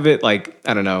top half of it, like,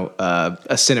 I don't know,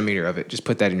 a centimeter of it. Just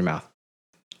put that in your mouth.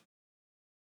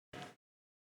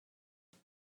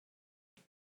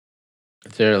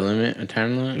 Is there a limit, a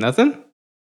time limit? Nothing?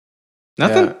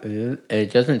 Yeah,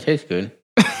 it doesn't taste good.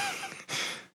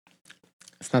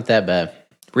 It's not that bad.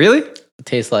 Really? It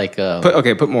tastes like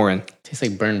Put more in. tastes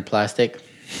like burned plastic.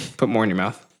 Put more in your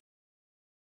mouth.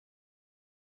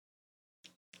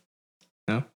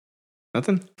 No?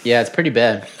 Nothing? Yeah, it's pretty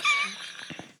bad.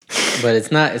 But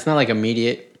it's not like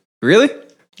immediate. Really?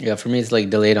 Yeah, for me it's like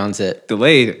delayed onset.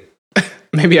 Delayed.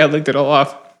 Maybe I licked it all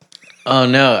off. Oh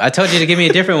no, I told you to give me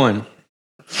a different one.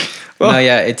 Well, no,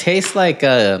 yeah, it tastes like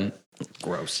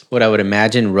gross. what I would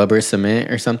imagine rubber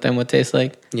cement or something would taste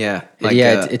like. Yeah.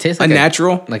 It tastes like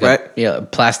unnatural, like right? a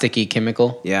plasticky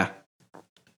chemical. Yeah.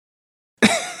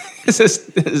 Does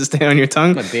it stay on your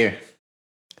tongue? My beer.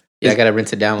 Yeah, I gotta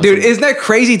rinse it down. With Dude, isn't that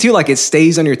crazy too? Like it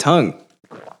stays on your tongue.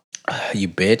 You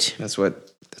bitch. That's what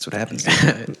happens.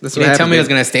 That's You didn't tell me it was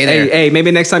gonna stay there. Hey,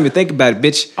 maybe next time you think about it,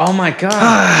 bitch. Oh my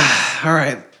god. All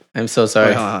right. I'm so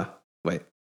sorry. Wait.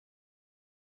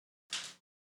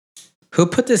 Who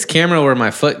put this camera where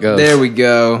my foot goes? There we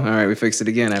go. All right, we fixed it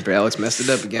again after Alex messed it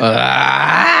up again.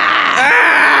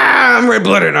 I'm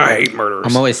red-blooded and I hate murderers.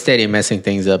 I'm always steady messing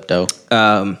things up though.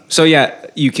 So yeah,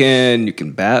 you can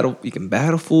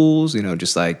battle fools,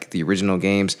 just like the original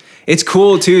games. It's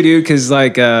cool too, dude, because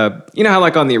like you know how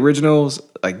like on the originals,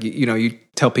 like you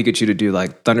tell Pikachu to do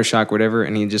like Thundershock or whatever,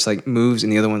 and he just like moves,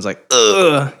 and the other one's like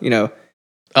it's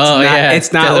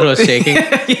not a little shaking.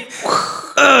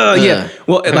 Yeah.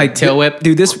 Well, like tail whip,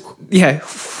 dude. This, yeah.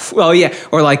 Well, yeah.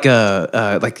 Or like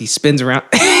he spins around.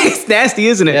 It's nasty,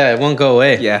 isn't it? Yeah, it won't go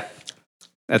away. Yeah.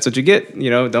 That's what you get.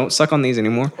 Don't suck on these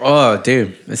anymore. Oh,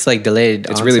 dude, it's like delayed.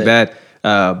 It's really bad.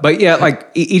 But yeah, like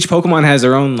each Pokemon has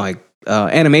their own like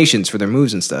animations for their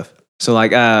moves and stuff. So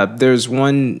like, there's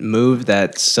one move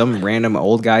that some random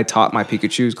old guy taught my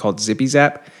Pikachu. It's called Zippy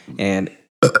Zap, and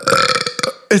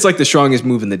it's like the strongest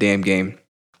move in the damn game.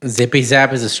 Zippy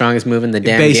Zap is the strongest move in the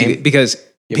damn Basically, game. because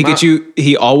Pikachu,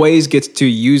 he always gets to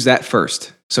use that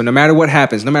first. So no matter what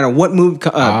happens, no matter what move,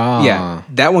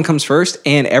 that one comes first,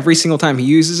 and every single time he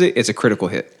uses it, it's a critical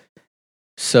hit.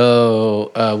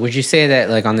 So would you say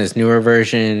that like on this newer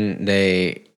version,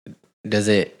 did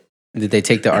they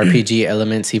take the RPG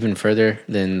elements even further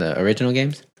than the original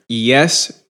games?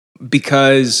 Yes,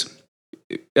 because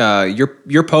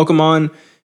your Pokemon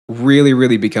really,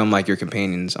 really become like your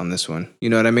companions on this one. You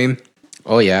know what I mean?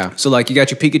 Oh yeah. So like you got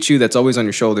your Pikachu that's always on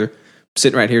your shoulder,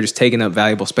 sitting right here, just taking up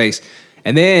valuable space.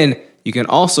 And then you can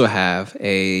also have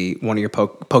one of your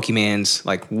Pokemans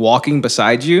like walking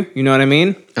beside you. You know what I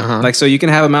mean? Uh-huh. Like so you can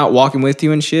have them out walking with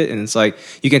you and shit. And it's like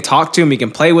you can talk to them, you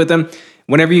can play with them.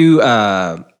 Whenever you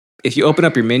if you open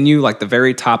up your menu, like the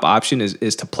very top option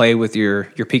is to play with your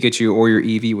Pikachu or your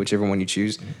Eevee, whichever one you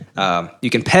choose. You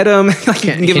can pet them, like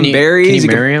you can give them berries. Can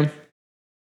you marry him?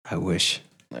 I wish.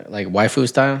 Like waifu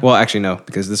style? Well, actually, no,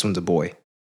 because this one's a boy,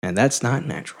 and that's not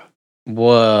natural.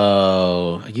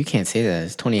 Whoa, you can't say that.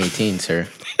 It's 2018, sir.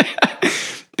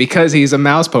 Because he's a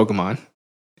mouse Pokemon,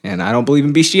 and I don't believe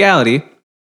in bestiality,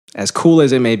 as cool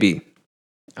as it may be.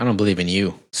 I don't believe in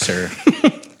you, sir.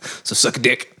 So suck a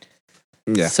dick.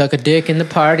 Yeah. Suck a dick and the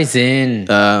party's in.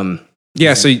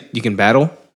 Yeah, so you can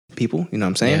battle people, you know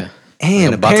what I'm saying? Yeah.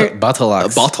 And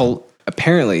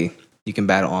apparently you can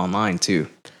battle online too.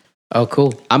 Oh,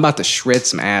 cool. I'm about to shred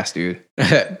some ass, dude.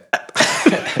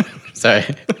 Sorry.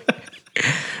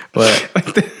 What?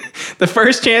 The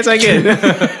first chance I get.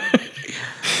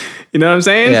 You know what I'm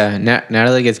saying? Yeah.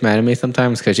 Natalie gets mad at me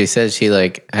sometimes because she says she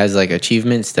like has like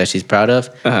achievements that she's proud of,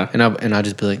 and I'll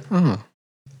just be like, oh,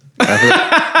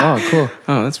 oh, cool.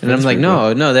 Oh, that's. And I'm like,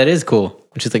 no, that is cool.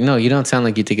 And she's like, no, you don't sound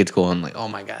like you think it's cool. I'm like, oh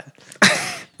my god.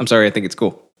 I'm sorry, I think it's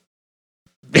cool.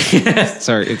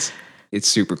 Sorry, it's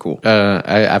super cool.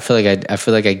 I feel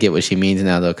like I get what she means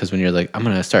now though, because when you're like, I'm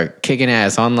gonna start kicking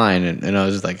ass online, and I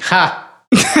was just like, ha.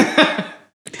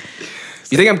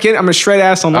 You think I'm kidding? I'm gonna shred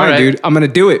ass online, dude. I'm gonna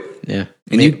do it. Yeah,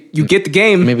 and maybe, you get the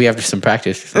game. Maybe after some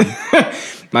practice.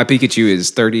 My Pikachu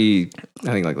is 30.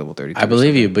 I think like level 30. I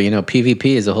believe you, but PvP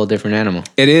is a whole different animal.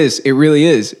 It is. It really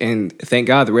is. And thank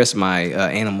God the rest of my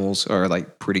animals are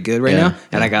like pretty good right now.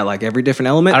 And I got like every different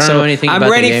element. I don't know anything about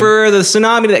I'm ready for the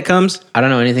tsunami that comes. I don't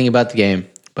know anything about the game,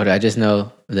 but I just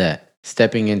know that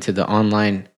stepping into the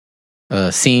online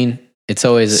scene, it's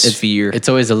always it's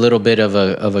always a little bit of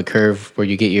a curve where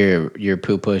you get your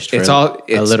poo pushed for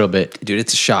a little bit. Dude,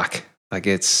 it's a shock. Like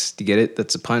do you get it?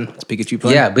 That's a pun. It's a Pikachu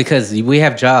pun. Yeah, because we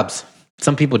have jobs.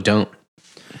 Some people don't.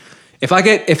 If I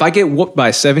get whooped by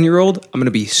a 7-year-old, I'm gonna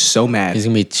be so mad. He's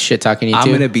gonna be shit talking you. I'm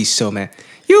gonna be so mad.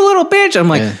 You little bitch. I'm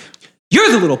like,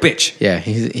 you're the little bitch. Yeah.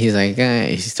 He's like,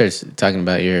 he starts talking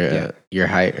about your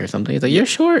height or something. He's like, you're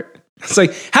short. It's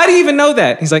like, how do you even know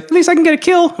that? He's like, at least I can get a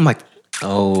kill. I'm like,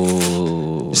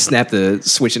 oh, snap the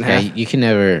switch in half. You can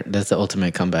never. That's the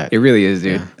ultimate comeback. It really is,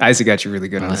 dude. Yeah. Isaac got you really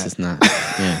good. Unless it's not.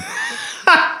 Yeah.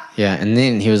 Yeah, and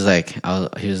then he was like,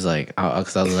 because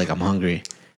I was like, I'm hungry.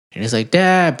 And he's like,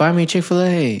 Dad, buy me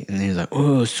Chick-fil-A. And then he's like,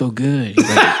 oh, it's so good. He's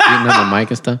like eating on the mic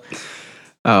and stuff.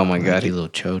 Oh my God. He little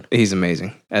chode. He's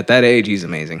amazing. At that age, he's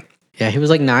amazing. Yeah, he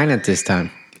was like 9 at this time.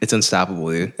 It's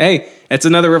unstoppable, dude. Hey, it's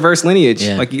another reverse lineage.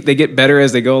 Yeah. Like they get better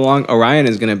as they go along. Orion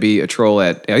is going to be a troll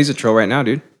he's a troll right now,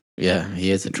 dude. Yeah, he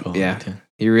is a troll. Yeah. Too.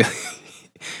 He really,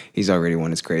 he's already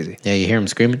one. It's crazy. Yeah, you hear him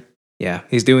screaming? Yeah.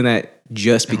 He's doing that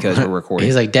just because we're recording.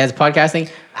 He's like, Dad's podcasting?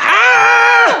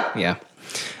 Yeah.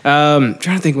 Trying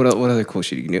to think what other cool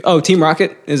shit you can do. Oh, Team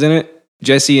Rocket is in it.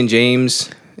 Jesse and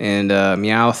James and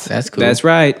Meowth. That's cool. That's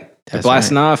right. They're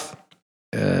blasting right. off.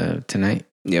 Tonight?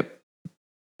 Yep.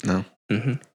 No.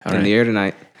 Mm-hmm. All in right. the air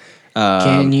tonight.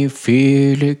 Can you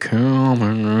feel it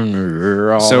coming?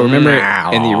 So remember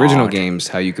in the original games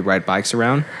how you could ride bikes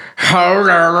around?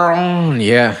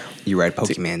 Yeah. You ride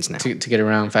Pokemans now. To get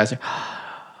around faster.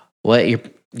 What?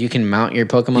 You can mount your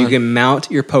Pokemon? You can mount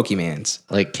your Pokemans.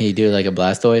 Like, can you do like a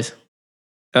Blastoise?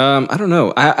 I don't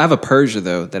know. I have a Persia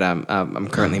though that I'm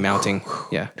currently mounting.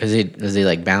 Yeah. Is he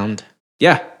like bound?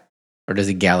 Yeah. Or does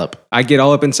he gallop? I get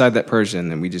all up inside that Persia and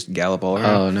then we just gallop all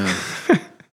around. Oh no.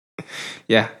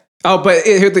 Yeah. Oh, but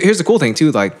here's the cool thing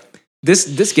too. Like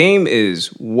this game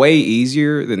is way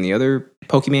easier than the other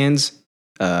Pokemans.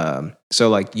 So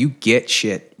like you get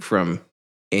shit from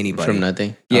anybody. From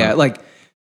nothing? Yeah. Oh. Like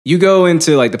you go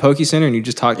into like the Poke Center and you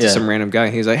just talk to some random guy.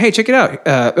 And he's like, hey, check it out.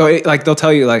 Like they'll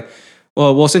tell you like,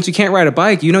 well, since you can't ride a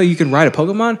bike, you can ride a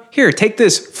Pokemon. Here, take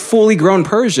this fully grown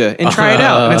Persia and try it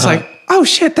out. And it's like, oh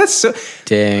shit, that's so.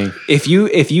 Dang. If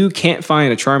you can't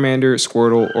find a Charmander,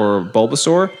 Squirtle, or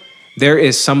Bulbasaur, there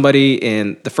is somebody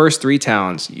in the first 3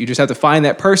 towns. You just have to find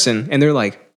that person, and they're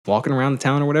like walking around the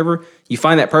town or whatever. You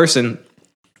find that person.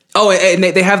 Oh, and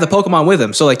they have the Pokemon with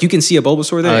them, so like you can see a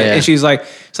Bulbasaur there. Oh, yeah. And she's like,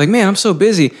 "It's like, man, I'm so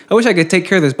busy. I wish I could take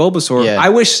care of this Bulbasaur. Yeah. I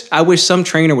wish some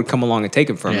trainer would come along and take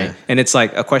him from me." And it's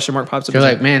like a question mark pops up. You're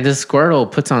like, man, this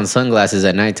Squirtle puts on sunglasses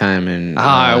at nighttime and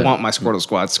I want my Squirtle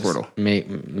Squad Squirtle.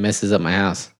 Messes up my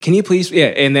house. Can you please? Yeah,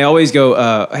 and they always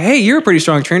go, "Hey, you're a pretty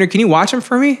strong trainer. Can you watch him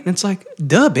for me?" And it's like,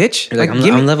 "Duh, bitch. You're like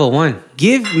I'm level 1.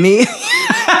 Give me."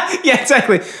 Yeah,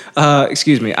 exactly.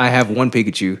 Excuse me. I have one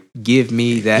Pikachu. Give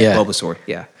me that Bulbasaur.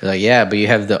 Yeah. You're like, yeah, but you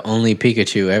have the only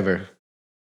Pikachu ever.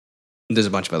 There's a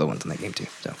bunch of other ones in that game too.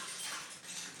 So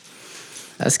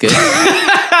that's good.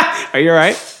 Are you all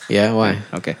right? Yeah. Why?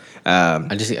 Okay.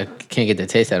 I can't get the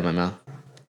taste out of my mouth.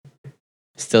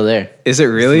 It's still there. Is it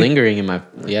really it's lingering in my?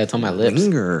 Yeah, it's on my lips.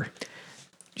 Linger.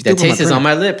 That taste is on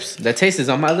my lips. That taste is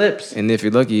on my lips. And if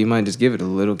you're lucky, you might just give it a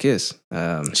little kiss.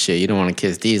 Shit, you don't want to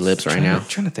kiss these lips right now. I'm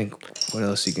trying to think what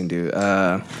else you can do.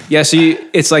 Yeah, so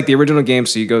it's like the original game.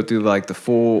 So you go through like the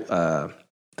full,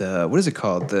 what is it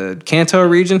called? The Kanto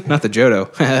region, not the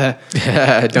Johto.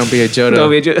 Don't be a Johto. Don't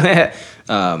be a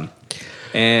Johto.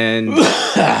 And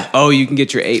you can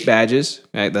get your 8 badges.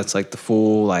 Right, that's like the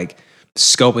full like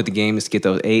scope of the game is to get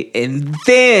those 8, and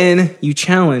then you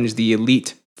challenge the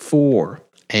Elite 4.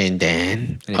 And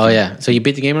then, so you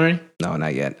beat the game already? No,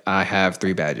 not yet. I have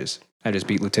 3 badges. I just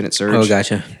beat Lieutenant Surge. Oh,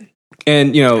 gotcha.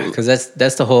 And because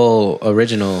that's the whole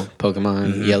original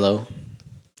Pokemon Yellow.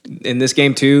 In this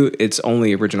game too, it's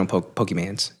only original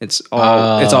Pokemans. It's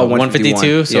all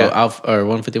 152. So or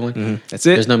 151. Mm-hmm. That's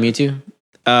it. There's no Mewtwo.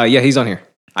 Yeah, he's on here.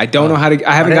 I don't know how to.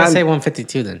 I haven't gotten. Say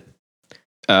 152 then.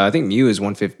 I think Mew is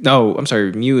 150. No, I'm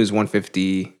sorry. Mew is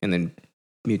 150, and then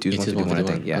Mewtwo is 151. I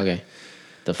think. Yeah. Okay.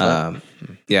 The fuck?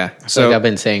 Yeah. So I've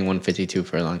been saying 152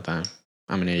 for a long time.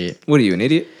 I'm an idiot. What are you, an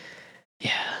idiot?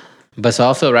 Yeah. But so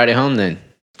I'll feel right at home then.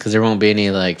 Because there won't be any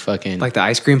like fucking... Like the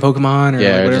ice cream Pokemon or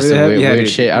whatever just they have? Weird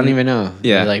shit. I don't even know.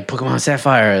 Yeah. Like Pokemon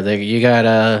Sapphire. You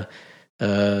got...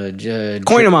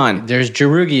 Coinamon. There's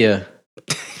Gerugia.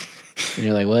 And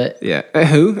you're like, what? Yeah.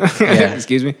 Who? Yeah.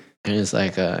 Excuse me? And it's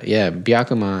like,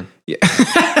 Byakumon. Yeah.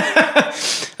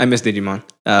 I miss Digimon.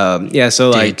 Yeah, so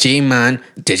like... Digimon.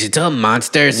 Digital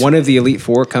monsters. One of the Elite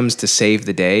 4 comes to save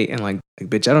the day and like,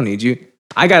 bitch, I don't need you.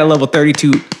 I got a level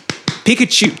 32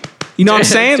 Pikachu. You know what I'm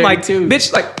saying? 32. Like,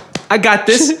 bitch, like, I got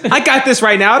this. I got this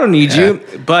right now. I don't need you.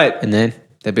 But... And then?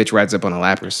 That bitch rides up on a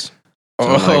Lapras.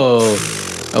 So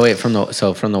wait, from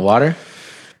the water?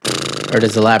 Or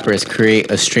does the Lapras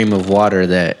create a stream of water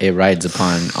that it rides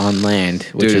upon on land,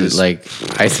 which is like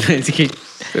ice?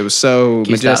 It was so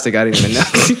majestic. I didn't even know.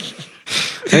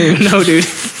 I didn't even know, dude.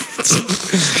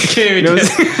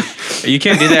 You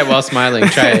can't do that while smiling.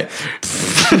 Try it.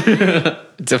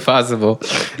 It's impossible.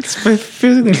 It's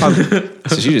physically impossible.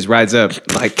 So she just rides up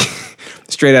like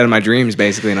straight out of my dreams,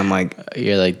 basically, and I'm like,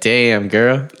 you're like, damn,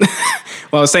 girl.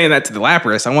 Well, I was saying that to the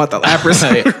Lapras. I want the Lapras.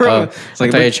 I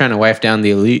thought you were trying to wipe down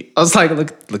the Elite. I was like,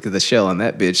 look at the shell on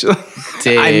that bitch.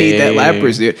 I need that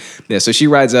Lapras, dude. Yeah, so she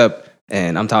rides up,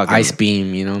 and I'm talking Ice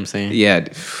Beam. You know what I'm saying? Yeah,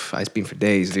 Ice Beam for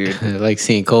days, dude. I like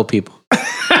seeing cold people.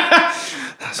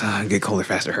 Get colder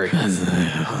faster, hurry.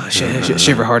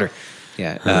 Shiver harder.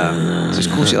 Yeah,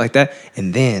 just cool shit like that.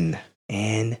 And then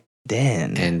I'm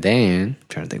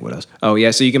trying to think what else. Oh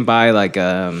yeah, so you can buy like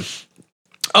you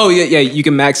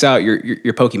can max out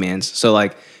your Pokemans. So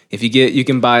like if you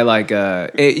can buy like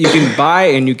you can buy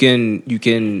and you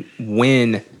can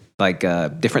win like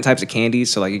different types of candies.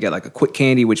 So like you get like a quick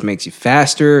candy which makes you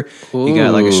faster. Ooh. You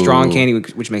got like a strong candy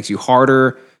which makes you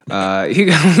harder. You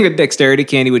got like a dexterity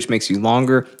candy which makes you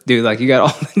longer, dude. Like you got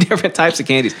all the different types of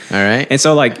candies. All right, and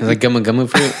so like Gumma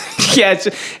fruit. Yeah,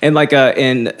 and like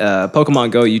in Pokemon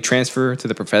Go, you transfer to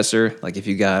the professor. Like if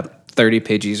you got 30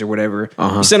 Pidgeys or whatever,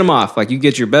 you send them off. Like you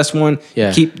get your best one,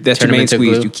 that's your main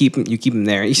squeeze. You keep them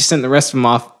there. You send the rest of them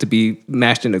off to be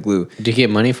mashed into glue. Do you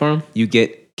get money for them? You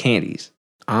get candies.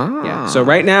 Yeah. So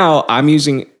right now I'm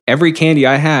using every candy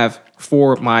I have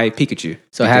for my Pikachu.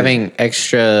 So having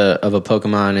extra of a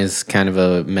Pokemon is kind of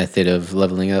a method of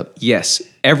leveling up? Yes.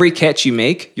 Every catch you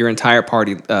make, your entire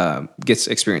party gets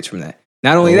experience from that.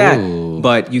 Not only that,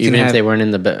 but you even can if they weren't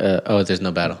in the there's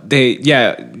no battle. So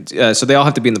they all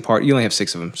have to be in the party. You only have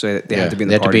 6 of them, so they have to be in the party.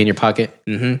 They have to be in your pocket?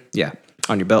 Mm-hmm. Yeah,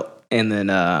 on your belt. And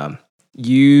then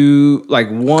you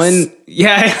like one.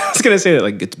 Yeah, I was gonna say that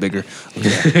like gets bigger.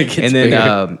 And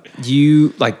then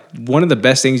you like one of the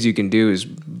best things you can do is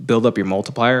build up your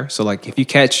multiplier. So like if you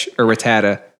catch a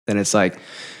Rattata, then it's like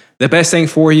the best thing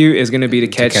for you is going to be to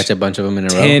catch a bunch of them in a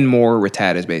 10 more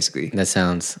Rattatas, basically. That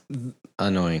sounds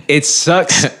annoying. It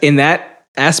sucks in that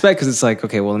aspect because it's like,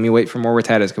 okay, well, let me wait for more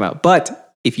Rattatas to come out.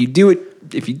 But if you do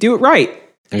it right,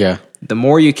 yeah, the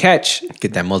more you catch,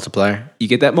 get that multiplier. You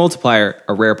get that multiplier.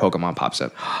 A rare Pokemon pops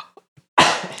up.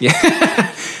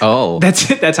 Yeah. Oh, that's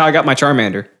it. That's how I got my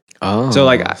Charmander. Oh, so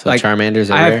like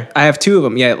Charmanders are rare. I have 2 of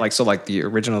them. Yeah, like so like the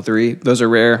original 3, those are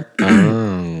rare.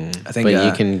 I think, but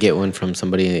you can get one from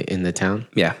somebody in the town.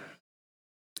 Yeah.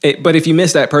 But if you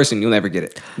miss that person, you'll never get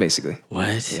it, basically.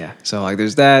 What? Yeah. So like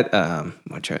there's that.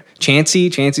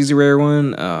 Chansey's a rare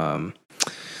one.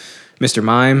 Mr.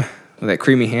 Mime with that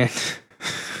creamy hand.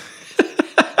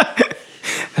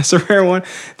 That's a rare one.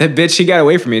 That bitch, she got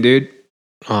away from me, dude.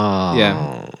 Oh.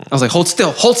 Yeah. I was like, hold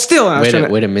still.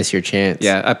 And way to miss your chance.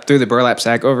 Yeah. I threw the burlap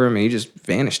sack over him and he just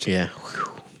vanished. Yeah.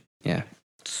 Yeah.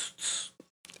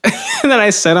 And then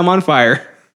I set him on fire.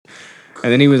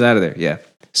 And then he was out of there. Yeah.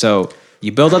 So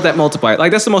you build up that multiplier.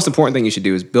 Like that's the most important thing you should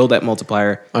do is build that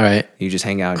multiplier. All right. You just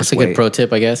hang out. That's a good pro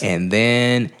tip, I guess. And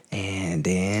then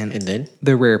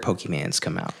the rare Pokemans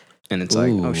come out. And it's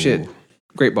like, oh shit.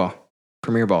 Great Ball.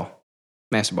 Premier Ball.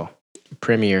 Master Ball.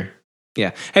 Premier.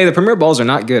 Yeah. Hey, the Premier Balls are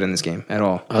not good in this game at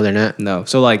all. Oh, they're not? No.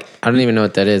 So like I don't even know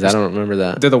what that is. I don't remember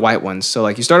that. They're the white ones. So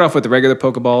like you start off with the regular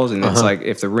Pokeballs and it's like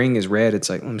if the ring is red, it's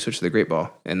like, let me switch to the Great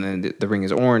Ball. And then the ring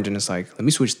is orange and it's like, let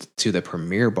me switch to the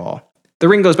Premier Ball. The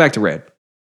ring goes back to red.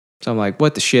 So I'm like,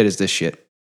 what the shit is this shit?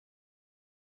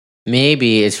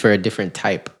 Maybe it's for a different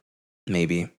type.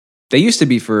 Maybe. They used to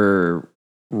be for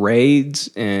raids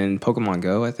and Pokemon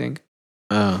Go, I think.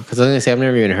 Oh, because I was gonna say I've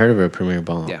never even heard of a Premier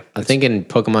Ball. Yeah, I think in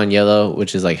Pokemon Yellow,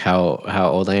 which is like how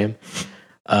old I am,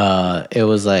 it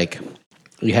was like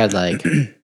you had like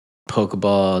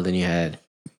Pokeball, then you had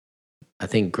I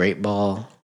think Great Ball,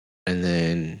 and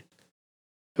then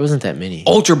it wasn't that many.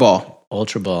 Ultra Ball,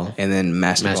 and then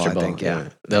Master Ball. I think, yeah,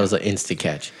 that was an instant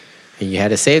catch, and you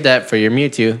had to save that for your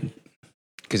Mewtwo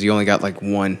because you only got like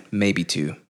 1, maybe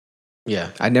 2. Yeah,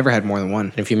 I never had more than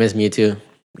 1. And if you miss Mewtwo,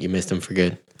 you missed him for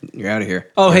good. You're out of here.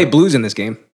 Oh, hey, Blue's in this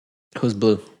game. Who's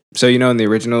Blue? So you know in the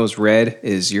originals, Red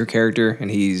is your character, and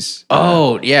he's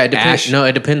yeah. It depends. Ash. No,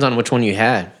 it depends on which one you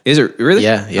had. Is it really?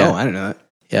 Yeah. Oh, I didn't know that.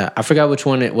 Yeah, I forgot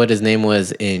what his name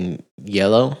was in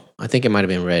Yellow. I think it might have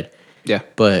been Red. Yeah,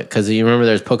 but because you remember,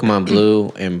 there's Pokemon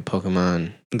Blue and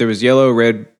Pokemon. There was Yellow,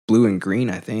 Red, Blue, and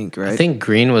Green. I think right. I think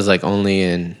Green was like only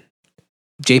in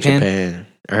Japan,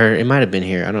 or it might have been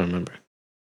here. I don't remember.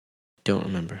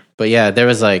 But yeah, there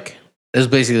was like. It was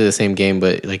basically the same game,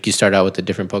 but like you start out with a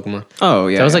different Pokemon. Oh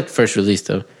yeah, that was like the first release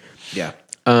though. Yeah.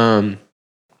 Yeah,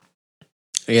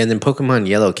 and then Pokemon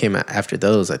Yellow came out after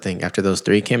those. I think after those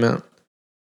 3 came out.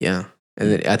 Yeah, and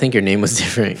then I think your name was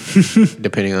different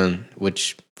depending on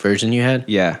which version you had.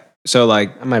 Yeah. So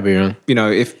like, I might be wrong. You know,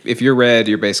 if you're Red,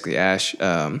 you're basically Ash.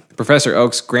 Professor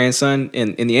Oak's grandson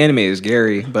in the anime is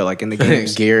Gary, but like in the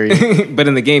games, Gary. But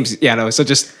in the games, yeah, no. So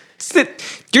just.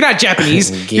 You're not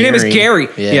Japanese. Your name is Gary.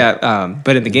 Yeah.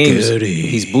 But in the games,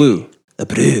 he's Blue. The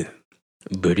Blue.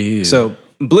 Blue. So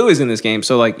Blue is in this game,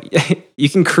 so like you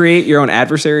can create your own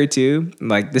adversary too.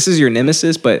 Like this is your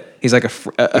nemesis, but he's like a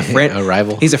friend, a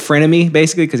rival. He's a frenemy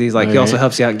basically because he's like he also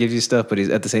helps you out and gives you stuff, but he's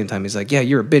at the same time he's like, yeah,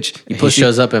 you're a bitch. He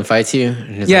shows up and fights you.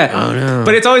 And yeah, like, oh no.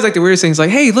 But it's always like the weirdest thing. It's like,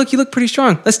 hey, look, you look pretty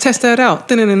strong. Let's test that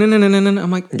out.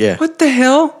 I'm like, what the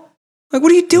hell? Like,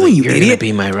 what are you doing, you You're idiot?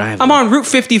 Gonna be my rival. I'm on Route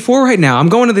 54 right now. I'm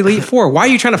going to the Elite Four. Why are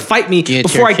you trying to fight me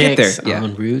before I get there? Yeah.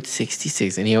 On Route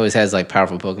 66. And he always has like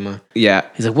powerful Pokemon. Yeah.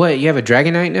 He's like, what? You have a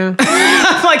Dragonite now?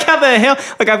 I'm like, how the hell?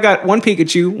 Like, I've got 1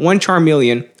 Pikachu, 1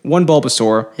 Charmeleon, 1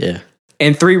 Bulbasaur, Yeah.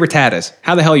 and 3 Rattatas.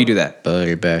 How the hell you do that?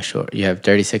 Butterbashort. You have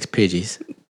 36 Pidgeys.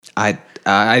 I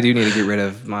do need to get rid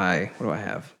of my. What do I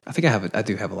have? I think I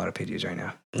do have a lot of Pidgeys right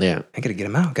now. Yeah. I gotta get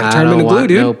them out. Gotta turn them into glue,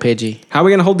 dude. No Pidgey. How are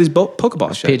we gonna hold these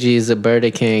Pokeballs shut? Pidgey is a bird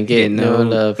that can't get no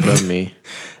love from me.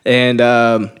 And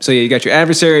so yeah, you got your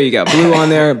adversary. You got Blue on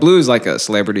there. Blue is like a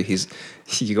celebrity.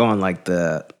 You go on like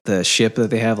the ship that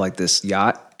they have, like this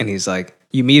yacht, and he's like.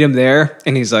 You meet him there,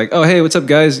 and he's like, "Oh, hey, what's up,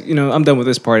 guys? You know, I'm done with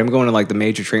this party. I'm going to like the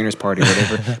major trainers party or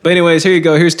whatever." But anyways, here you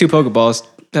go. Here's 2 Pokeballs.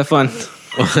 Have fun.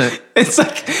 It's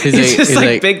like he's just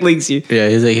like big leagues you. Yeah,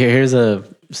 he's like, here's a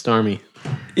Starmie.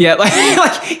 Yeah, like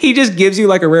he just gives you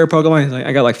like a rare Pokemon. He's like,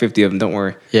 I got like 50 of them. Don't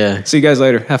worry. Yeah. See you guys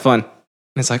later. Have fun. And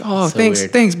it's like, oh, So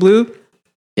thanks, Blue.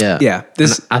 Yeah. Yeah.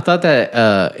 This And I thought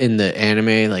that in the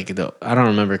anime, like I don't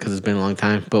remember because it's been a long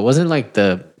time, but wasn't like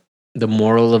the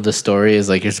moral of the story is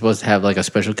like you're supposed to have like a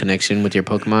special connection with your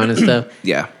Pokemon and stuff.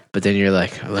 Yeah. But then you're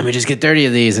like, let me just get 30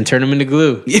 of these and turn them into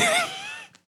glue.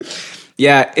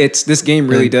 Yeah, this game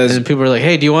really does. And people are like,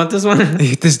 hey, do you want this one?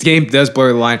 This game does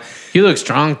blur the line. You look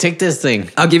strong. Take this thing.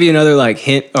 I'll give you another like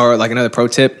hint or like another pro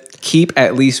tip. Keep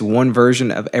at least 1 version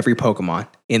of every Pokemon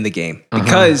in the game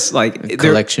because like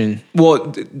collection.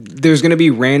 There's gonna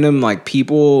be random like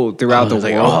people throughout the world.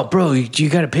 Like, oh, bro, you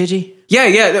got a Pidgey? Yeah,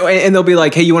 and they'll be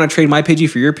like, hey, you want to trade my Pidgey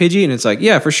for your Pidgey? And it's like,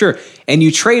 yeah, for sure. And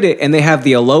you trade it, and they have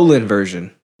the Alolan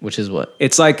version. Which is what?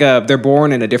 It's like they're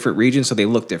born in a different region, so they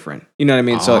look different. You know what I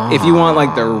mean? So if you want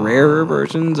like the rarer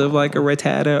versions of like a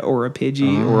Rattata or a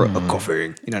Pidgey or a Koffing,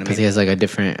 you know what I mean? Because he has like a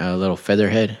different little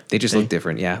feather head. They just look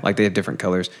different, yeah. Like they have different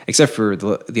colors, except for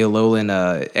the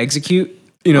Alolan Execute.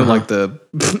 You know, like the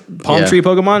palm tree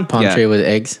Pokemon. Palm tree with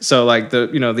eggs. So like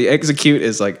the Execute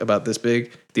is like about this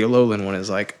big. The Alolan one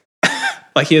is like.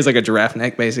 Like he has like a giraffe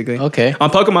neck, basically. Okay. On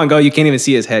Pokemon Go, you can't even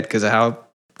see his head because of how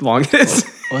long it is.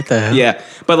 What the hell? Yeah,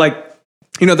 but like,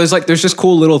 there's just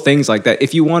cool little things like that.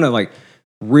 If you want to like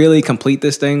really complete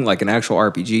this thing, like an actual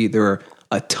RPG, there are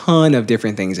a ton of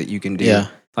different things that you can do. Yeah.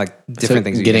 Like different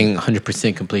things. Getting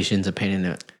 100% completion is a pain in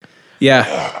the.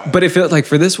 Yeah, but it feels like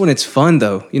for this one, it's fun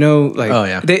though. You know,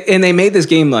 like they made this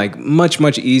game like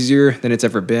much easier than it's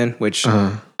ever been, which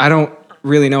I don't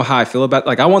really know how I feel about.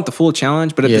 Like I want the full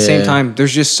challenge, but at the same time,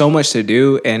 there's just so much to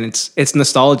do, and it's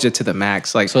nostalgia to the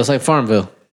max. Like so, it's like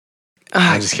Farmville.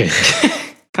 I'm just kidding.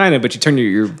 Kind of, but you turn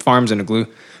your farms into glue.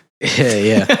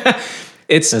 Yeah.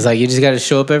 It's like you just got to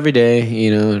show up every day.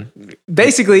 You know,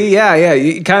 basically, yeah.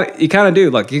 You kind of do.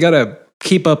 Like you got to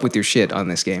keep up with your shit on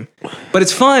this game, but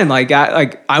it's fun. Like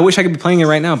I wish I could be playing it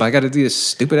right now, but I got to do this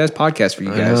stupid ass podcast for you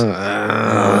guys.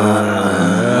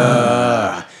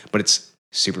 But it's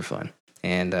super fun.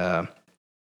 And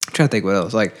I'm trying to think what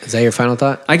else. Like, is that your final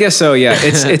thought? I guess so. Yeah,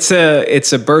 it's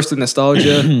a burst of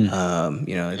nostalgia. You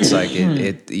know, it's like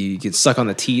you get suck on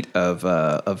the teat of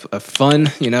fun.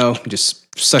 You know, just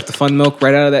suck the fun milk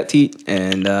right out of that teat,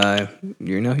 and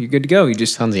you're good to go. You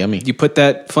just sounds yummy. You put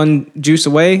that fun juice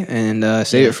away and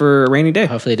save it for a rainy day.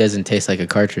 Hopefully, it doesn't taste like a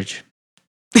cartridge.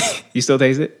 You still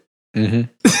taste it? Mm-hmm.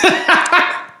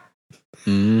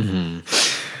 Mm-hmm.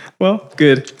 Well,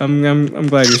 good. I'm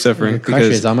glad you're suffering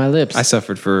because on my lips. I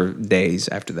suffered for days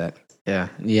after that. Yeah,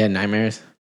 you had nightmares.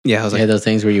 Yeah, I was like, those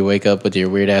things where you wake up with your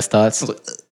weird ass thoughts. I was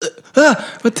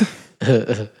like, what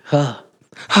the?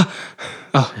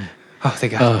 Oh,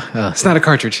 thank God. It's not a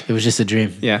cartridge. It was just a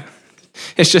dream. Yeah,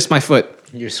 it's just my foot.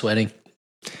 You're sweating.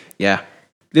 Yeah,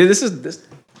 dude, this.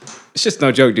 It's just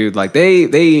no joke, dude. Like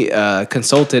they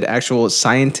consulted actual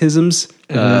scientisms.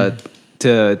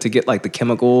 To get like the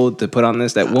chemical to put on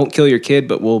this that won't kill your kid,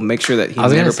 but will make sure that he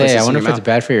never puts this in your mouth. I wonder if it's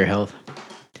bad for your health.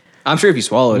 I'm sure if you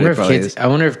swallow it, it probably is. I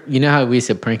wonder if, you know how we used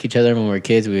to prank each other when we were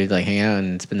kids? We would like hang out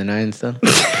and spend the night and stuff.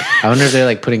 I wonder if they're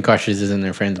like putting cartridges in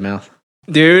their friend's mouth.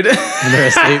 Dude. When they're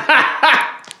asleep.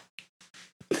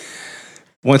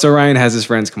 Once Orion has his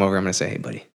friends come over, I'm going to say, hey,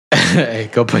 buddy. Hey,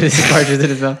 go put his cartridge in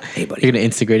his mouth. Hey, buddy. You're going to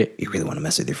integrate it. You really want to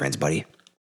mess with your friends, buddy?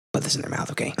 Put this in their mouth,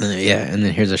 okay? And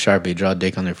then here's a Sharpie. Draw a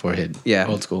dick on their forehead. Yeah.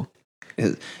 Old school.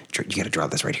 You got to draw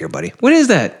this right here, buddy. What is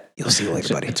that? You'll see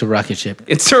later, buddy. It's a rocket ship.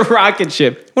 It's a rocket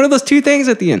ship. What are those 2 things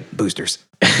at the end? Boosters.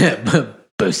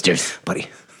 Boosters. Buddy.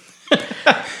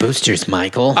 Boosters,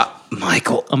 Michael.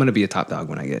 Michael. I'm going to be a top dog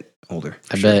when I get older.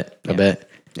 I bet.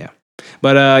 Yeah.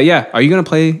 But are you going to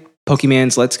play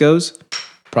Pokemon's Let's Goes?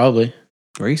 Probably.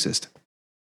 Racist.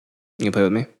 You can play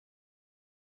with me?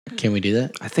 Can we do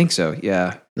that? I think so,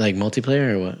 yeah. Like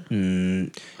multiplayer or what?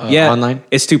 Yeah. Online?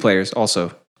 It's 2 players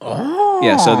also. Oh.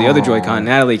 Yeah, so the other Joy-Con,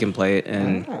 Natalie can play it.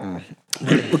 And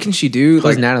what can she do?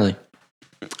 Who's Natalie?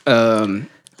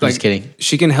 Just kidding.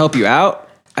 She can help you out,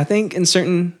 I think, in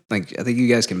certain, I think you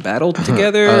guys can battle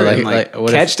together and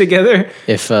catch together.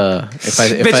 If I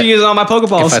she uses all my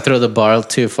Pokeballs. If I throw the ball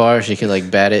too far, she can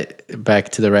bat it back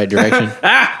to the right direction.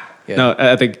 Yeah. No,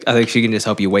 I think she can just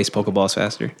help you waste Pokeballs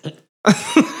faster.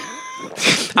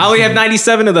 I only have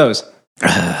 97 of those.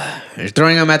 You're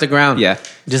throwing them at the ground. Yeah.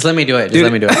 Just let me do it.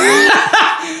 Let me do it.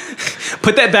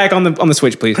 Put that back on the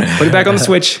Switch, please. Put it back on the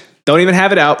Switch. Don't even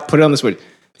have it out. Put it on the Switch.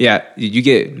 Yeah, you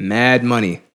get mad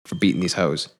money for beating these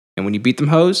hoes. And when you beat them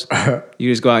hoes,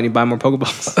 you just go out and you buy more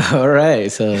Pokeballs. All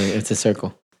right. So it's a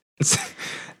circle.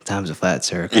 Time's a flat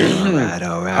circle.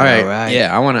 All right.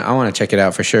 Yeah, I wanna check it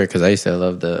out for sure because I used to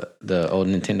love the old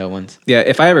Nintendo ones. Yeah,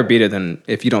 if I ever beat it, then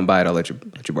if you don't buy it, I'll let you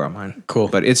borrow mine. Cool.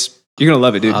 But you're gonna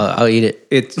love it, dude. I'll eat it.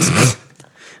 It's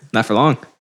not for long. You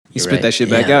You're spit right. that shit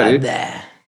back out, dude. Blah,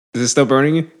 Is it still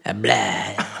burning you?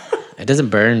 blah. It doesn't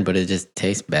burn, but it just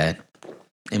tastes bad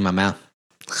in my mouth.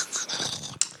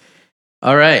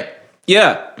 All right.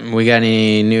 Yeah. We got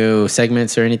any new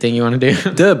segments or anything you want to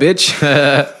do? Duh, bitch.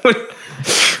 What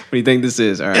do you think this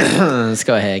is? All right. Let's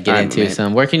go ahead. Get into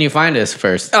some. Where can you find us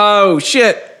first? Oh,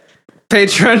 shit.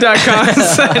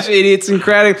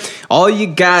 Patreon.com/idiotsandcratic. All you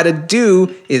gotta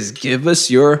do is give us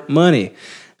your money.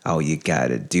 All you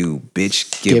gotta do,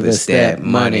 bitch, give us that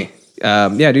money.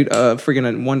 Yeah, dude,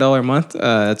 freaking $1 a month.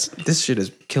 This shit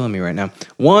is killing me right now.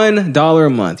 $1 a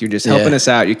month. You're just helping us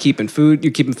out. You're keeping food.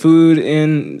 You're keeping food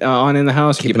in the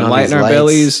house. You're keeping light in our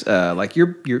bellies.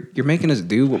 You're making us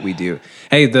do what we do.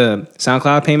 Hey, the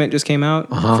SoundCloud payment just came out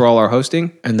for all our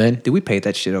hosting. And then? Dude, we paid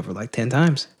that shit over like 10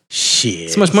 times.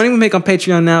 Shit. So much money we make on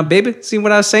Patreon now, baby. See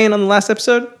what I was saying on the last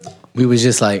episode? We was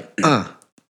just like, Hey,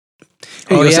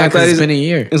 yeah, because it's been a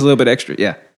year. It's a little bit extra,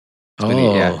 yeah.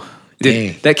 Oh,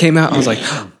 dang. That came out, I was like,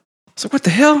 what the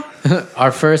hell?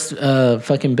 Our first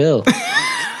fucking bill.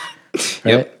 Right?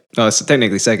 Yep. Oh, it's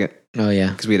technically second. Oh,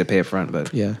 yeah. Because we had to pay up front,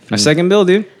 but Yeah. our second bill,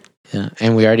 dude. Yeah.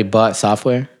 And we already bought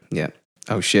software. Yeah.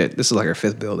 Oh, shit. This is like our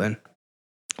 5th bill then.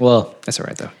 Well, That's all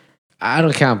right, though. I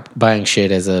don't count buying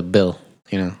shit as a bill,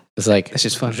 It's like, That's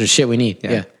just fun. it's just shit we need.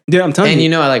 Yeah. Dude, I'm telling And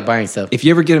you, I like buying stuff. if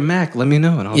you ever get a Mac, let me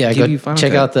know and I'll Yeah, give go you Final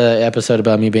check Cut. out the episode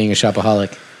about me being a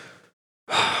shopaholic.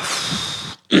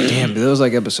 Damn, dude, that was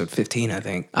like episode 15, I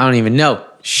think. I don't even know.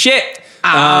 Shit!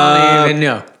 I don't even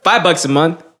know. $5 a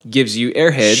month gives you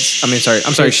Airheads. I'm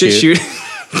sorry, Shit Shoot.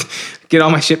 Shoot. Get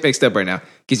all my shit mixed up right now.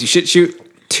 Gives you Shit Shoot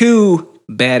 2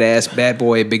 badass, bad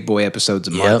boy, big boy episodes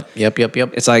a month. Yep.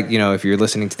 It's like, if you're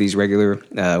listening to these regular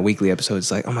weekly episodes,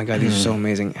 it's like, oh my God, these are so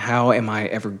amazing. How am I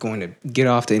ever going to get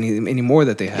off to any more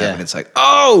that they have? Yeah. And it's like,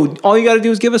 oh, all you got to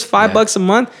do is give us $5 a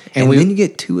month. And then you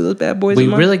get 2 of those bad boys a We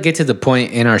month. really get to the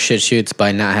point in our shit shoots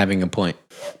by not having a point.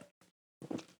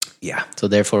 Yeah. So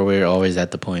therefore, we're always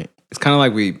at the point. It's kind of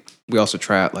like we also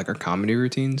try out like our comedy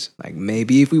routines. Like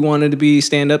maybe if we wanted to be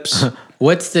stand-ups.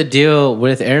 What's the deal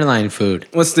with airline food?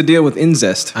 What's the deal with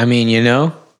Inzest? I mean,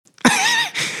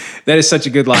 That is such a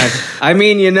good line. I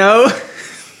mean, Yeah.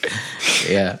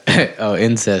 Oh,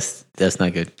 incest. That's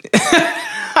not good.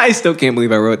 I still can't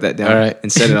believe I wrote that down All right.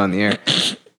 and said it on the air.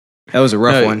 That was a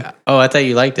rough one. Oh, I thought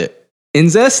you liked it.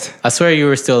 Inzest? I swear you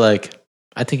were still like,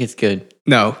 I think it's good.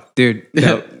 No, dude.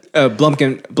 No.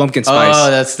 Blumpkin Spice. Oh,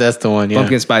 that's the one. Yeah.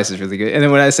 Blumpkin Spice is really good. And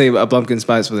then when I say a Blumpkin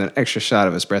Spice with an extra shot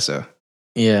of espresso,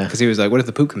 Yeah. because he was like, what if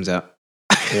the poop comes out?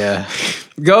 Yeah.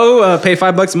 Go pay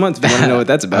 $5 a month if you want to know what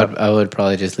that's about. I would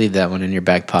probably just leave that one in your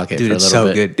back pocket Dude, for a it's little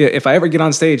so bit. good. Dude, if I ever get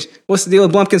on stage, what's the deal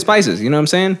with Blumpkin Spices? You know what I'm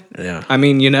saying? Yeah. I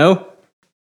mean, Yeah.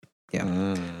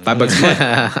 $5 a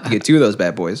month. You get 2 of those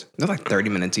bad boys. They're like 30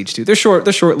 minutes each, too. They're short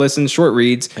listens, short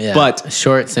reads, Yeah. but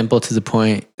Short, simple, to the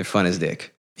point. they're fun as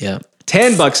dick. Yeah.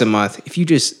 $10 a month. If you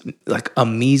just like a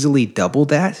measly double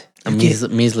that, A you get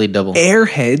measly double.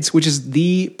 Airheads, which is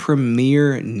the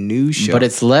premier news show. But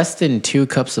it's less than 2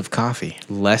 cups of coffee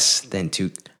less than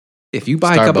 2. If you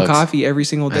buy a cup of Starbucks. coffee every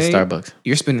single at day, Starbucks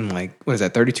you're spending like, what is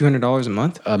that, $3,200 a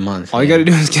month? a month. All you got to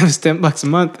do is give us $10 a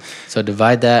month. So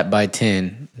divide that by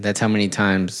 10. That's how many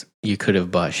times you could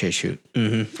have bought shit shoot.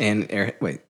 Mm-hmm. And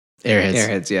Airheads.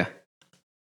 Airheads, yeah.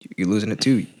 You're losing it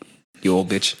too, you old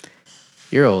bitch.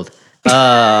 You're old. So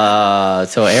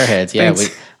Airheads, yeah.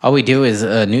 Thanks. All we do is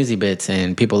newsy bits,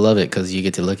 and people love it because you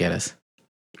get to look at us.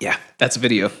 Yeah, that's a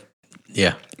video.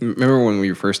 Yeah. Remember when we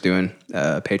were first doing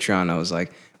Patreon? I was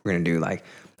like, we're gonna do like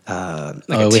we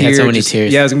had so many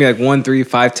tiers. Yeah, it was gonna be like 1, 3,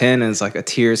 5, 10, and it's like a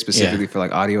tier specifically for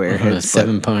like audio airheads.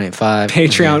 7.5.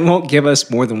 Patreon won't give us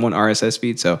more than one RSS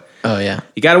feed, so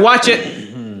you got to watch it.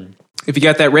 If you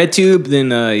got that red tube,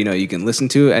 then you can listen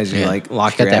to it as you like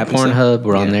lock your app. Got that Pornhub.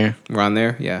 We're on there. We're on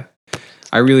there. Yeah,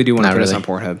 I really do want to put us on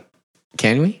Pornhub.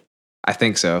 Can we? I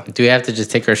think so. Do we have to just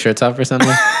take our shirts off or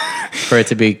something for it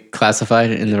to be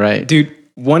classified in the right? Dude,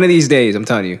 one of these days, I'm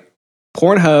telling you,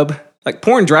 Pornhub, like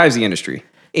porn drives the industry.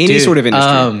 Any sort of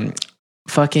industry.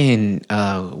 Fucking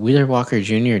Wheeler Walker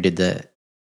Jr. did that.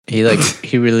 He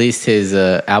he released his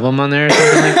album on there or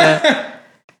something like that.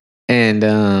 And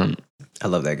I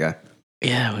love that guy.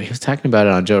 Yeah, he was talking about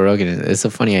it on Joe Rogan. It's a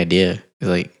funny idea. It's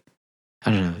like, I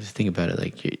don't know, just think about it.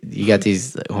 Like you got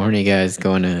these horny guys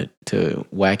going to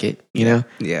whack it, you know?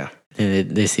 Yeah. And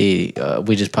they see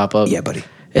we just pop up. Yeah, buddy.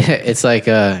 It's like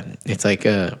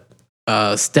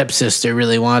stepsister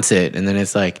really wants it, and then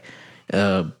it's like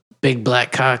big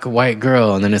black cock white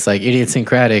girl, and then it's like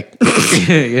idiosyncratic.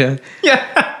 Yeah.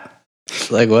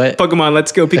 Like what? Pokemon,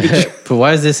 let's go Pikachu. But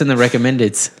why is this in the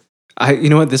recommendeds? You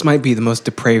know what? This might be the most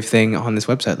depraved thing on this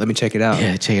website. Let me check it out.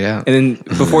 Yeah, check it out. And then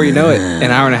before you know it, an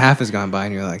hour and a half has gone by,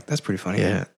 and you're like, "That's pretty funny."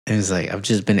 Yeah, and it's like I've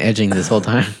just been edging this whole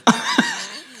time.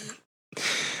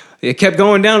 It kept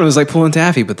going down. It was like pulling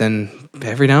taffy, but then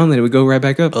every now and then it would go right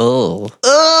back up. Oh.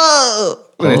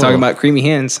 When they're talking about creamy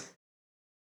hands.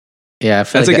 Yeah, I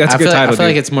feel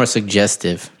like it's more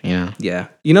suggestive. You know. Yeah,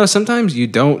 sometimes you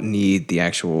don't need the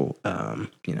actual,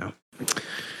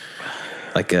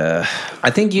 like a.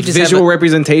 I think you just visual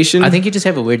representation. I think you just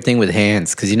have a weird thing with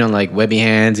hands because you don't like webby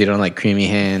hands. You don't like creamy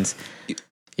hands.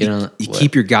 You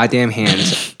keep your goddamn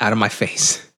hands out of my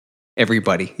face.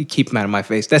 Everybody, you keep them out of my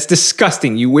face. That's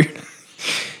disgusting. You weird.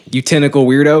 You tentacle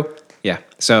weirdo. Yeah.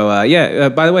 So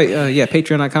by the way,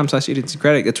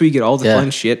 patreon.com/idiosyncratic. That's where you get all the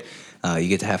fun shit. You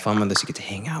get to have fun with us. You get to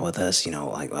hang out with us.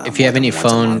 If you have any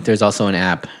phone, there's also an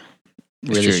app.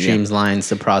 Really streamlines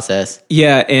the process.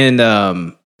 Yeah,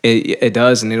 and it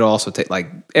does, and it'll also take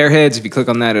like Airheads. If you click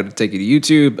on that, it'll take you to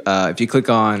YouTube. If you click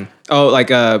on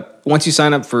once you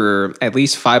sign up for at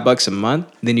least $5 a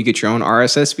month, then you get your own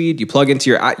RSS feed. You plug into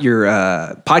your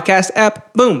podcast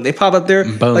app. Boom, they pop up there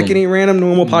like any random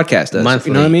normal podcast does.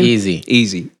 Monthly, you know what I mean?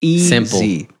 Easy, simple.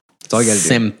 That's all you got to do.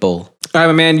 Simple. All right,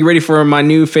 my man, you ready for my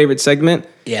new favorite segment?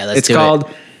 Yeah, let's do it. It's called.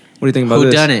 What do you think about this?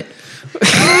 Who done it?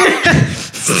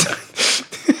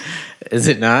 Is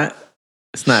it not?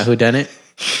 It's not who done it.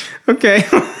 Okay.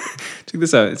 Check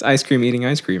this out. It's ice cream eating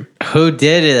ice cream. Who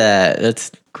did that?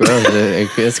 That's gross.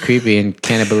 That's creepy and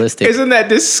cannibalistic. Isn't that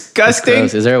disgusting?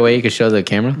 Is there a way you could show the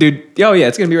camera? Dude, oh yeah,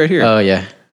 it's going to be right here. Oh yeah.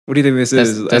 What do you think this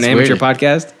is? An amateur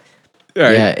podcast? All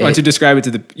right. Yeah, why don't you describe it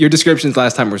to your descriptions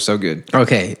last time were so good.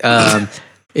 Okay.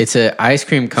 It's an ice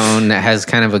cream cone that has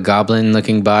kind of a goblin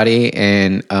looking body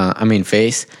and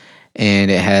face, and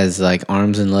it has like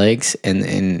arms and legs,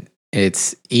 and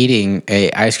it's eating a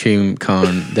ice cream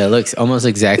cone that looks almost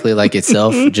exactly like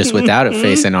itself, just without a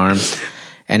face and arms.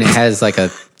 And it has like a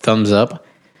thumbs up.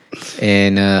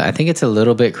 And I think it's a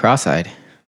little bit cross-eyed.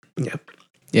 Yep.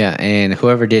 Yeah, and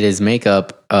whoever did his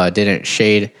makeup didn't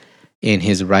shade in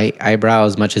his right eyebrow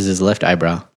as much as his left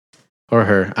eyebrow. Or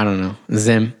her, I don't know.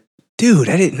 Zim. Dude,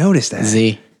 I didn't notice that.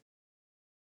 Z.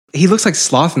 He looks like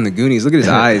Sloth in the Goonies. Look at his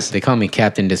eyes. They call me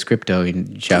Captain Descripto in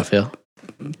Jafil.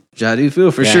 Jadu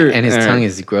for sure. And his tongue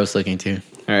is gross looking too.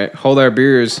 All right, hold our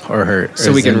beers. Or her.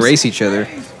 So we can race each other.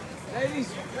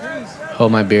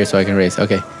 Hold my beer so I can race.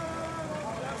 Okay.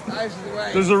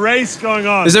 There's a race going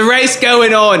on. There's a race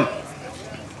going on.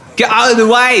 Get out of the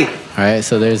way. All right,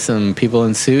 so there's some people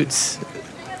in suits.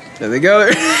 There they go.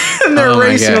 And they're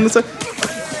racing on the side.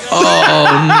 Oh,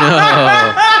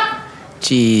 no.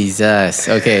 Jesus.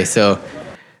 Okay, so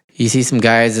you see some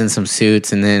guys in some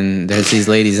suits, and then there's these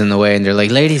ladies in the way, and they're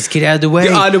like, ladies, get out of the way.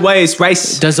 Get out of the way, it's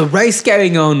race. There's a race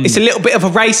going on. It's a little bit of a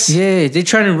race. Yeah, they're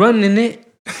trying to run in it.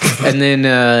 And then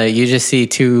you just see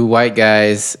two white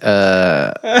guys,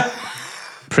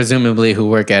 presumably who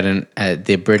work at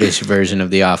the British version of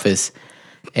The Office.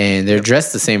 And they're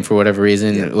dressed the same for whatever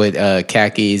reason, with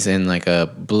khakis and like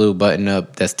a blue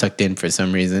button-up that's tucked in for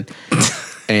some reason.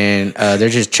 And they're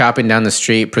just chopping down the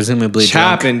street, presumably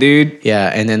chopping, drunk. Dude.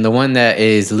 Yeah, and then the one that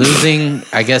is losing,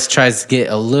 I guess, tries to get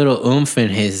a little oomph in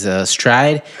his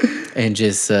stride and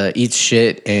just eats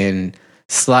shit and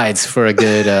slides for a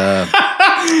good,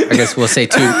 I guess we'll say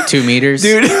 2 meters.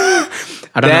 Dude.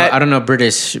 I don't know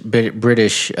British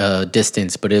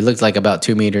distance, but it looked like about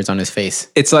 2 meters on his face.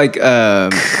 It's like,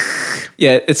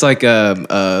 Yeah, it's like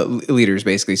liters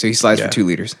basically. So he slides for 2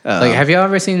 liters. Like, have you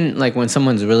ever seen like when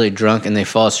someone's really drunk and they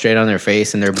fall straight on their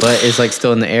face and their butt is like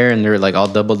still in the air and they're like all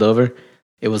doubled over?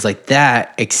 It was like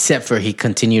that, except for he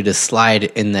continued to slide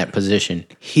in that position.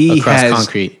 He across has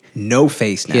concrete. No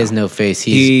face now. He has no face.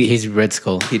 He's Red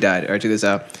Skull. He died. All right, check this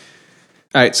out.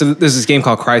 All right, so there's this game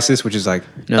called Crisis, which is like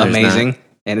amazing.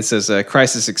 And it says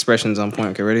crisis expressions on point.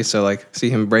 Okay, ready? So like, see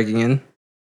him breaking in.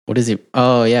 What is he?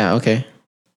 Oh, yeah, okay.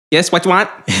 Yes, what you want?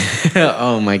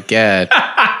 Oh, my God.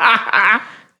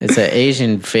 It's an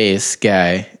Asian face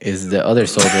guy is the other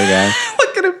soldier guy.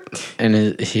 Look at him.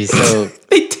 And he's so...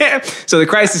 So the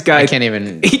Crisis guy... I can't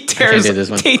even... He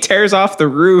tears off the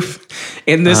roof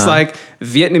in this like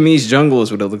Vietnamese jungle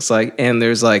is what it looks like. And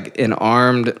there's like an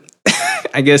armed,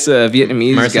 I guess a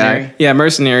Vietnamese mercenary? guy. Yeah,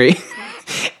 mercenary.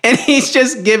 And he's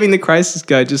just giving the Crisis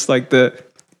guy just like the...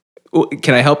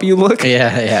 Can I help you look?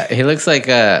 Yeah. He looks like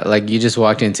you just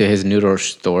walked into his noodle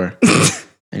store.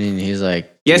 And he's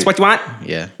like... Yes, what you want?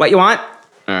 Yeah. What you want?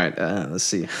 All right, let's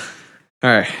see. All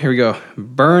right, here we go.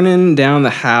 Burning down the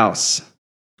house.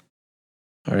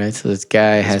 All right, so this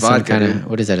guy has some kind of...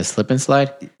 What is that, a slip and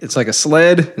slide? It's like a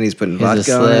sled, and he's putting vodka on it.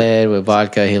 He has a sled with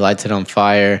vodka. He lights it on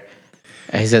fire.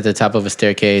 He's at the top of a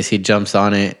staircase. He jumps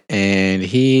on it, and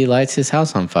he lights his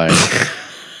house on fire.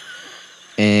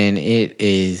 And it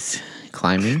is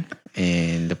climbing,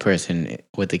 and the person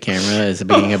with the camera is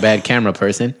being a bad camera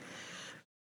person.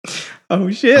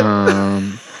 Oh, shit. I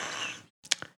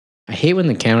hate when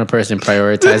the camera person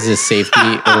prioritizes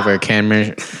safety over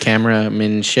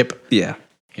cameramanship. Yeah.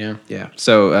 Yeah. Yeah.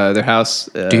 So their house...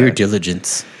 do your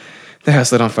diligence. Their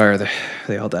house lit on fire.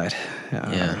 They all died.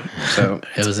 Yeah. So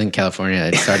it was in California.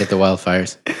 It started the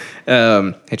wildfires.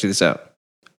 Hey, check this out.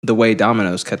 The way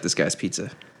Domino's cut this guy's pizza.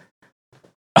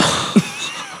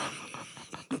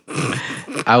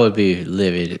 I would be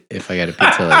livid if I got a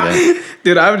pizza like that.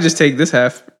 Dude, I would just take this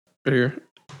half right here.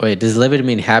 Wait, does livid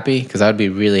mean happy? Because I would be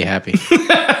really happy.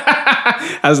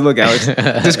 How's it look, Alex?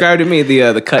 Describe to me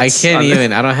the cuts. I can't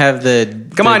even. I don't have the...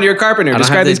 Come on, you're a carpenter.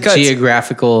 Describe these cuts.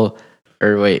 Geographical...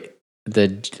 Or wait,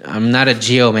 I'm not a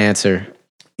geomancer.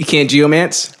 You can't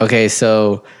geomance? Okay,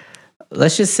 so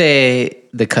let's just say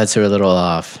the cuts are a little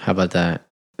off. How about that?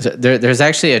 So there's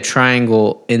actually a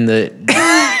triangle in the...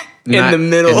 in the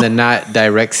middle. In the not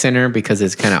direct center because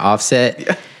it's kind of offset.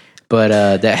 Yeah.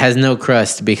 But that has no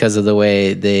crust because of the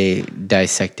way they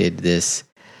dissected this.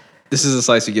 This is a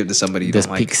slice you give to somebody you don't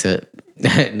like. This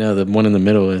pizza. No, the one in the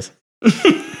middle is.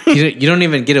 you don't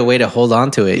even get a way to hold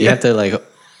on to it. You have to like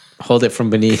hold it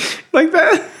from beneath. Like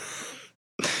that?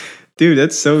 Dude,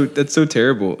 that's so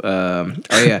terrible. Oh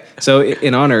yeah. So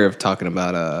in honor of talking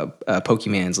about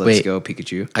Pokemon's Let's Go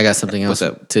Pikachu. I got something else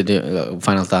to do.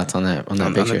 Final thoughts on that picture.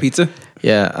 On the pizza?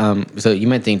 Yeah. So you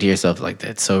might think to yourself, like,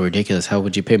 that's so ridiculous. How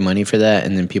would you pay money for that?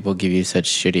 And then people give you such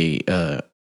shitty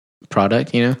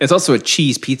product, you know? It's also a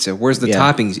cheese pizza. Where's the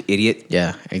toppings, idiot?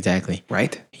 Yeah, exactly.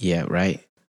 Right? Yeah, right.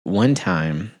 One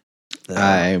time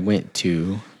I went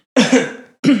to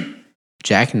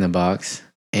Jack in the Box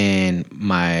and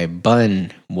my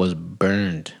bun was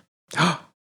burned.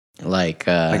 Like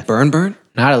burn?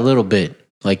 Not a little bit.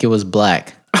 Like it was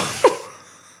black.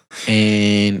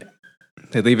 And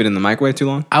they leave it in the microwave too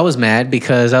long? I was mad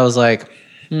because I was like,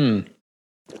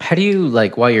 how do you,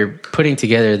 like, while you're putting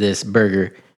together this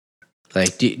burger,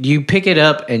 like, do you pick it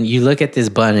up and you look at this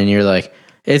bun and you're like,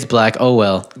 it's black, oh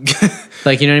well.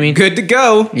 Like, you know what I mean? Good to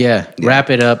go. Yeah. Wrap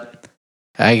it up.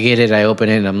 I get it, I open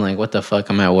it, and I'm like, what the fuck?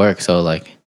 I'm at work, so like,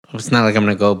 it's not like I'm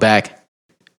going to go back.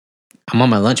 I'm on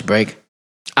my lunch break.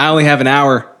 I only have an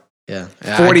hour. Yeah.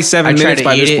 47 minutes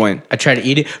by this point. I tried to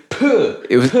eat it.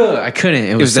 I couldn't.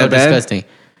 It was so disgusting.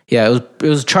 Yeah, it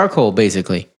was charcoal,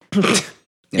 basically.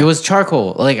 It was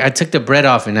charcoal. Like, I took the bread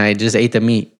off and I just ate the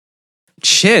meat.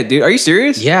 Shit, dude. Are you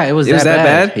serious? Yeah, it was that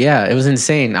bad. Yeah, it was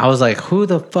insane. I was like, who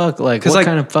the fuck? Like, what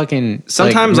kind of fucking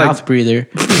sometimes mouth breather?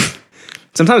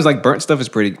 Sometimes, like, burnt stuff is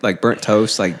pretty, like, burnt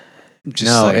toast, like,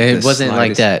 just no, like it wasn't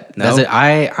like that. No?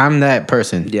 I'm that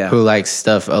person who likes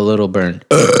stuff a little burned.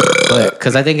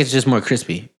 Because I think it's just more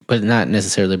crispy, but not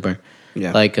necessarily burnt.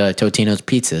 Yeah. Like Totino's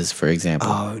pizzas, for example.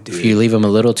 Oh, dude. If you leave them a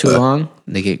little too long,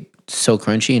 they get so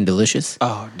crunchy and delicious.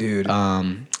 Oh, dude.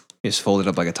 You just fold it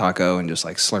up like a taco and just,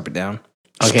 like, slurp it down.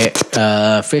 Okay.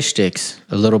 Fish sticks,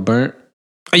 a little burnt.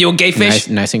 Are you a gay fish?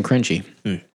 Nice and crunchy.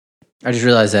 I just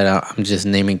realized that I'm just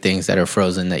naming things that are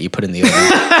frozen that you put in the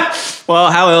oven.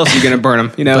 Well, how else are you going to burn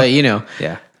them, you know? But, you know.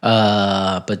 Yeah.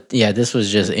 But, yeah, this was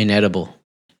just inedible.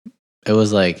 It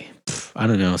was like, I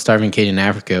don't know, starving kid in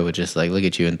Africa would just, like, look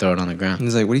at you and throw it on the ground.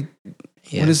 He's like, what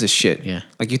is this shit? Yeah.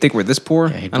 Like, you think we're this poor?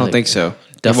 Yeah, I don't think so.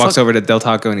 He walks over to Del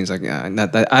Taco and he's like,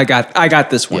 I got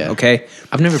this one, okay?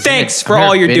 I've never Thanks for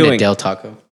all you're doing. Del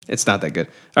Taco. It's not that good.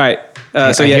 All right.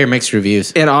 I hear mixed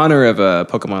reviews. In honor of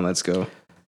Pokemon Let's Go.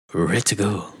 Ready to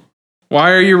go.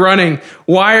 Why are you running?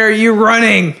 Why are you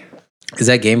running? Is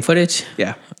that game footage?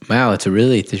 Yeah. Wow, it's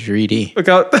really 3D. Look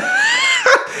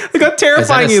how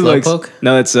terrifying he looks.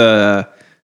 No, it's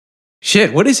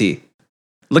shit, what is he?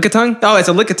 Lickitung? Oh, it's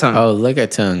a Lickitung. Oh,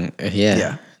 Lickitung.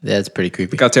 Yeah. That's pretty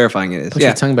creepy. Look how terrifying it is. Put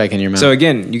your tongue back in your mouth. So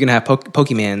again, you can have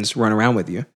Pokemans run around with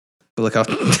you. But look how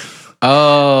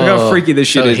oh, look how freaky this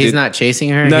shit is. He's dude. not chasing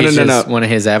her. No, he's just no. one of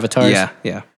his avatars.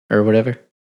 Yeah, or whatever.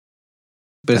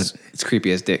 But it's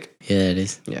creepy as dick. Yeah, it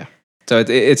is. Yeah. So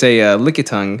it's a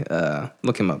Lickitung.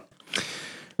 Look him up.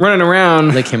 Running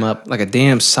around, lick him up like a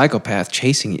damn psychopath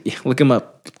chasing you. Look him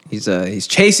up. He's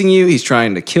chasing you. He's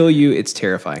trying to kill you. It's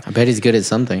terrifying. I bet he's good at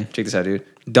something. Check this out, dude.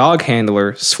 Dog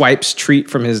handler swipes treat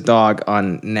from his dog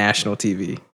on national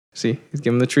TV. See, he's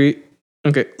giving the treat.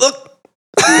 Okay, look.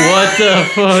 What the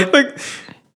fuck? Like,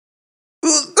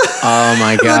 oh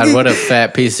my god! What a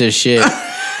fat piece of shit.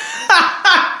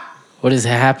 What is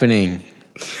happening?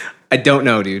 I don't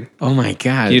know, dude. Oh my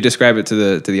god! Can you describe it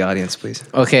to the audience, please?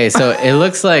 Okay, so it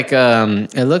looks like so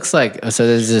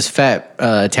there's this fat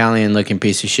Italian looking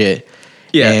piece of shit.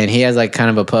 Yeah, and he has like kind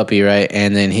of a puppy, right?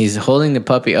 And then he's holding the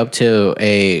puppy up to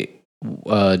a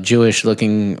Jewish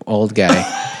looking old guy,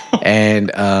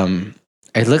 and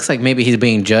it looks like maybe he's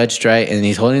being judged, right? And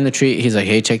he's holding the treat. He's like,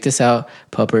 "Hey, check this out,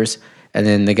 puppers." And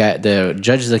then the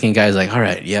judge looking guy is like, "All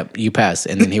right, yep, you pass."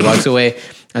 And then he walks away.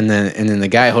 And then the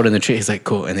guy holding the treat, he's like,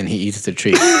 "Cool." And then he eats the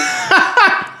treat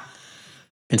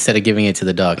instead of giving it to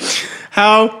the dog.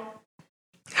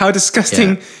 How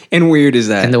disgusting and weird is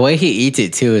that? And the way he eats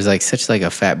it too is like such like a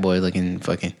fat boy looking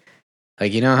fucking,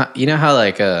 like you know how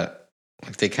like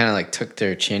they kind of like took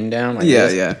their chin down. Like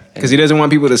yeah, because he doesn't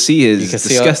want people to see his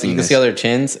disgustingness. You can see all their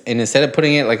chins, and instead of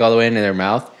putting it like all the way into their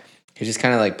mouth, he just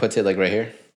kind of like puts it like right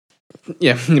here.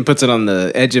 Yeah, he puts it on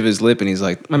the edge of his lip, and he's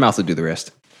like, "My mouth will do the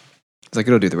rest." He's like,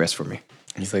 "It'll do the rest for me."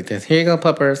 He's like this. Here you go,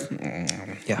 puppers.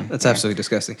 Yeah, that's absolutely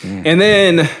disgusting. And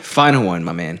then final one,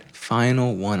 my man.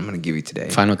 Final one I'm going to give you today.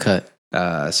 Final cut.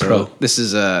 So this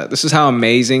is how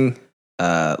amazing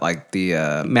like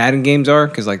the Madden games are,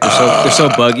 because like they're so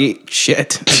buggy.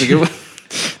 Shit, that's a good one.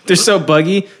 They're so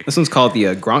buggy. This one's called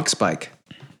the Gronk Spike.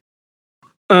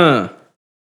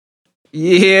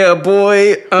 Yeah,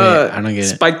 boy. Wait, I don't get it.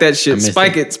 Spike that shit.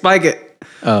 Spike it.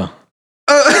 Oh.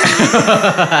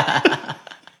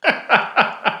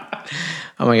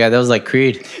 Oh my god, that was like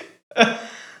Creed. Okay,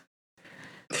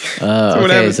 so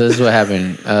this is what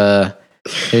happened.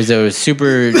 There's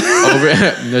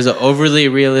an overly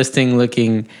realistic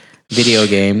looking video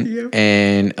game,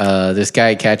 and this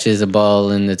guy catches a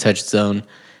ball in the touch zone,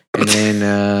 and then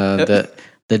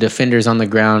the defender's on the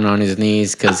ground on his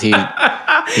knees because he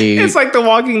it's like The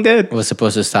Walking Dead. Was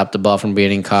supposed to stop the ball from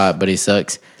getting caught, but he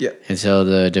sucks. Yeah. And so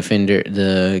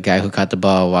the guy who caught the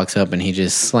ball walks up and he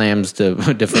just slams the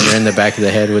defender in the back of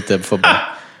the head with the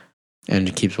football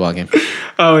and keeps walking.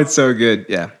 Oh, it's so good.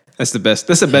 Yeah. That's the best.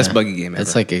 That's the best buggy game ever.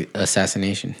 It's like an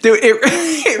assassination. Dude,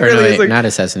 it really is like... Not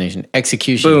assassination.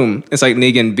 Execution. Boom. It's like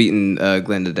Negan beating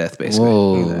Glenn to death, basically.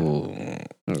 Whoa.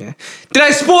 Yeah. Did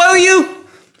I spoil you?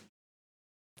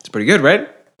 It's pretty good, right?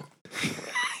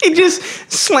 He just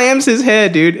slams his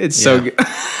head, dude. It's so good.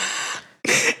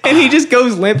 And he just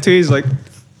goes limp too. He's like,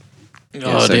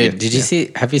 oh, so dude. Did you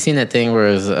see? Have you seen that thing where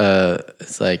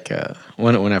it's like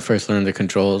when I first learned the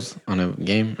controls on a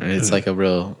game, and it's like a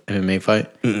real MMA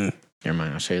fight? Never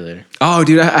mind. I'll show you later. Oh,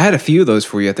 dude, I had a few of those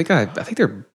for you. I think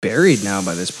they're buried now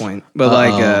by this point. But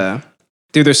like,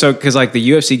 dude, they're so, because like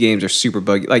the UFC games are super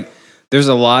buggy. Like, there's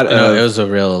a lot of. No, it was a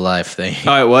real life thing.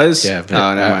 Oh, it was. Yeah.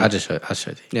 I'll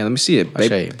show you. Yeah, let me see it. Babe. I'll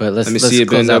show you. But let me see it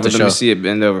bend over. Let me see it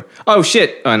bend over. Oh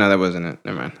shit! Oh no, that wasn't it.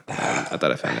 Never mind. I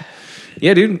thought I found it.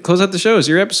 Yeah, dude, close out the show. It's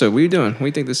your episode. What are you doing? What do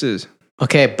you think this is?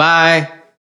 Okay. Bye.